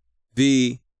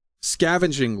 The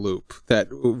scavenging loop that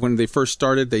when they first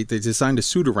started, they designed a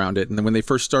suit around it. And then when they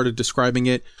first started describing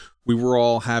it, we were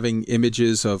all having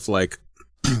images of like,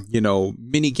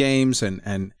 mini games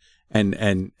and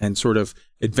sort of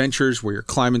adventures where you're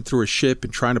climbing through a ship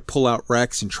and trying to pull out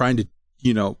wrecks and trying to,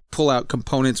 pull out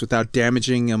components without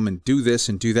damaging them and do this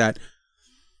and do that.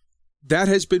 That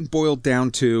has been boiled down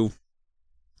to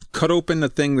cut open a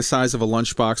thing the size of a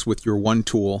lunchbox with your one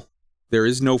tool. There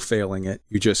is no failing it.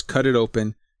 You just cut it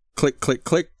open, click, click,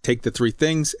 click, take the three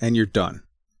things, and you're done.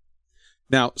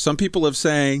 Now, some people have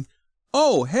saying,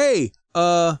 oh, hey,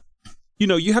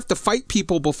 you have to fight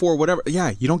people before whatever.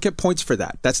 Yeah, you don't get points for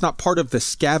that. That's not part of the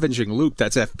scavenging loop.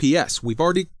 That's FPS. We've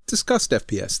already discussed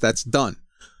FPS. That's done.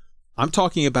 I'm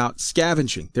talking about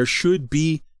scavenging. There should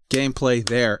be gameplay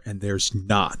there, and there's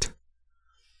not.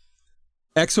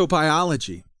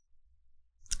 Exobiology.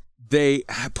 They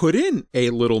put in a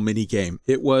little mini game.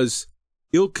 It was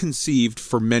ill-conceived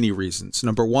for many reasons.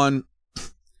 Number one,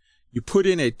 you put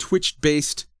in a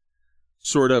Twitch-based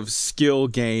sort of skill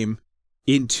game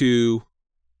into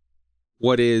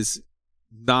what is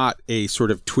not a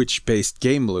sort of Twitch-based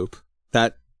game loop.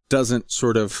 That doesn't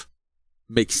sort of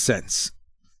make sense.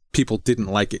 People didn't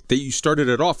like it. That you started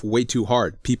it off way too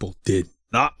hard. People did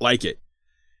not like it.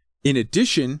 In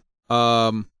addition,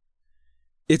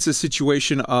 it's a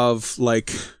situation of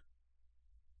like,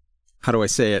 how do I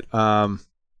say it?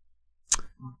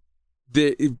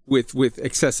 With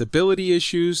accessibility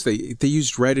issues, they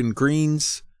used red and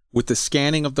greens. With the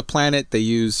scanning of the planet, they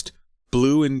used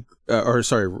blue and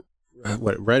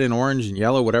red and orange and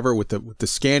yellow, whatever. With the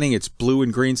scanning, it's blue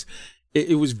and greens.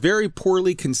 It was very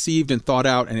poorly conceived and thought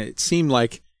out, and it seemed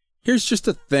like, here's just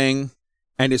a thing.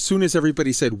 And as soon as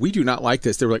everybody said, we do not like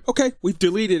this, they were like, okay, we've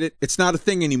deleted it. It's not a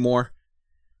thing anymore.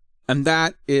 And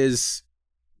that is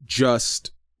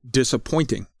just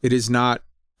disappointing. It is not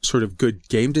sort of good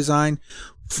game design.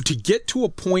 To get to a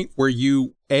point where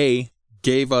you, A,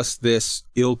 gave us this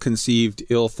ill-conceived,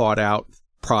 ill-thought-out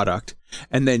product,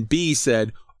 and then B,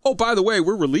 said, oh, by the way,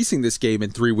 we're releasing this game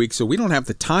in 3 weeks, so we don't have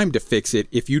the time to fix it.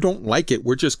 If you don't like it,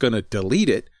 we're just going to delete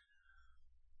it.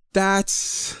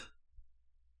 That's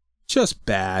just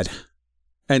bad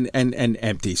and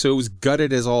empty. So it was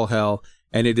gutted as all hell,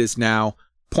 and it is now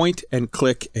point and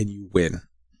click and you win.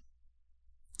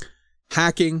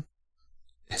 Hacking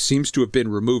seems to have been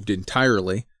removed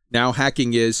entirely. Now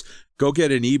hacking is go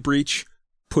get an e-breach,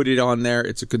 put it on there,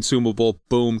 it's a consumable,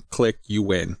 boom, click, you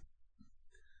win.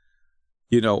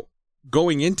 You know,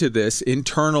 going into this,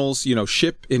 internals,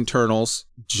 ship internals,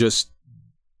 just,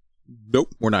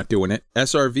 nope, we're not doing it.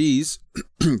 SRVs,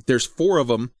 there's 4 of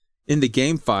them in the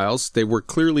game files. They were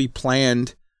clearly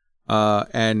planned,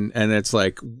 and it's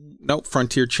like, nope,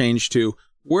 Frontier changed to,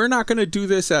 we're not going to do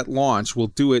this at launch, we'll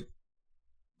do it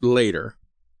later.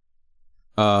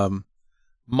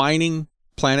 Mining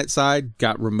planet side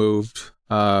got removed.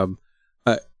 A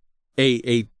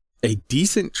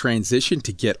decent transition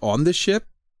to get on the ship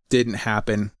didn't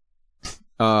happen.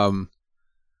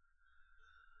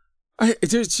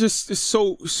 There's just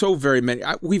so very many.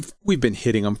 We've been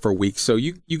hitting them for weeks, so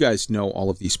you guys know all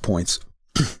of these points.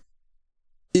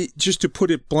 Just to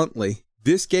put it bluntly,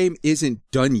 this game isn't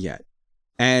done yet,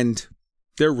 and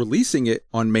they're releasing it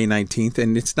on May 19th,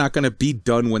 and it's not going to be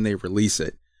done when they release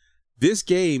it. This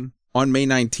game on May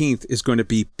 19th is going to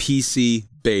be PC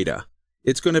beta.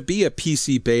 It's going to be a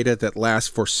PC beta that lasts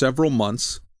for several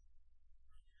months.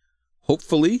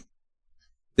 Hopefully,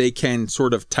 they can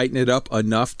sort of tighten it up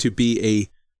enough to be a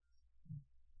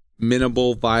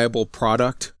minimal viable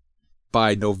product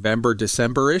by November,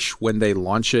 December-ish when they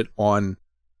launch it on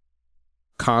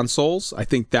consoles. I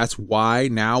think that's why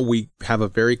now we have a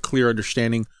very clear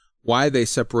understanding why they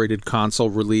separated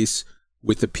console release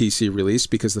with the PC release,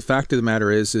 because the fact of the matter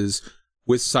is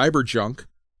with Cyberjunk,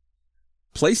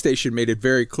 PlayStation made it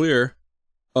very clear,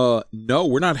 no,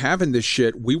 we're not having this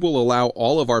shit. We will allow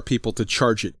all of our people to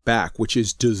charge it back, which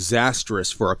is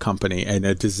disastrous for a company and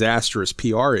a disastrous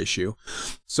PR issue.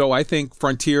 So I think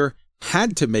Frontier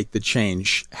had to make the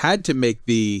change, had to make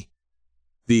the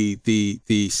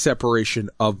separation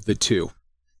of the two.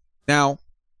 Now,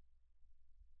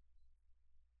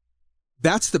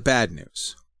 that's the bad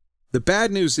news. The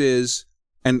bad news is,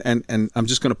 and I'm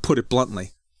just going to put it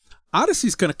bluntly,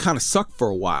 Odyssey's going to kind of suck for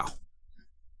a while.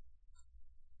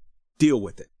 Deal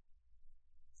with it.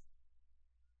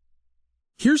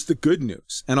 Here's the good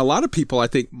news, and a lot of people I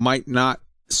think might not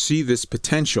see this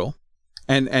potential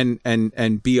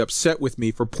and be upset with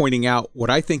me for pointing out what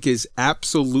I think is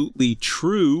absolutely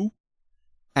true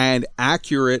and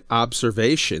accurate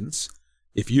observations.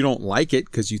 If you don't like it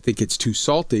because you think it's too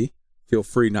salty, feel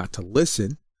free not to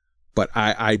listen, but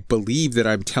I believe that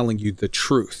I'm telling you the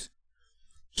truth.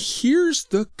 Here's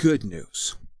the good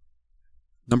news.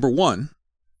 Number one,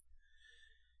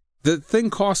 the thing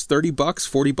costs $30,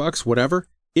 $40, whatever.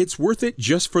 It's worth it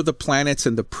just for the planets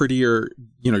and the prettier,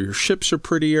 your ships are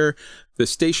prettier, the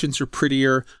stations are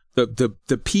prettier. The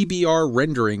PBR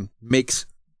rendering makes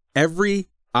every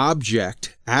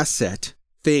object, asset,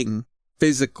 thing,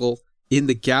 physical in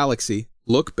the galaxy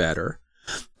look better,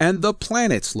 and the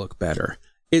planets look better.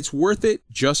 It's worth it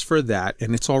just for that,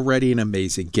 and it's already an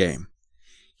amazing game.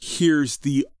 Here's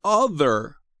the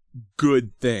other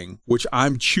good thing, which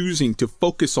I'm choosing to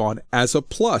focus on as a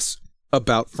plus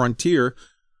about Frontier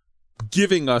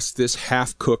giving us this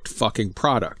half-cooked fucking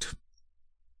product.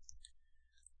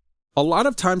 A lot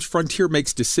of times Frontier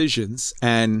makes decisions,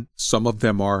 and some of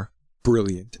them are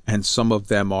brilliant, and some of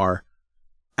them are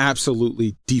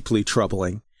absolutely deeply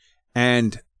troubling.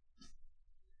 And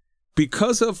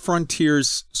because of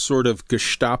Frontier's sort of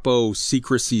Gestapo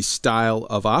secrecy style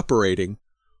of operating,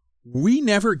 we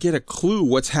never get a clue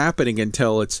what's happening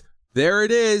until it's, there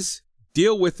it is,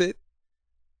 deal with it.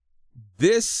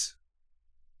 This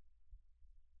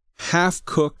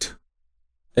half-cooked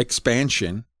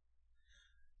expansion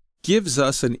gives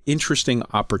us an interesting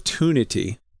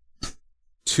opportunity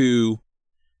to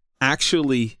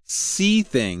actually see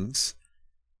things,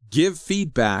 give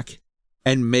feedback,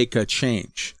 and make a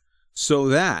change. So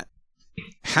that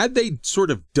had they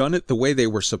sort of done it the way they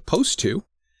were supposed to,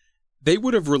 they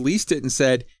would have released it and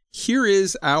said, here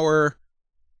is our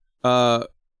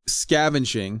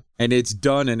scavenging, and it's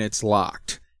done and it's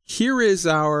locked. Here is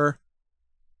our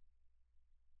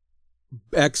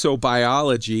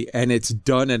exobiology, and it's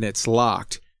done and it's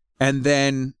locked. And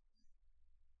then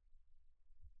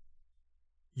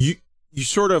you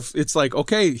sort of, it's like,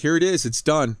 okay, here it is, it's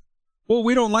done. Well,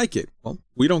 we don't like it. Well,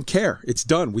 we don't care. It's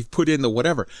done. We've put in the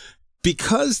whatever.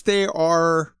 Because they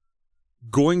are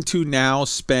going to now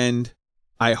spend,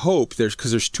 I hope,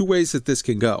 because there's two ways that this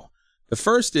can go. The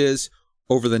first is,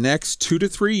 over the next 2 to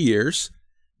 3 years,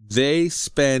 they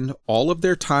spend all of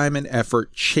their time and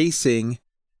effort chasing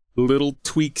little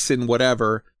tweaks and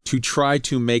whatever to try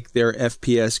to make their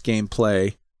FPS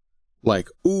gameplay like,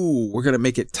 ooh, we're going to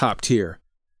make it top tier.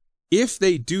 If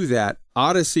they do that,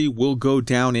 Odyssey will go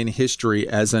down in history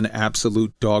as an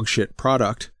absolute dogshit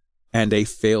product and a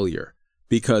failure.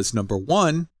 Because number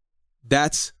one,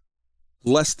 that's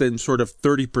less than sort of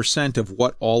 30% of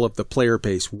what all of the player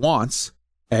base wants.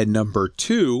 And number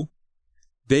two,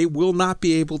 they will not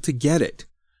be able to get it.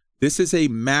 This is a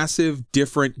massive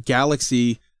different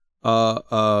Galaxy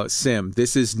sim.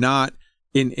 This is not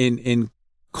in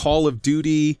Call of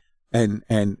Duty and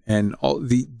all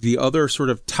the other sort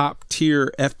of top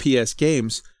tier FPS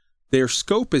games. Their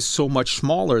scope is so much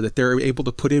smaller that they're able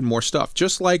to put in more stuff.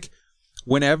 Just like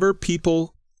whenever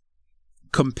people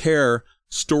compare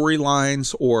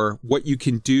storylines or what you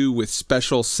can do with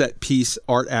special set piece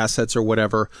art assets or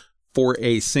whatever for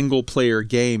a single player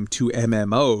game to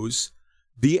MMOs,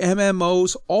 the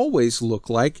MMOs always look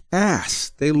like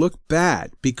ass. They look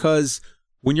bad because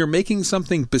when you're making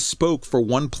something bespoke for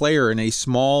one player in a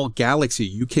small galaxy,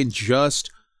 you can just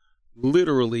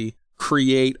literally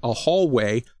create a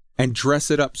hallway and dress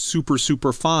it up super,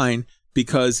 super fine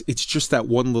because it's just that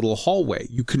one little hallway.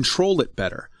 You control it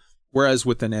better. Whereas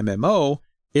with an MMO,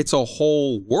 it's a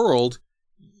whole world.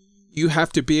 You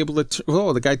have to be able to,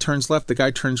 the guy turns left, the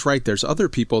guy turns right, there's other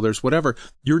people, there's whatever.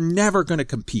 You're never going to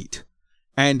compete.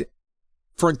 And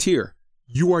Frontier,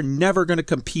 you are never going to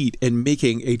compete in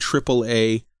making a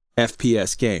AAA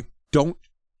FPS game. Don't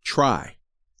try.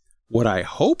 What I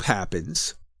hope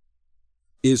happens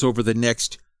is over the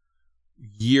next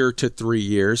year to 3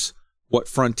 years, what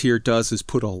Frontier does is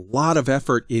put a lot of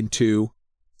effort into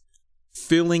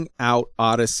filling out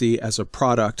Odyssey as a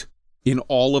product in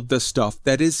all of the stuff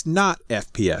that is not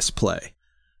FPS play.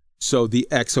 So the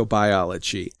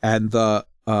exobiology and the,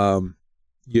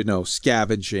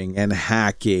 scavenging and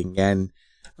hacking and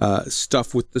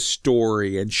stuff with the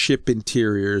story and ship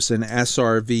interiors and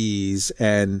SRVs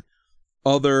and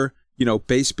other,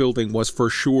 base building was for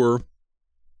sure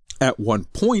at one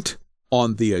point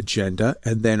on the agenda.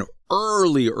 And then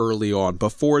early on,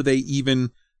 before they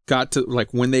even got to,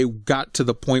 when they got to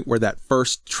the point where that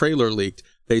first trailer leaked,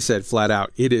 they said flat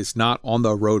out, it is not on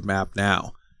the roadmap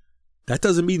now. That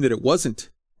doesn't mean that it wasn't.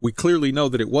 We clearly know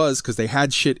that it was because they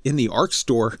had shit in the ARC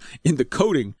store in the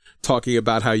coding talking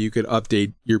about how you could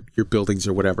update your buildings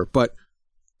or whatever, but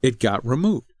it got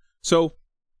removed. So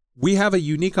we have a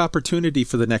unique opportunity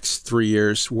for the next 3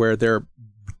 years where they're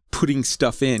putting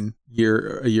stuff in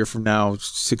a year from now,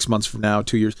 6 months from now,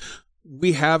 2 years.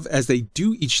 We have, as they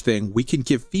do each thing, we can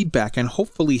give feedback and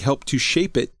hopefully help to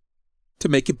shape it to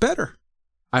make it better.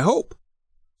 I hope.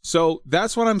 So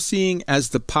that's what I'm seeing as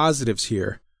the positives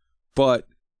here.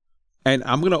 And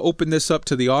I'm going to open this up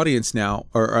to the audience now,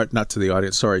 or not to the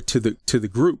audience, sorry, to the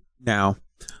group now.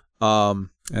 And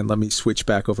let me switch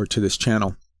back over to this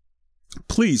channel.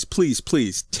 Please, please,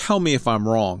 please tell me if I'm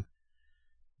wrong.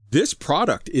 This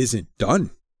product isn't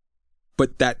done,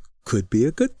 but that could be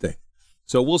a good thing.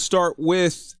 So we'll start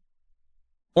with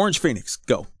Orange Phoenix.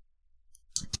 Go.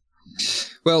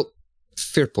 Well,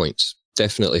 fair points.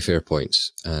 Definitely fair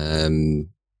points.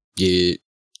 You've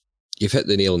hit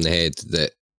the nail on the head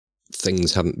that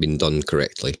things haven't been done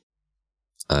correctly.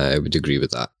 I would agree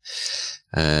with that.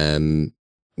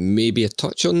 Maybe a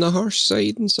touch on the harsh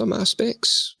side in some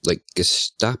aspects, like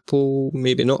Gestapo,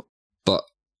 maybe not. But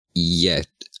yeah,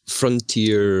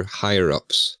 Frontier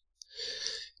higher-ups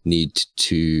need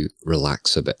to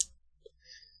relax a bit.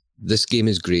 This game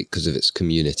is great because of its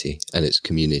community and its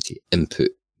community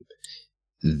input.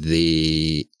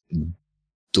 They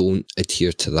don't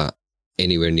adhere to that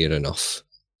anywhere near enough.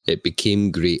 It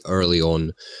became great early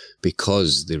on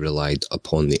because they relied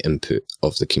upon the input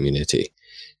of the community.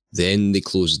 Then they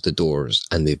closed the doors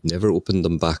and they've never opened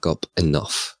them back up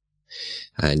enough.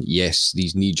 And yes,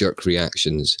 these knee-jerk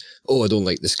reactions, oh, I don't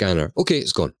like the scanner. Okay,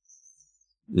 it's gone.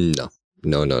 No.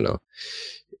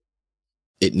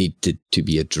 It needed to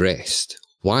be addressed.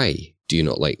 Why do you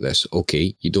not like this?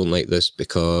 Okay, you don't like this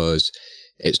because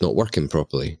it's not working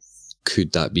properly.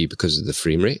 Could that be because of the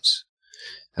frame rates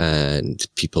and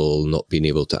people not being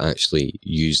able to actually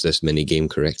use this mini game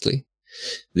correctly?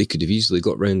 They could have easily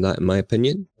got around that, in my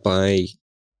opinion, by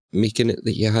making it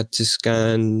that you had to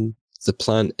scan the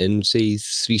plant in, say,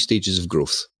 3 stages of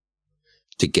growth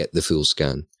to get the full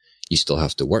scan. You still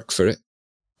have to work for it.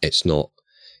 It's not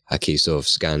a case of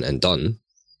scan and done.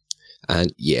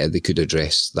 And yeah, they could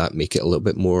address that, make it a little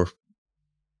bit more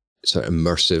sort of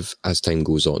immersive as time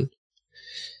goes on.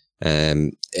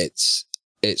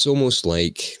 It's almost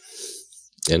like,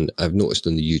 and I've noticed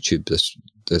on the YouTube,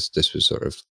 this was sort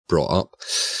of brought up,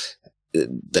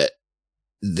 that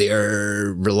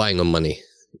they're relying on money,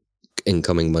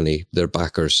 incoming money, their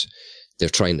backers. They're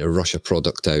trying to rush a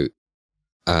product out.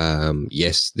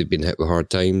 Yes, they've been hit with hard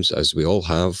times, as we all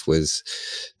have with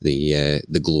the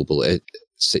global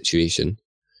situation,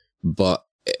 but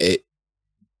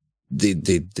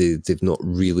they've not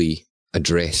really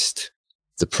addressed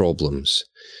the problems.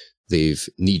 They've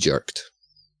knee-jerked,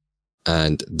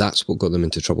 and that's what got them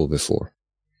into trouble before.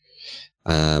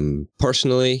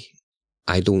 Personally,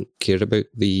 I don't care about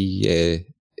the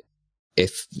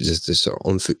sort of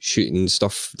on-foot shooting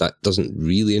stuff. That doesn't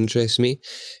really interest me.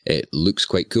 It looks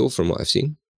quite cool from what I've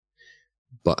seen,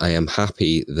 but I am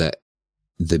happy that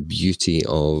the beauty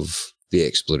of the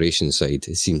exploration side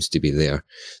seems to be there.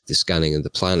 The scanning of the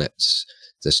planets,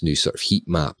 this new sort of heat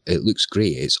map, it looks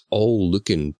great. It's all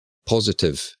looking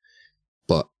positive,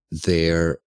 but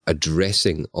their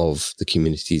addressing of the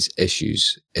community's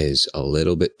issues is a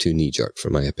little bit too knee-jerk, for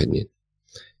my opinion.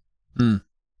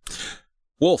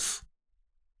 Wolf.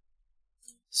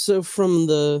 So from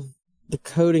the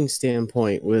coding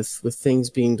standpoint, with things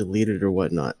being deleted or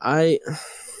whatnot, I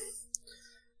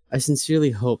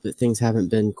sincerely hope that things haven't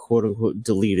been quote unquote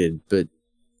deleted, but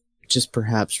just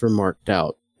perhaps remarked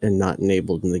out and not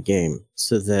enabled in the game,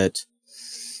 so that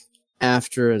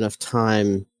after enough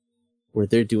time where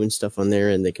they're doing stuff on there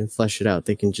and they can flesh it out,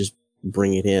 they can just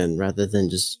bring it in rather than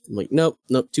just like, nope,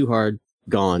 too hard,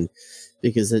 gone.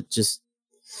 Because it just,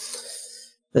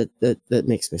 that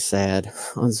makes me sad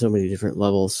on so many different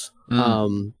levels. For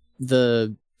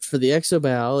the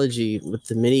exobiology with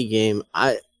the mini game,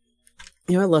 I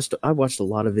watched a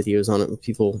lot of videos on it with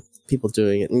people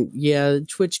doing it, and yeah,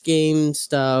 Twitch game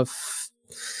stuff,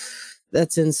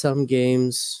 that's in some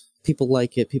games. People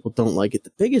like it, people don't like it.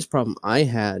 The biggest problem I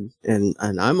had, and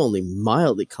I'm only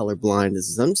mildly colorblind,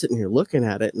 is I'm sitting here looking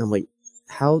at it and I'm like,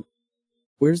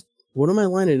 what am I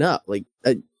lining up? Like,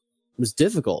 it was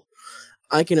difficult.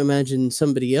 I can imagine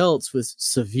somebody else with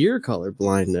severe color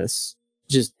blindness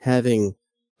just having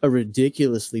a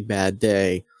ridiculously bad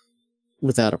day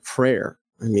without a prayer.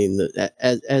 I mean,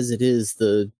 as it is,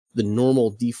 the normal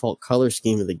default color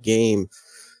scheme of the game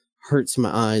hurts my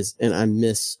eyes, and I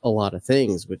miss a lot of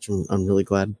things, which I'm really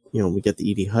glad, we get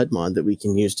the ED HUD mod that we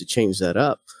can use to change that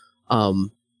up.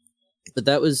 But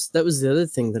that was the other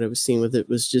thing that I was seeing with it,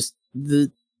 was just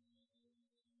the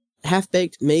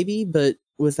half-baked maybe, but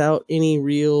without any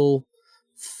real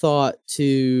thought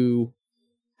to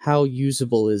how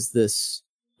usable is this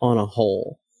on a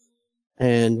whole.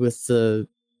 And with the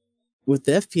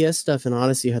FPS stuff in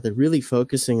Odyssey, how they're really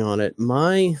focusing on it,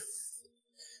 my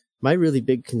really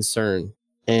big concern,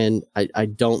 and I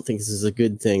don't think this is a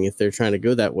good thing if they're trying to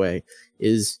go that way,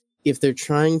 is if they're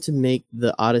trying to make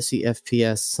the Odyssey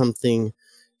FPS something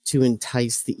to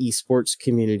entice the esports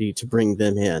community to bring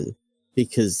them in,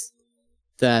 because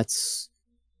that is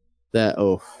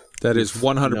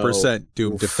 100%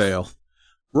 doomed to fail.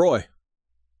 Roy.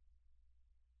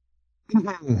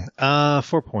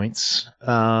 4 points.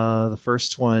 The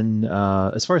first one,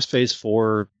 as far as phase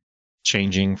 4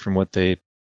 changing from what they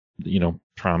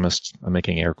promised, I'm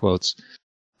making air quotes,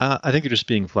 I think they're just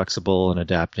being flexible and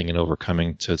adapting and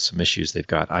overcoming to some issues they've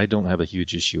got. I don't have a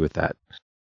huge issue with that.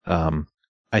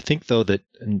 I think, though, that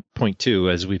in point 2,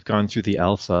 as we've gone through the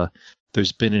alpha,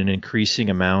 there's been an increasing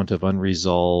amount of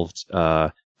unresolved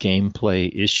gameplay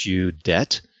issue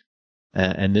debt,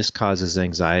 and this causes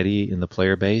anxiety in the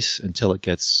player base until it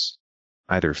gets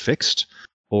either fixed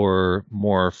or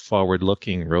more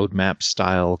forward-looking roadmap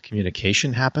style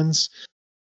communication happens.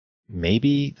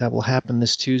 Maybe that will happen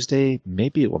this Tuesday.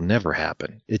 Maybe it will never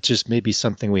happen. It just may be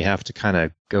something we have to kind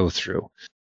of go through.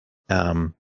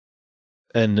 And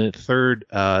the third,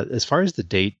 as far as the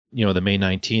date, the May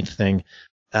 19th thing,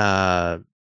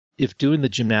 if doing the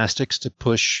gymnastics to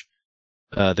push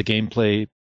the gameplay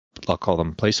I'll call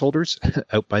them placeholders,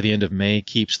 out by the end of May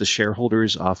keeps the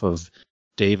shareholders off of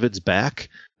David's back,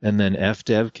 and then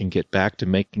FDev can get back to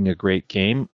making a great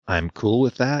game. I'm cool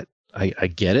with that. I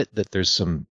get it that there's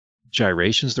some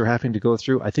gyrations they're having to go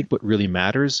through. I think what really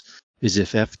matters is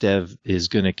if FDev is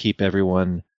going to keep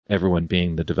everyone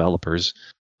being the developers,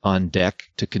 on deck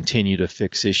to continue to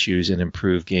fix issues and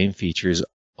improve game features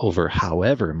over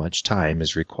however much time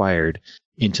is required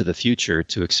into the future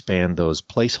to expand those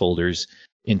placeholders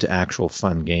into actual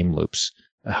fun game loops,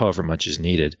 however much is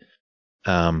needed.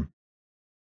 And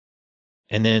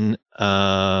then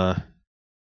I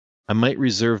might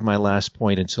reserve my last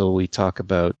point until we talk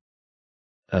about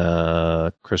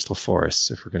Crystal Forests,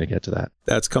 if we're going to get to that.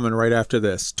 That's coming right after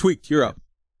this. Tweaked, you're up.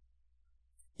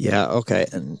 Yeah, okay.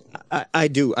 And I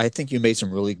think you made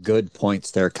some really good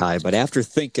points there, Kai, but after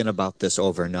thinking about this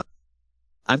overnight,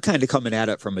 I'm kind of coming at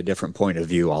it from a different point of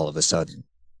view all of a sudden.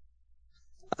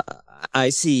 I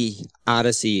see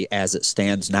Odyssey as it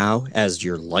stands now, as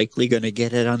you're likely going to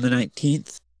get it on the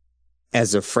 19th,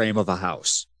 as a frame of a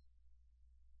house.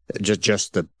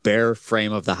 Just the bare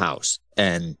frame of the house.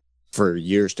 And for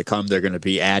years to come, they're going to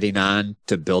be adding on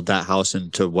to build that house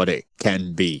into what it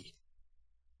can be.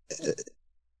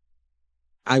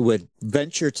 I would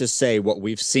venture to say what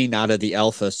we've seen out of the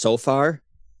alpha so far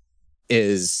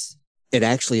is it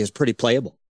actually is pretty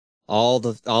playable. All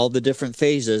the different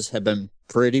phases have been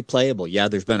pretty playable. Yeah,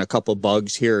 there's been a couple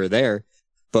bugs here or there,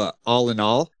 but all in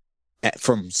all,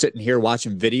 from sitting here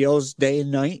watching videos day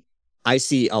and night, I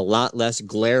see a lot less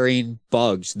glaring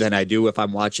bugs than I do if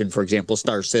I'm watching, for example,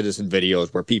 Star Citizen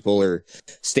videos where people are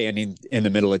standing in the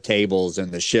middle of tables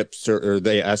and the ships or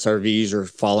the SRVs are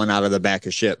falling out of the back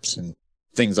of ships and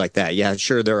things like that. Yeah,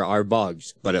 sure, there are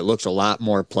bugs, but it looks a lot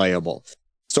more playable.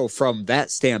 So from that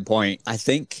standpoint, I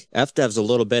think FDev's a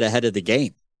little bit ahead of the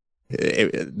game.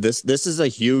 This is a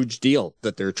huge deal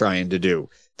that they're trying to do.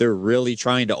 They're really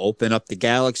trying to open up the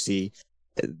galaxy.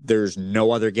 There's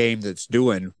no other game that's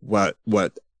doing what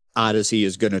Odyssey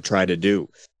is going to try to do.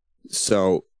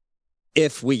 So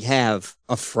if we have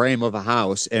a frame of a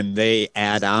house and they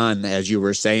add on, as you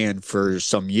were saying, for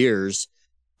some years,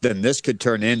 then this could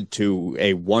turn into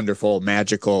a wonderful,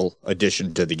 magical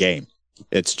addition to the game.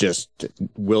 It's just,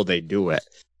 will they do it?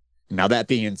 Now, that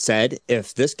being said,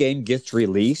 if this game gets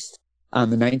released on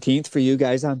the 19th for you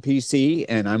guys on PC,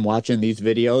 and I'm watching these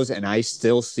videos and I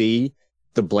still see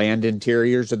the bland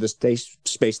interiors of the space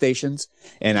stations,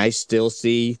 and I still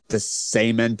see the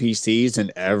same NPCs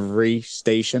in every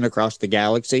station across the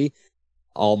galaxy,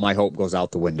 all my hope goes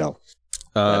out the window.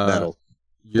 That'll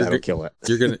kill it.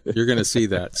 You're gonna see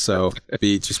that. So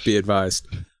just be advised.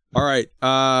 All right.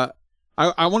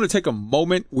 I want to take a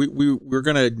moment. We're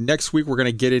gonna next week. We're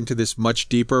gonna get into this much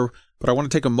deeper, but I want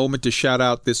to take a moment to shout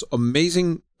out this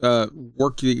amazing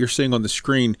work that you're seeing on the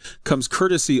screen. Comes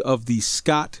courtesy of the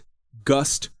Scott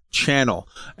Gust channel,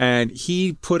 and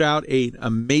he put out an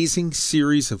amazing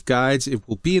series of guides. It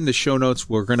will be in the show notes.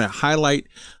 We're going to highlight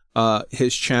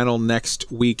his channel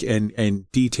next week in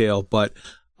detail, but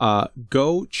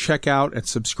go check out and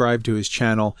subscribe to his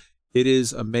channel. It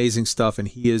is amazing stuff, and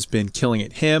he has been killing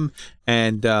it. Him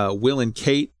and Will and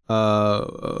Kate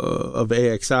of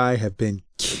AXI have been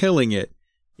killing it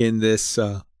in this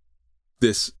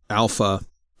alpha,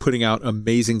 putting out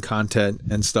amazing content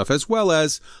and stuff, as well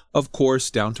as, of course,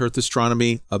 Down to Earth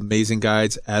Astronomy, amazing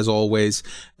guides as always,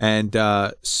 and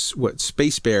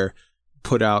Space Bear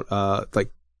put out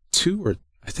like two or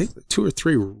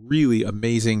three really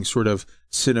amazing sort of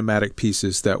cinematic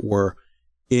pieces that were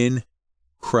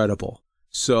incredible.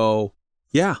 So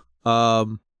yeah,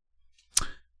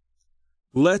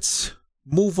 let's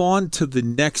move on to the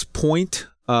next point,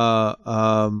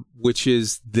 which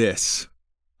is this.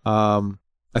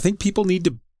 I think people need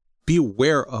to be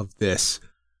aware of this.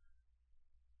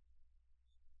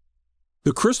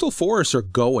 The Crystal Forests are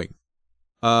going.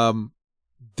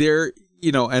 They're,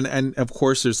 and of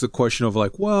course there's the question of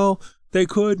like, well, they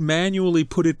could manually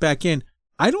put it back in.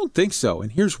 I don't think so,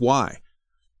 and here's why.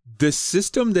 The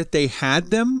system that they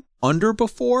had them under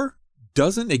before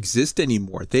doesn't exist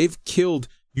anymore. They've killed.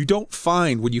 You don't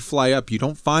find, when you fly up, you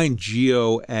don't find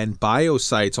geo and bio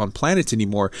sites on planets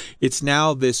anymore. It's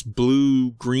now this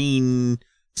blue, green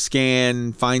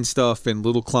scan, find stuff in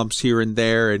little clumps here and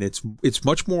there, and it's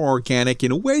much more organic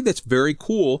in a way that's very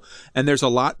cool. And there's a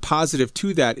lot positive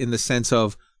to that in the sense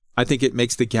of, I think it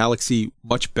makes the galaxy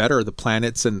much better, the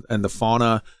planets and the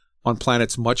fauna on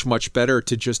planets much, much better,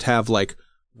 to just have like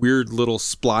weird little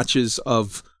splotches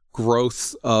of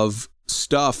growth of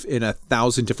stuff in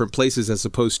 1,000 different places, as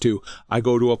opposed to I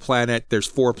go to a planet, there's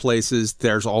 4 places,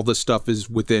 there's all the stuff is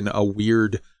within a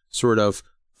weird sort of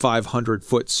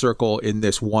 500-foot circle in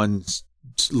this one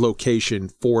location,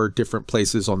 4 different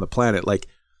places on the planet. Like,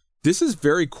 this is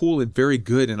very cool and very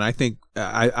good, and I think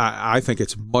I think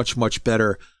it's much, much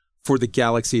better for the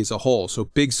galaxy as a whole. So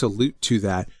big salute to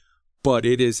that. But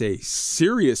it is a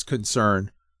serious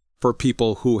concern for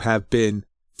people who have been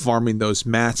farming those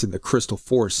mats in the Crystal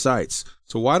 4 sites.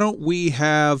 So why don't we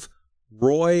have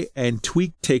Roy and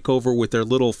Tweak take over with their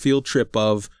little field trip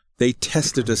of they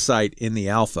tested a site in the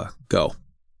alpha. Go.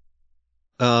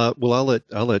 Well,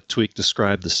 I'll let Tweak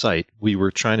describe the site. We were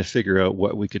trying to figure out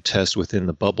what we could test within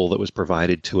the bubble that was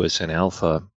provided to us in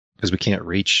alpha, because we can't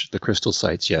reach the crystal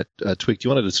sites yet. Tweak, do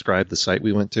you want to describe the site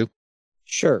we went to?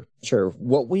 Sure.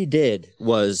 What we did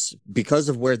was, because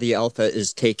of where the alpha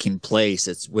is taking place,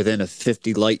 it's within a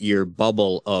 50 light year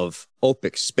bubble of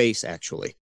OPIC space,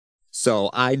 actually. So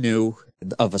I knew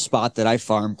of a spot that I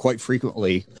farm quite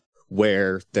frequently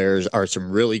where are some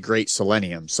really great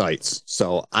selenium sites.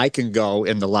 So I can go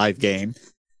in the live game,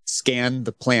 scan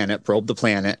the planet, probe the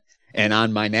planet, and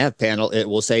on my nav panel, it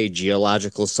will say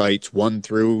geological sites 1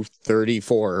 through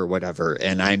 34 or whatever.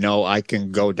 And I know I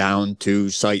can go down to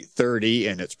site 30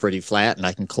 and it's pretty flat and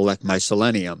I can collect my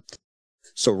selenium.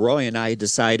 So Roy and I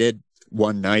decided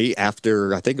one night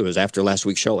after, I think it was after last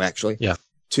week's show, actually. Yeah.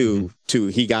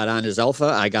 He got on his alpha,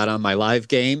 I got on my live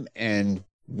game, and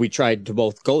we tried to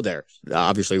both go there.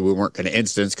 Obviously, we weren't going to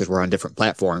instance because we're on different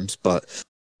platforms, but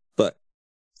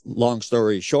long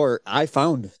story short, I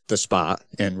found the spot.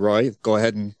 And Roy, go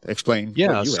ahead and explain.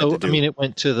 Yeah, what you so had to do. I mean, it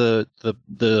went to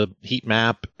the heat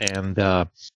map, and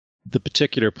the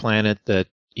particular planet that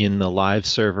in the live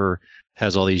server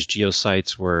has all these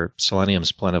geosites where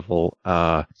selenium's plentiful.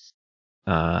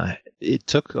 It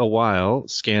took a while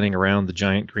scanning around the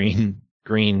giant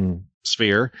green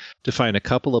sphere to find a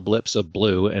couple of blips of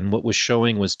blue, and what was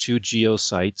showing was 2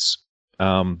 geosites,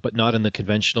 but not in the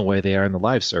conventional way they are in the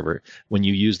live server. When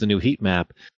you use the new heat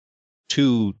map,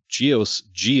 2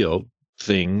 geo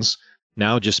things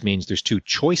now just means there's 2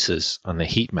 choices on the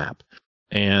heat map.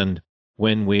 And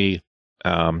when we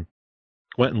went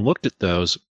and looked at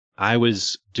those, I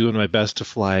was doing my best to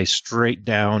fly straight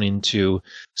down into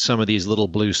some of these little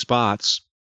blue spots,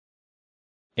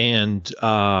 and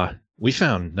we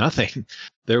found nothing.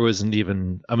 There wasn't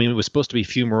even, I mean, it was supposed to be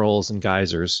fumaroles and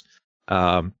geysers.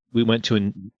 We went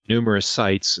to numerous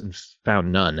sites and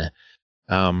found none.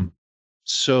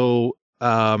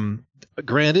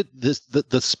 Granted,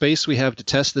 the space we have to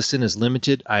test this in is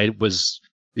limited.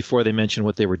 Before they mentioned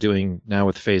what they were doing now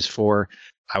with Phase 4,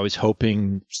 I was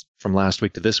hoping from last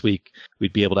week to this week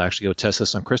we'd be able to actually go test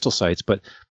this on crystal sites. But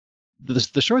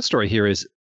the short story here is,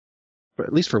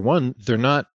 at least for one, they're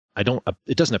not.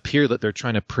 It doesn't appear that they're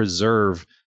trying to preserve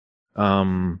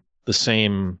the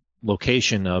same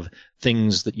location of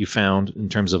things that you found in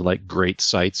terms of like great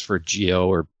sites for geo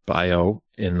or bio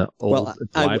in the old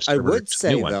live server.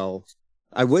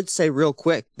 I would say real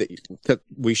quick that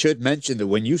we should mention that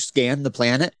when you scan the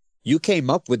planet, you came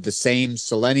up with the same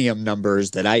selenium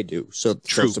numbers that I do. So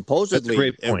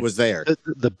supposedly it was there.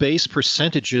 The base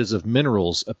percentages of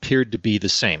minerals appeared to be the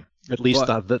same, at least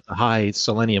the high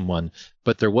selenium one,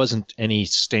 but there wasn't any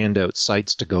standout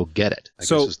sites to go get it. I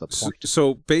guess is the point.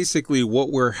 So basically what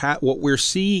we're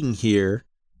seeing here,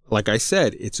 like I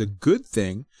said, it's a good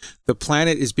thing. The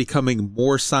planet is becoming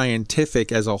more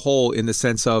scientific as a whole, in the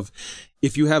sense of,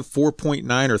 if you have 4.9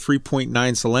 or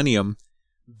 3.9 selenium,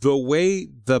 the way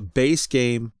the base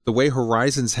game, the way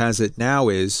Horizons has it now,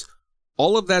 is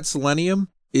all of that selenium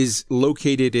is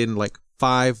located in like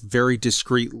 5 very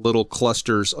discrete little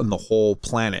clusters on the whole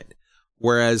planet.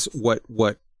 Whereas what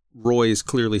Roy is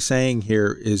clearly saying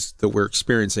here is that we're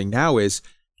experiencing now is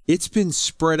it's been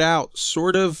spread out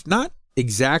sort of, not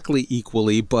exactly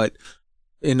equally, but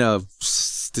in a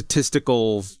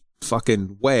statistical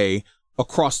fucking way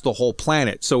across the whole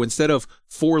planet. So instead of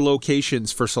 4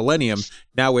 locations for selenium,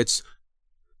 now it's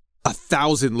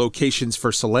 1,000 locations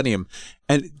for selenium.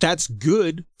 And that's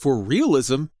good for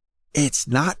realism. It's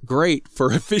not great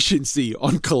for efficiency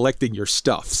on collecting your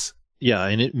stuffs. Yeah,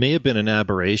 and it may have been an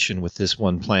aberration with this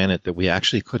one planet that we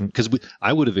actually couldn't, because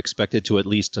I would have expected to at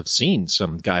least have seen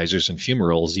some geysers and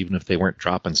fumaroles, even if they weren't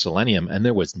dropping selenium, and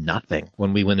there was nothing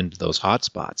when we went into those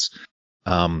hotspots.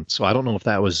 So I don't know if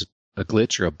that was a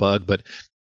glitch or a bug, but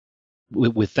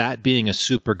with that being a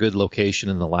super good location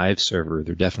in the live server,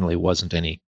 there definitely wasn't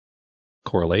any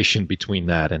correlation between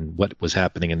that and what was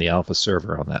happening in the alpha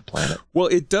server on that planet. Well,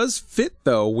 it does fit,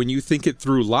 though, when you think it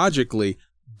through logically.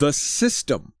 The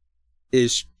system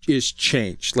is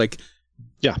changed. Like,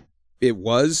 yeah, it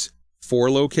was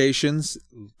 4 locations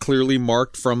clearly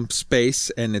marked from space,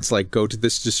 and it's like, go to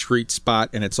this discrete spot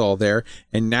and it's all there.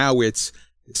 And now it's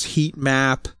heat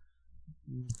map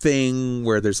thing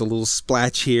where there's a little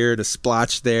splotch here, a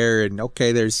splotch there, and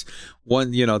okay, there's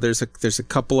one, there's a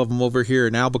couple of them over here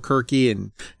in Albuquerque,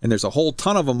 and there's a whole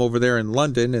ton of them over there in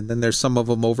London, and then there's some of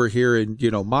them over here in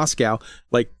Moscow.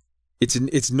 Like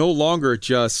it's no longer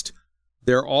just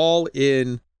they're all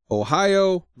in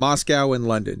Ohio, Moscow, and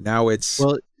London. Now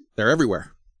they're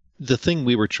everywhere. The thing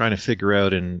we were trying to figure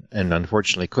out and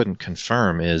unfortunately couldn't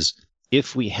confirm is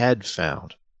if we had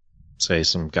found, say,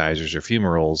 some geysers or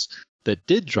fumaroles that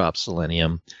did drop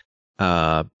selenium,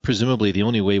 presumably the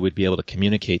only way we'd be able to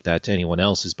communicate that to anyone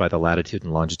else is by the latitude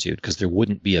and longitude, because there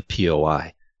wouldn't be a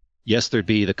POI. Yes, there'd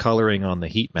be the coloring on the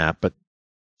heat map, but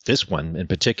this one in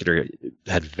particular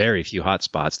had very few hot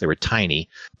spots. They were tiny.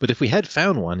 But if we had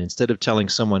found one, instead of telling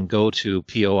someone go to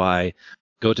POI,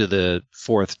 go to the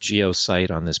 4th geo site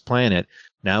on this planet,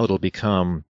 now it'll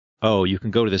become, oh, you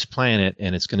can go to this planet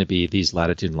and it's going to be these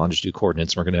latitude and longitude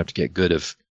coordinates. And we're going to have to get good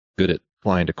at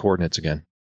flying to coordinates again.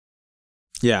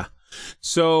 Yeah.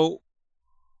 So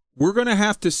we're going to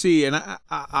have to see, and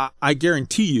I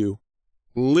guarantee you,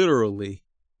 literally,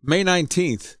 May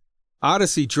 19th,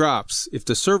 Odyssey drops, if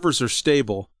the servers are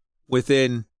stable,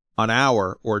 within an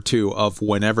hour or two of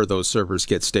whenever those servers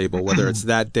get stable, whether it's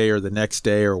that day or the next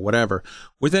day or whatever.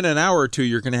 Within an hour or two,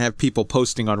 you're going to have people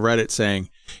posting on Reddit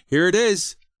saying, here it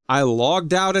is. I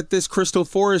logged out at this Crystal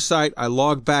Forest site. I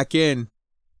logged back in.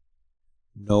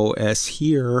 No S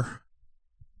here.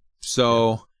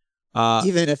 So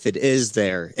even if it is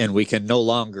there and we can no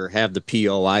longer have the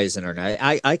POIs in our night,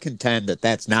 I contend that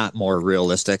that's not more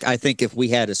realistic. I think if we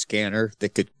had a scanner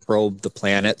that could probe the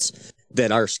planets,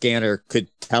 that our scanner could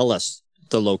tell us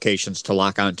the locations to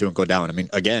lock onto and go down. I mean,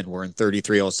 again, we're in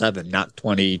 3307, not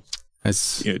 21.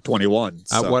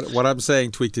 So. What I'm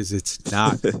saying, Tweaked, is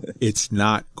it's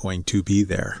not going to be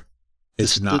there.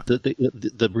 It's not.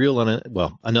 The real,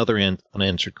 another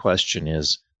unanswered question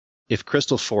is, if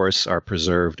crystal forests are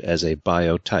preserved as a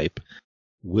biotype,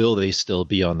 will they still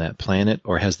be on that planet,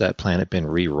 or has that planet been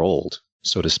re-rolled,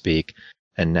 so to speak,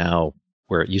 and now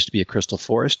where it used to be a crystal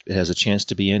forest, it has a chance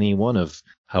to be any one of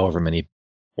however many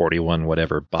 41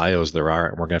 whatever bios there are,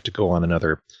 and we're going to have to go on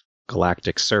another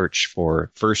galactic search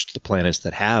for first the planets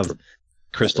that have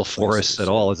crystal forests at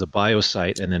all as a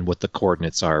biosite, and then what the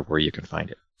coordinates are where you can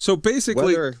find it. So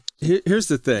basically, here's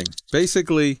the thing.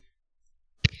 Basically,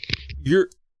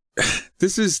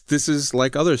 this is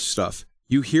like other stuff.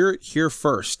 You hear it here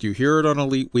first. You hear it on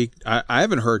Elite Week. I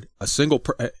haven't heard a single.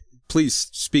 Please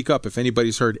speak up if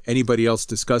anybody's heard anybody else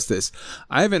discuss this.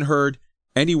 I haven't heard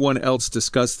anyone else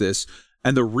discuss this.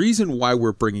 And the reason why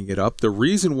we're bringing it up, the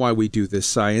reason why we do this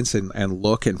science and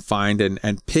look and find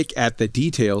and pick at the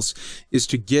details, is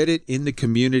to get it in the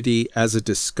community as a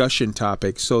discussion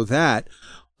topic, so that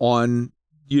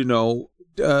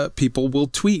people will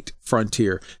tweet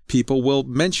Frontier, people will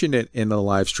mention it in a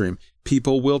live stream,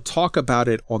 people will talk about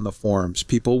it on the forums,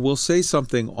 people will say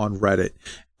something on Reddit.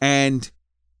 And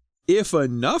if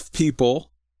enough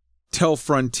people tell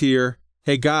Frontier,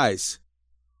 hey guys,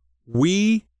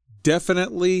 we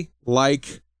definitely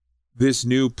like this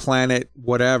new planet,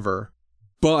 whatever,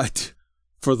 but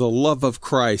for the love of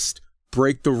Christ,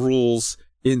 break the rules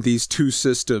in these two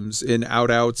systems, in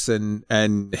Outouts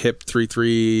and HIP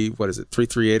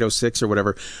 33806 or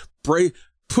whatever.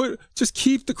 Just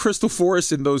keep the Crystal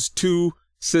Forest in those two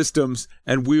systems,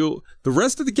 and the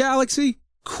rest of the galaxy,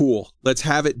 cool. Let's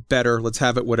have it better. Let's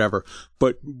have it whatever.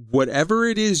 But whatever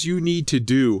it is you need to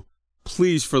do,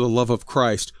 please, for the love of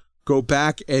Christ, go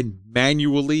back and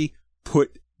manually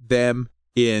put them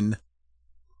in,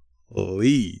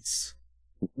 please.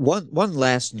 One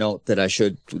last note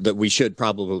that we should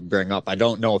probably bring up. I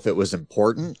don't know if it was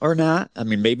important or not. I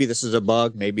mean, maybe this is a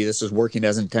bug, maybe this is working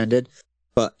as intended.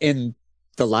 But in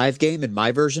the live game, in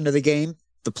my version of the game,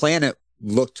 the planet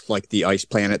looked like the ice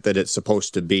planet that it's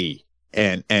supposed to be.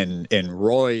 And in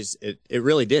Roy's, it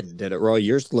really didn't, did it, Roy?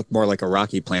 Yours looked more like a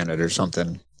rocky planet or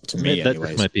something to me,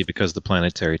 anyways. That might be because the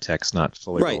planetary tech's not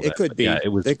fully right. It could be. Yeah,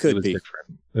 it could be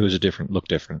different. It was looked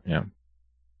different. Yeah.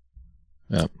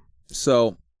 Yeah.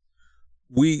 So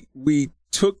we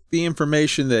took the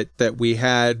information that we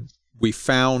had. We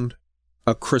found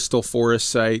a Crystal Forest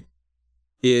site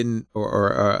in,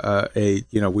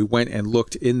 we went and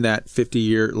looked in that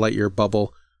 50-year light year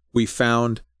bubble. We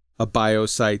found a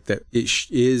biosite that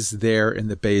is there in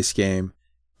the base game,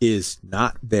 is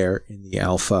not there in the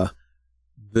alpha.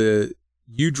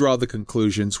 You draw the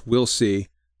conclusions. We'll see.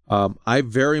 I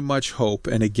very much hope,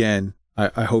 and again,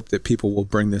 I hope that people will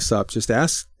bring this up. Just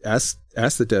ask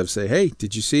the devs, say, hey,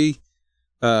 did you see,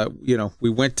 we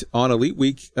went on Elite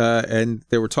Week and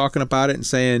they were talking about it and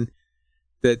saying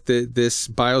that this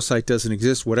biosite doesn't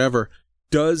exist, whatever.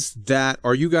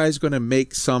 are you guys going to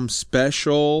make some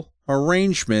special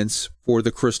arrangements for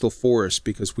the Crystal Forest?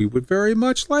 Because we would very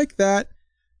much like that.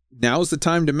 Now's the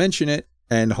time to mention it,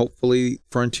 and hopefully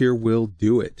Frontier will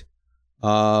do it.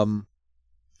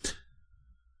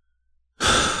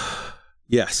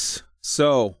 Yes.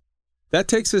 So that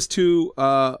takes us to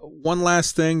one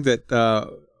last thing that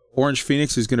Orange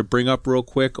Phoenix is going to bring up real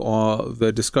quick.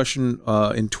 The discussion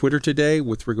in Twitter today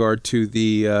with regard to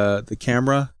the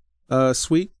camera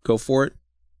suite. Go for it.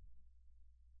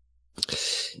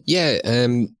 Yeah,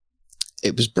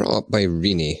 it was brought up by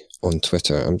Rini on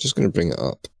Twitter. I'm just going to bring it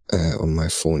up on my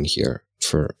phone here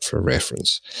for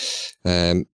reference.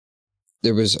 There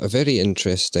was a very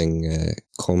interesting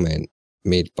comment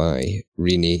made by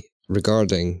Rini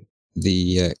regarding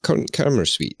the current camera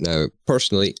suite. Now,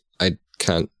 personally, I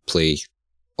can't play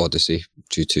Odyssey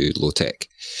due to low tech,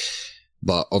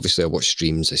 but obviously I watch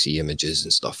streams, I see images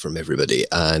and stuff from everybody,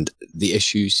 and the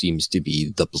issue seems to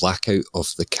be the blackout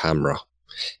of the camera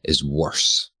is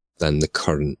worse than the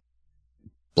current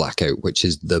blackout, which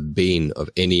is the bane of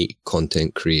any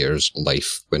content creator's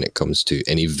life when it comes to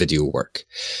any video work.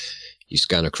 You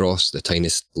scan across, the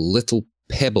tiniest little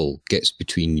pebble gets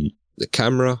between the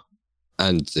camera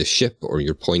and the ship or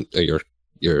your point or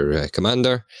your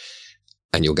commander,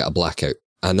 and you'll get a blackout.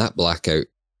 And that blackout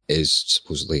is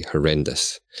supposedly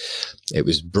horrendous. It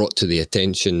was brought to the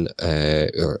attention,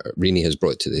 or Rini has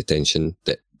brought to the attention,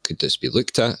 that could this be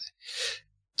looked at?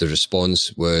 The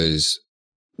response was,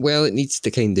 well, it needs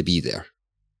to kind of be there.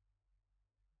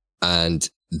 And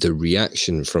the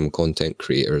reaction from content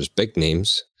creators, big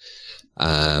names,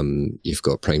 you've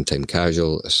got Primetime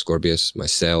Casual, Scorpius,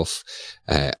 myself,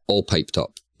 all piped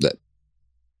up that,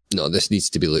 no, this needs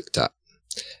to be looked at.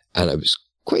 And it was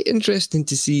quite interesting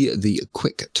to see the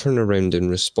quick turnaround in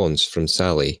response from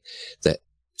Sally that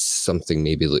something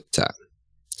may be looked at.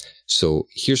 So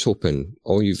here's hoping,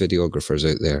 all you videographers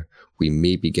out there, we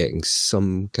may be getting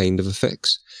some kind of a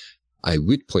fix. I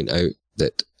would point out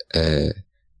that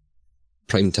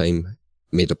Primetime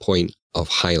made a point of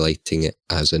highlighting it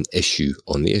as an issue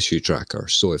on the issue tracker.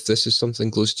 So if this is something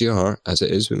close to your heart, as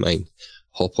it is with mine,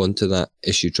 hop onto that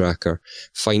issue tracker,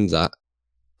 find that,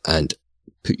 and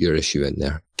put your issue in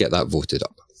there. Get that voted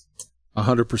up.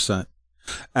 100%.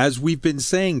 As we've been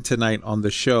saying tonight on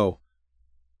the show,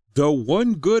 the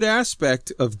one good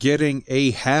aspect of getting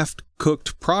a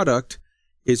half-cooked product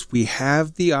is we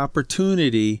have the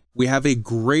opportunity, we have a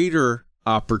greater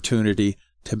opportunity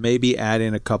to maybe add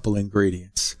in a couple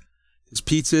ingredients. This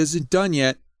pizza isn't done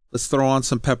yet. Let's throw on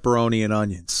some pepperoni and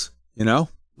onions. You know,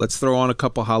 let's throw on a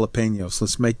couple jalapenos.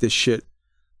 Let's make this shit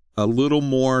a little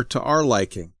more to our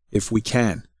liking if we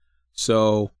can.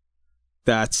 So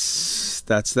that's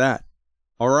that.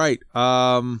 All right.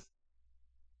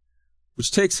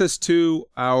 Which takes us to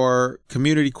our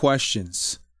community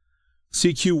questions.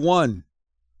 CQ1,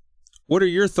 what are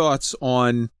your thoughts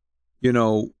on, you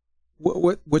know,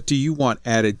 what do you want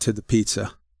added to the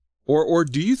pizza? Or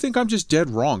do you think I'm just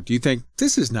dead wrong? Do you think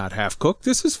this is not half cooked?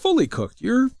 This is fully cooked.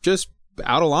 You're just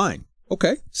out of line.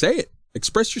 Okay, say it.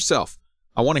 Express yourself.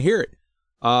 I want to hear it.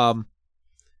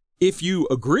 If you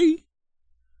agree,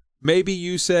 maybe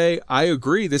you say, I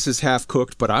agree this is half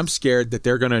cooked, but I'm scared that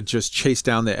they're going to just chase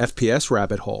down the FPS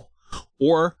rabbit hole.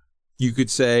 Or you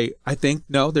could say, I think,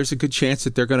 no, there's a good chance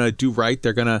that they're going to do right.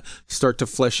 They're going to start to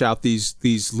flesh out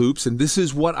these loops. And this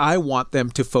is what I want them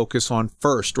to focus on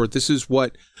first. Or this is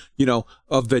what, you know,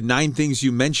 of the 9 things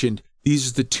you mentioned,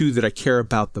 these are the 2 that I care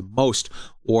about the most.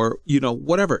 Or, you know,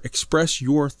 whatever. Express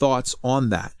your thoughts on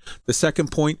that. The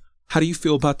second point, how do you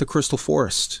feel about the Crystal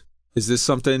Forest? Is this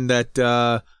something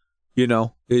that, you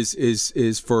know,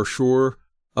 is for sure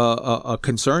a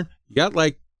concern? You got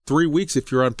like 3 weeks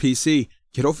if you're on PC.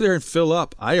 Get over there and fill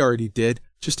up. I already did,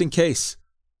 just in case.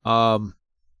 And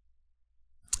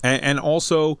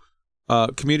also,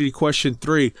 community question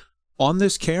 3, on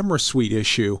this camera suite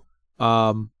issue,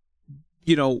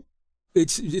 you know,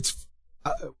 it's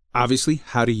obviously,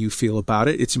 how do you feel about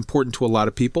it? It's important to a lot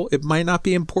of people. It might not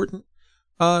be important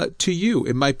to you.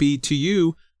 It might be to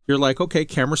you. You're like, okay,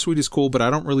 camera suite is cool, but I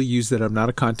don't really use that. I'm not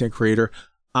a content creator.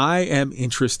 I am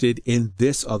interested in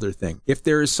this other thing. If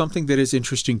there is something that is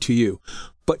interesting to you,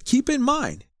 but keep in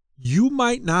mind, you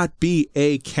might not be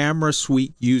a camera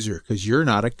suite user because you're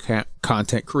not a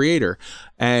content creator,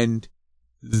 and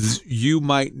you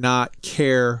might not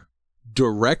care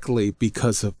directly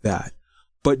because of that.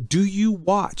 But do you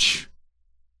watch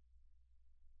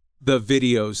the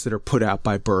videos that are put out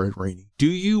by Burr and Rainey? Do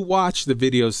you watch the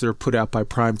videos that are put out by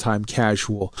Primetime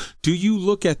Casual? Do you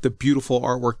look at the beautiful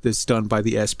artwork that's done by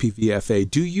the SPVFA?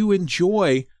 Do you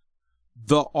enjoy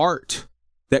the art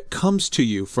that comes to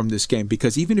you from this game,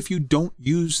 because even if you don't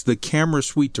use the camera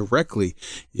suite directly,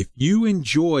 if you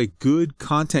enjoy good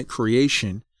content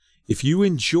creation, if you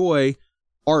enjoy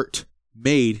art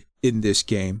made in this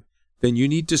game, then you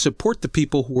need to support the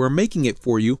people who are making it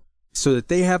for you so that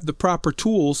they have the proper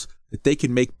tools that they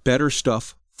can make better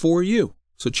stuff for you.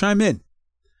 So chime in.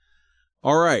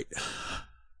 All right.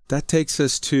 That takes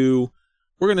us to,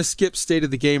 we're going to skip state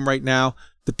of the game right now.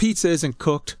 The pizza isn't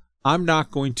cooked. I'm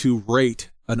not going to rate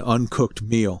an uncooked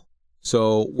meal.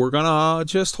 So we're going to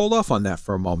just hold off on that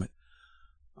for a moment.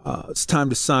 It's time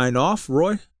to sign off.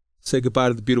 Roy, say goodbye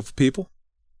to the beautiful people.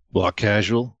 Walk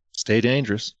casual. Stay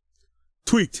dangerous.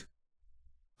 Tweaked.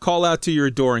 Call out to your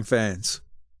adoring fans.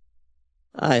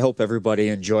 I hope everybody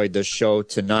enjoyed the show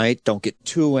tonight. Don't get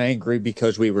too angry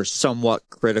because we were somewhat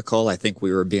critical. I think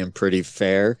we were being pretty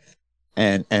fair.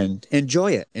 And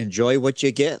enjoy it. Enjoy what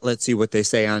you get. Let's see what they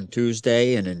say on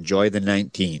Tuesday, and enjoy the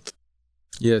 19th.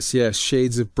 Yes, yes.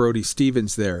 Shades of Brody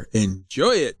Stevens there.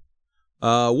 Enjoy it.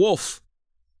 Wolf.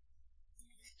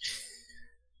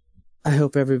 I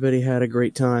hope everybody had a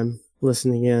great time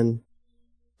listening in.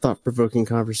 Thought-provoking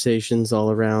conversations all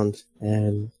around.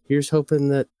 And here's hoping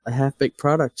that a half-baked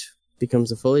product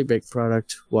becomes a fully baked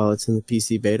product while it's in the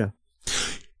PC beta.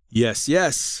 Yes,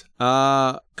 yes.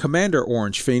 Commander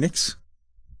Orange Phoenix.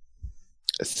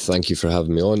 Thank you for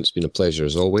having me on. It's been a pleasure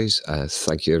as always.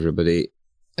 Thank you, everybody.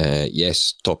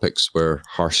 Yes, topics were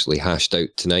harshly hashed out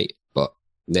tonight, but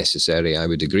necessary, I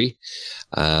would agree.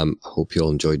 Hope you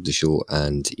all enjoyed the show.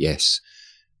 And yes,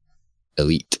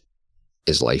 Elite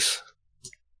is life.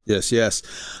 Yes, yes.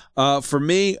 For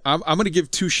me, I'm going to give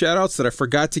 2 shout-outs that I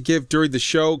forgot to give during the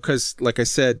show because, like I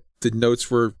said, the notes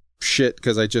were shit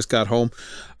because I just got home.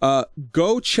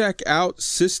 Go check out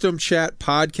System Chat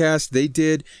Podcast. They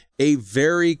did a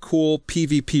very cool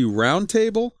PvP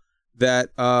roundtable that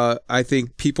I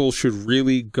think people should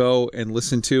really go and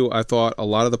listen to. I thought a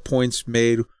lot of the points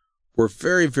made were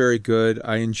very, very good.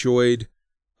 I enjoyed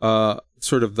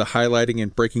sort of the highlighting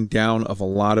and breaking down of a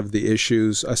lot of the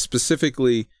issues.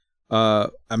 Specifically,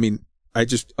 Unusual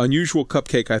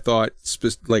Cupcake, I thought,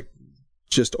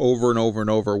 just over and over and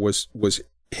over was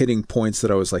hitting points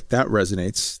that I was like, that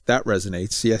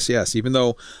resonates. Yes, yes. Even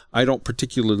though I don't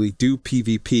particularly do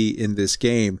PvP in this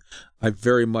game, I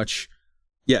very much,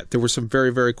 there were some very,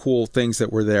 very cool things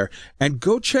that were there. And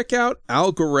go check out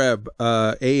Algoreb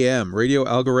AM, Radio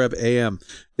Algoreb AM.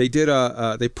 They did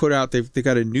they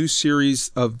got a new series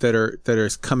of that are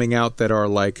coming out that are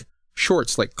like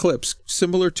shorts, like clips,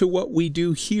 similar to what we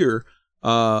do here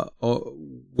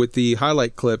with the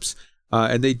highlight clips.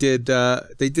 And they did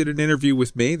an interview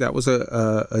with me. That was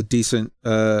a decent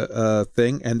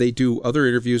thing. And they do other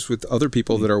interviews with other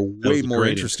people that are way more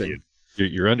interesting.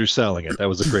 You're underselling it. That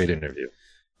was a great interview.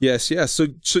 Yes, yes. So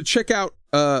check out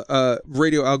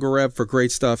Radio Algoreb for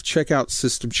great stuff. Check out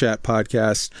System Chat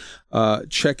Podcast.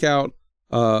 Check out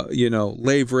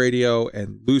Lave Radio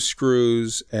and Loose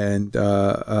Screws and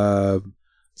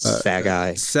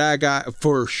Sag-Eye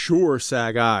for sure.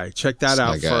 Sag-Eye. Check that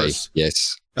out first.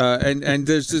 Yes. And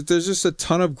there's just a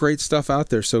ton of great stuff out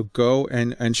there. So go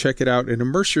and check it out and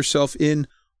immerse yourself in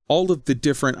all of the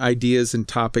different ideas and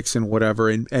topics and whatever,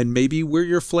 and maybe we're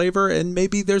your flavor, and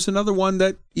maybe there's another one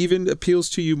that even appeals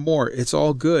to you more. It's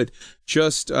all good.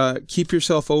 Just keep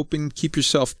yourself open, keep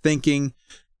yourself thinking.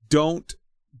 Don't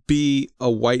be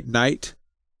a white knight.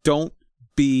 Don't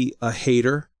be a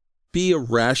hater. Be a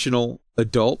rational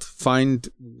adult. Find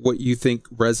what you think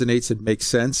resonates and makes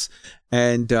sense.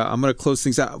 And I'm going to close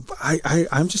things out.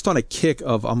 I'm just on a kick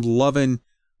of, I'm loving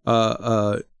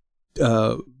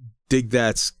Dig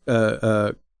That's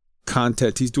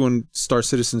content. He's doing Star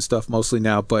Citizen stuff mostly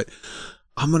now, but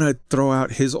I'm going to throw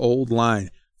out his old line.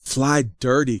 Fly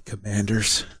dirty,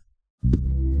 Commanders.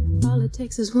 All it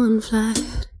takes is one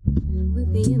flight. We'll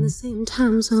be in the same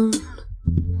time zone.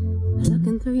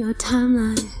 Looking through your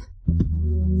timeline.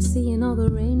 Seeing all the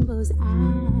rainbows.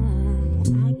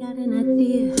 I got an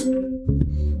idea.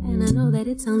 And I know that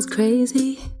it sounds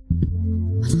crazy,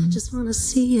 but I just want to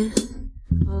see it.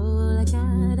 All I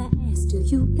gotta ask, do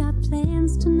you got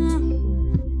plans tonight?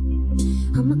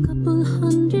 I'm a couple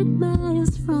 100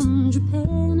 miles from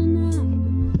Japan and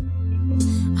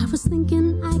I was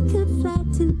thinking I could fly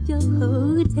to your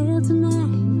hotel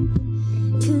tonight,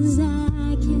 'cause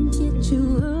I can't get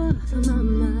you off of my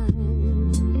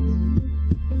mind.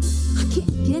 I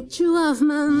can't get you off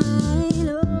my mind,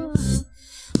 oh.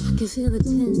 I can feel the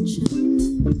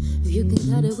tension. If you can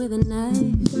cut it with a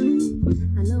knife,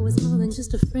 I know it's more than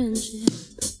just a friendship.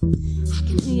 I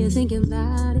can hear you thinking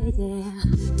about it, yeah.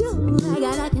 Don't I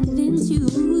gotta convince you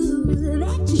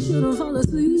that you shouldn't fall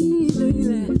asleep, baby.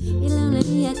 You're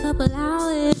lonely, I couple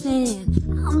hours and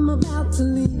I'm about to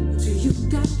leave. Do you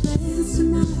got plans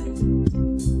tonight?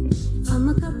 I'm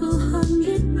a couple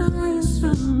 100 miles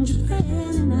from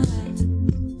Japan and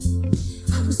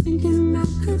I was thinking I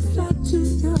could fly to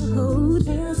your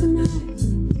hotel tonight.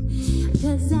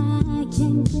 'Cause I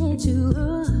can't get you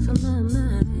off of my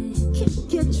mind. Can't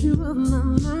get you off my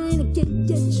mind. I can't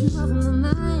get you off my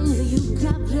mind. You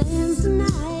got plans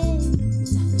tonight.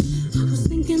 I was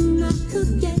thinking I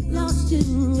could get lost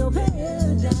in your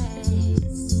paradise.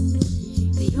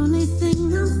 The only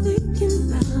thing I'm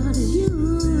thinking about is you.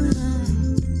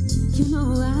 You know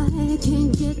I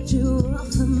can't get you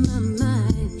off of my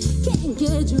mind. Can't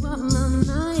get you off my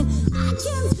mind. I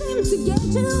can't seem to get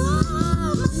you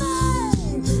off my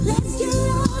mind. Let's get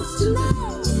lost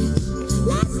tonight.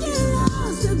 Let's get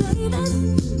lost, baby.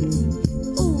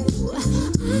 Oh,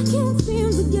 I can't seem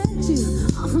to get you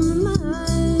off of my mind.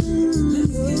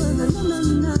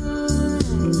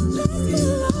 Let's get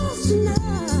lost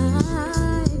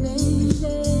tonight,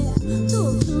 baby.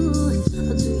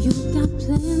 Do you got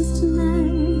plans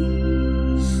tonight?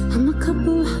 I'm a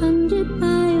couple 100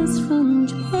 miles from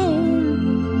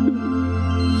Japan.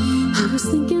 I was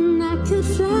thinking I could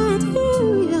fly to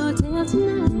your hotel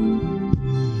tonight.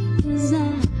 'Cause I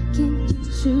can't get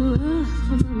you off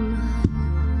of my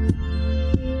mind.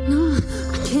 No,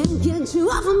 I can't get you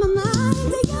off of my mind.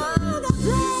 You got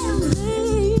plans,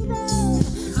 baby.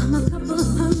 I'm a couple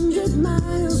 100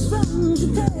 miles from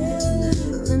Japan.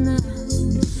 And I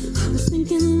was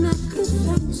thinking I could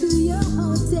fly to your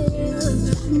hotel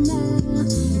right now.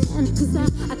 And 'cause I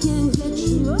can't get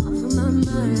you off of my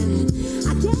mind.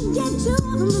 I can't get you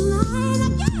off of my mind. I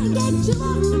can't get you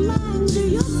off of my mind. Do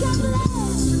you get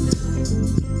plans?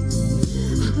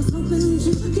 I was hoping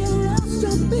to get lost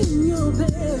up in your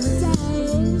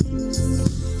paradise.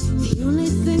 The only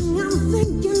thing I'm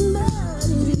thinking about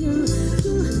is you.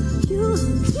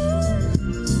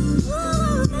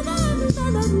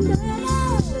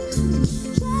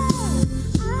 Yeah,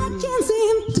 I can't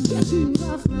seem to get you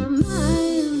off my mind.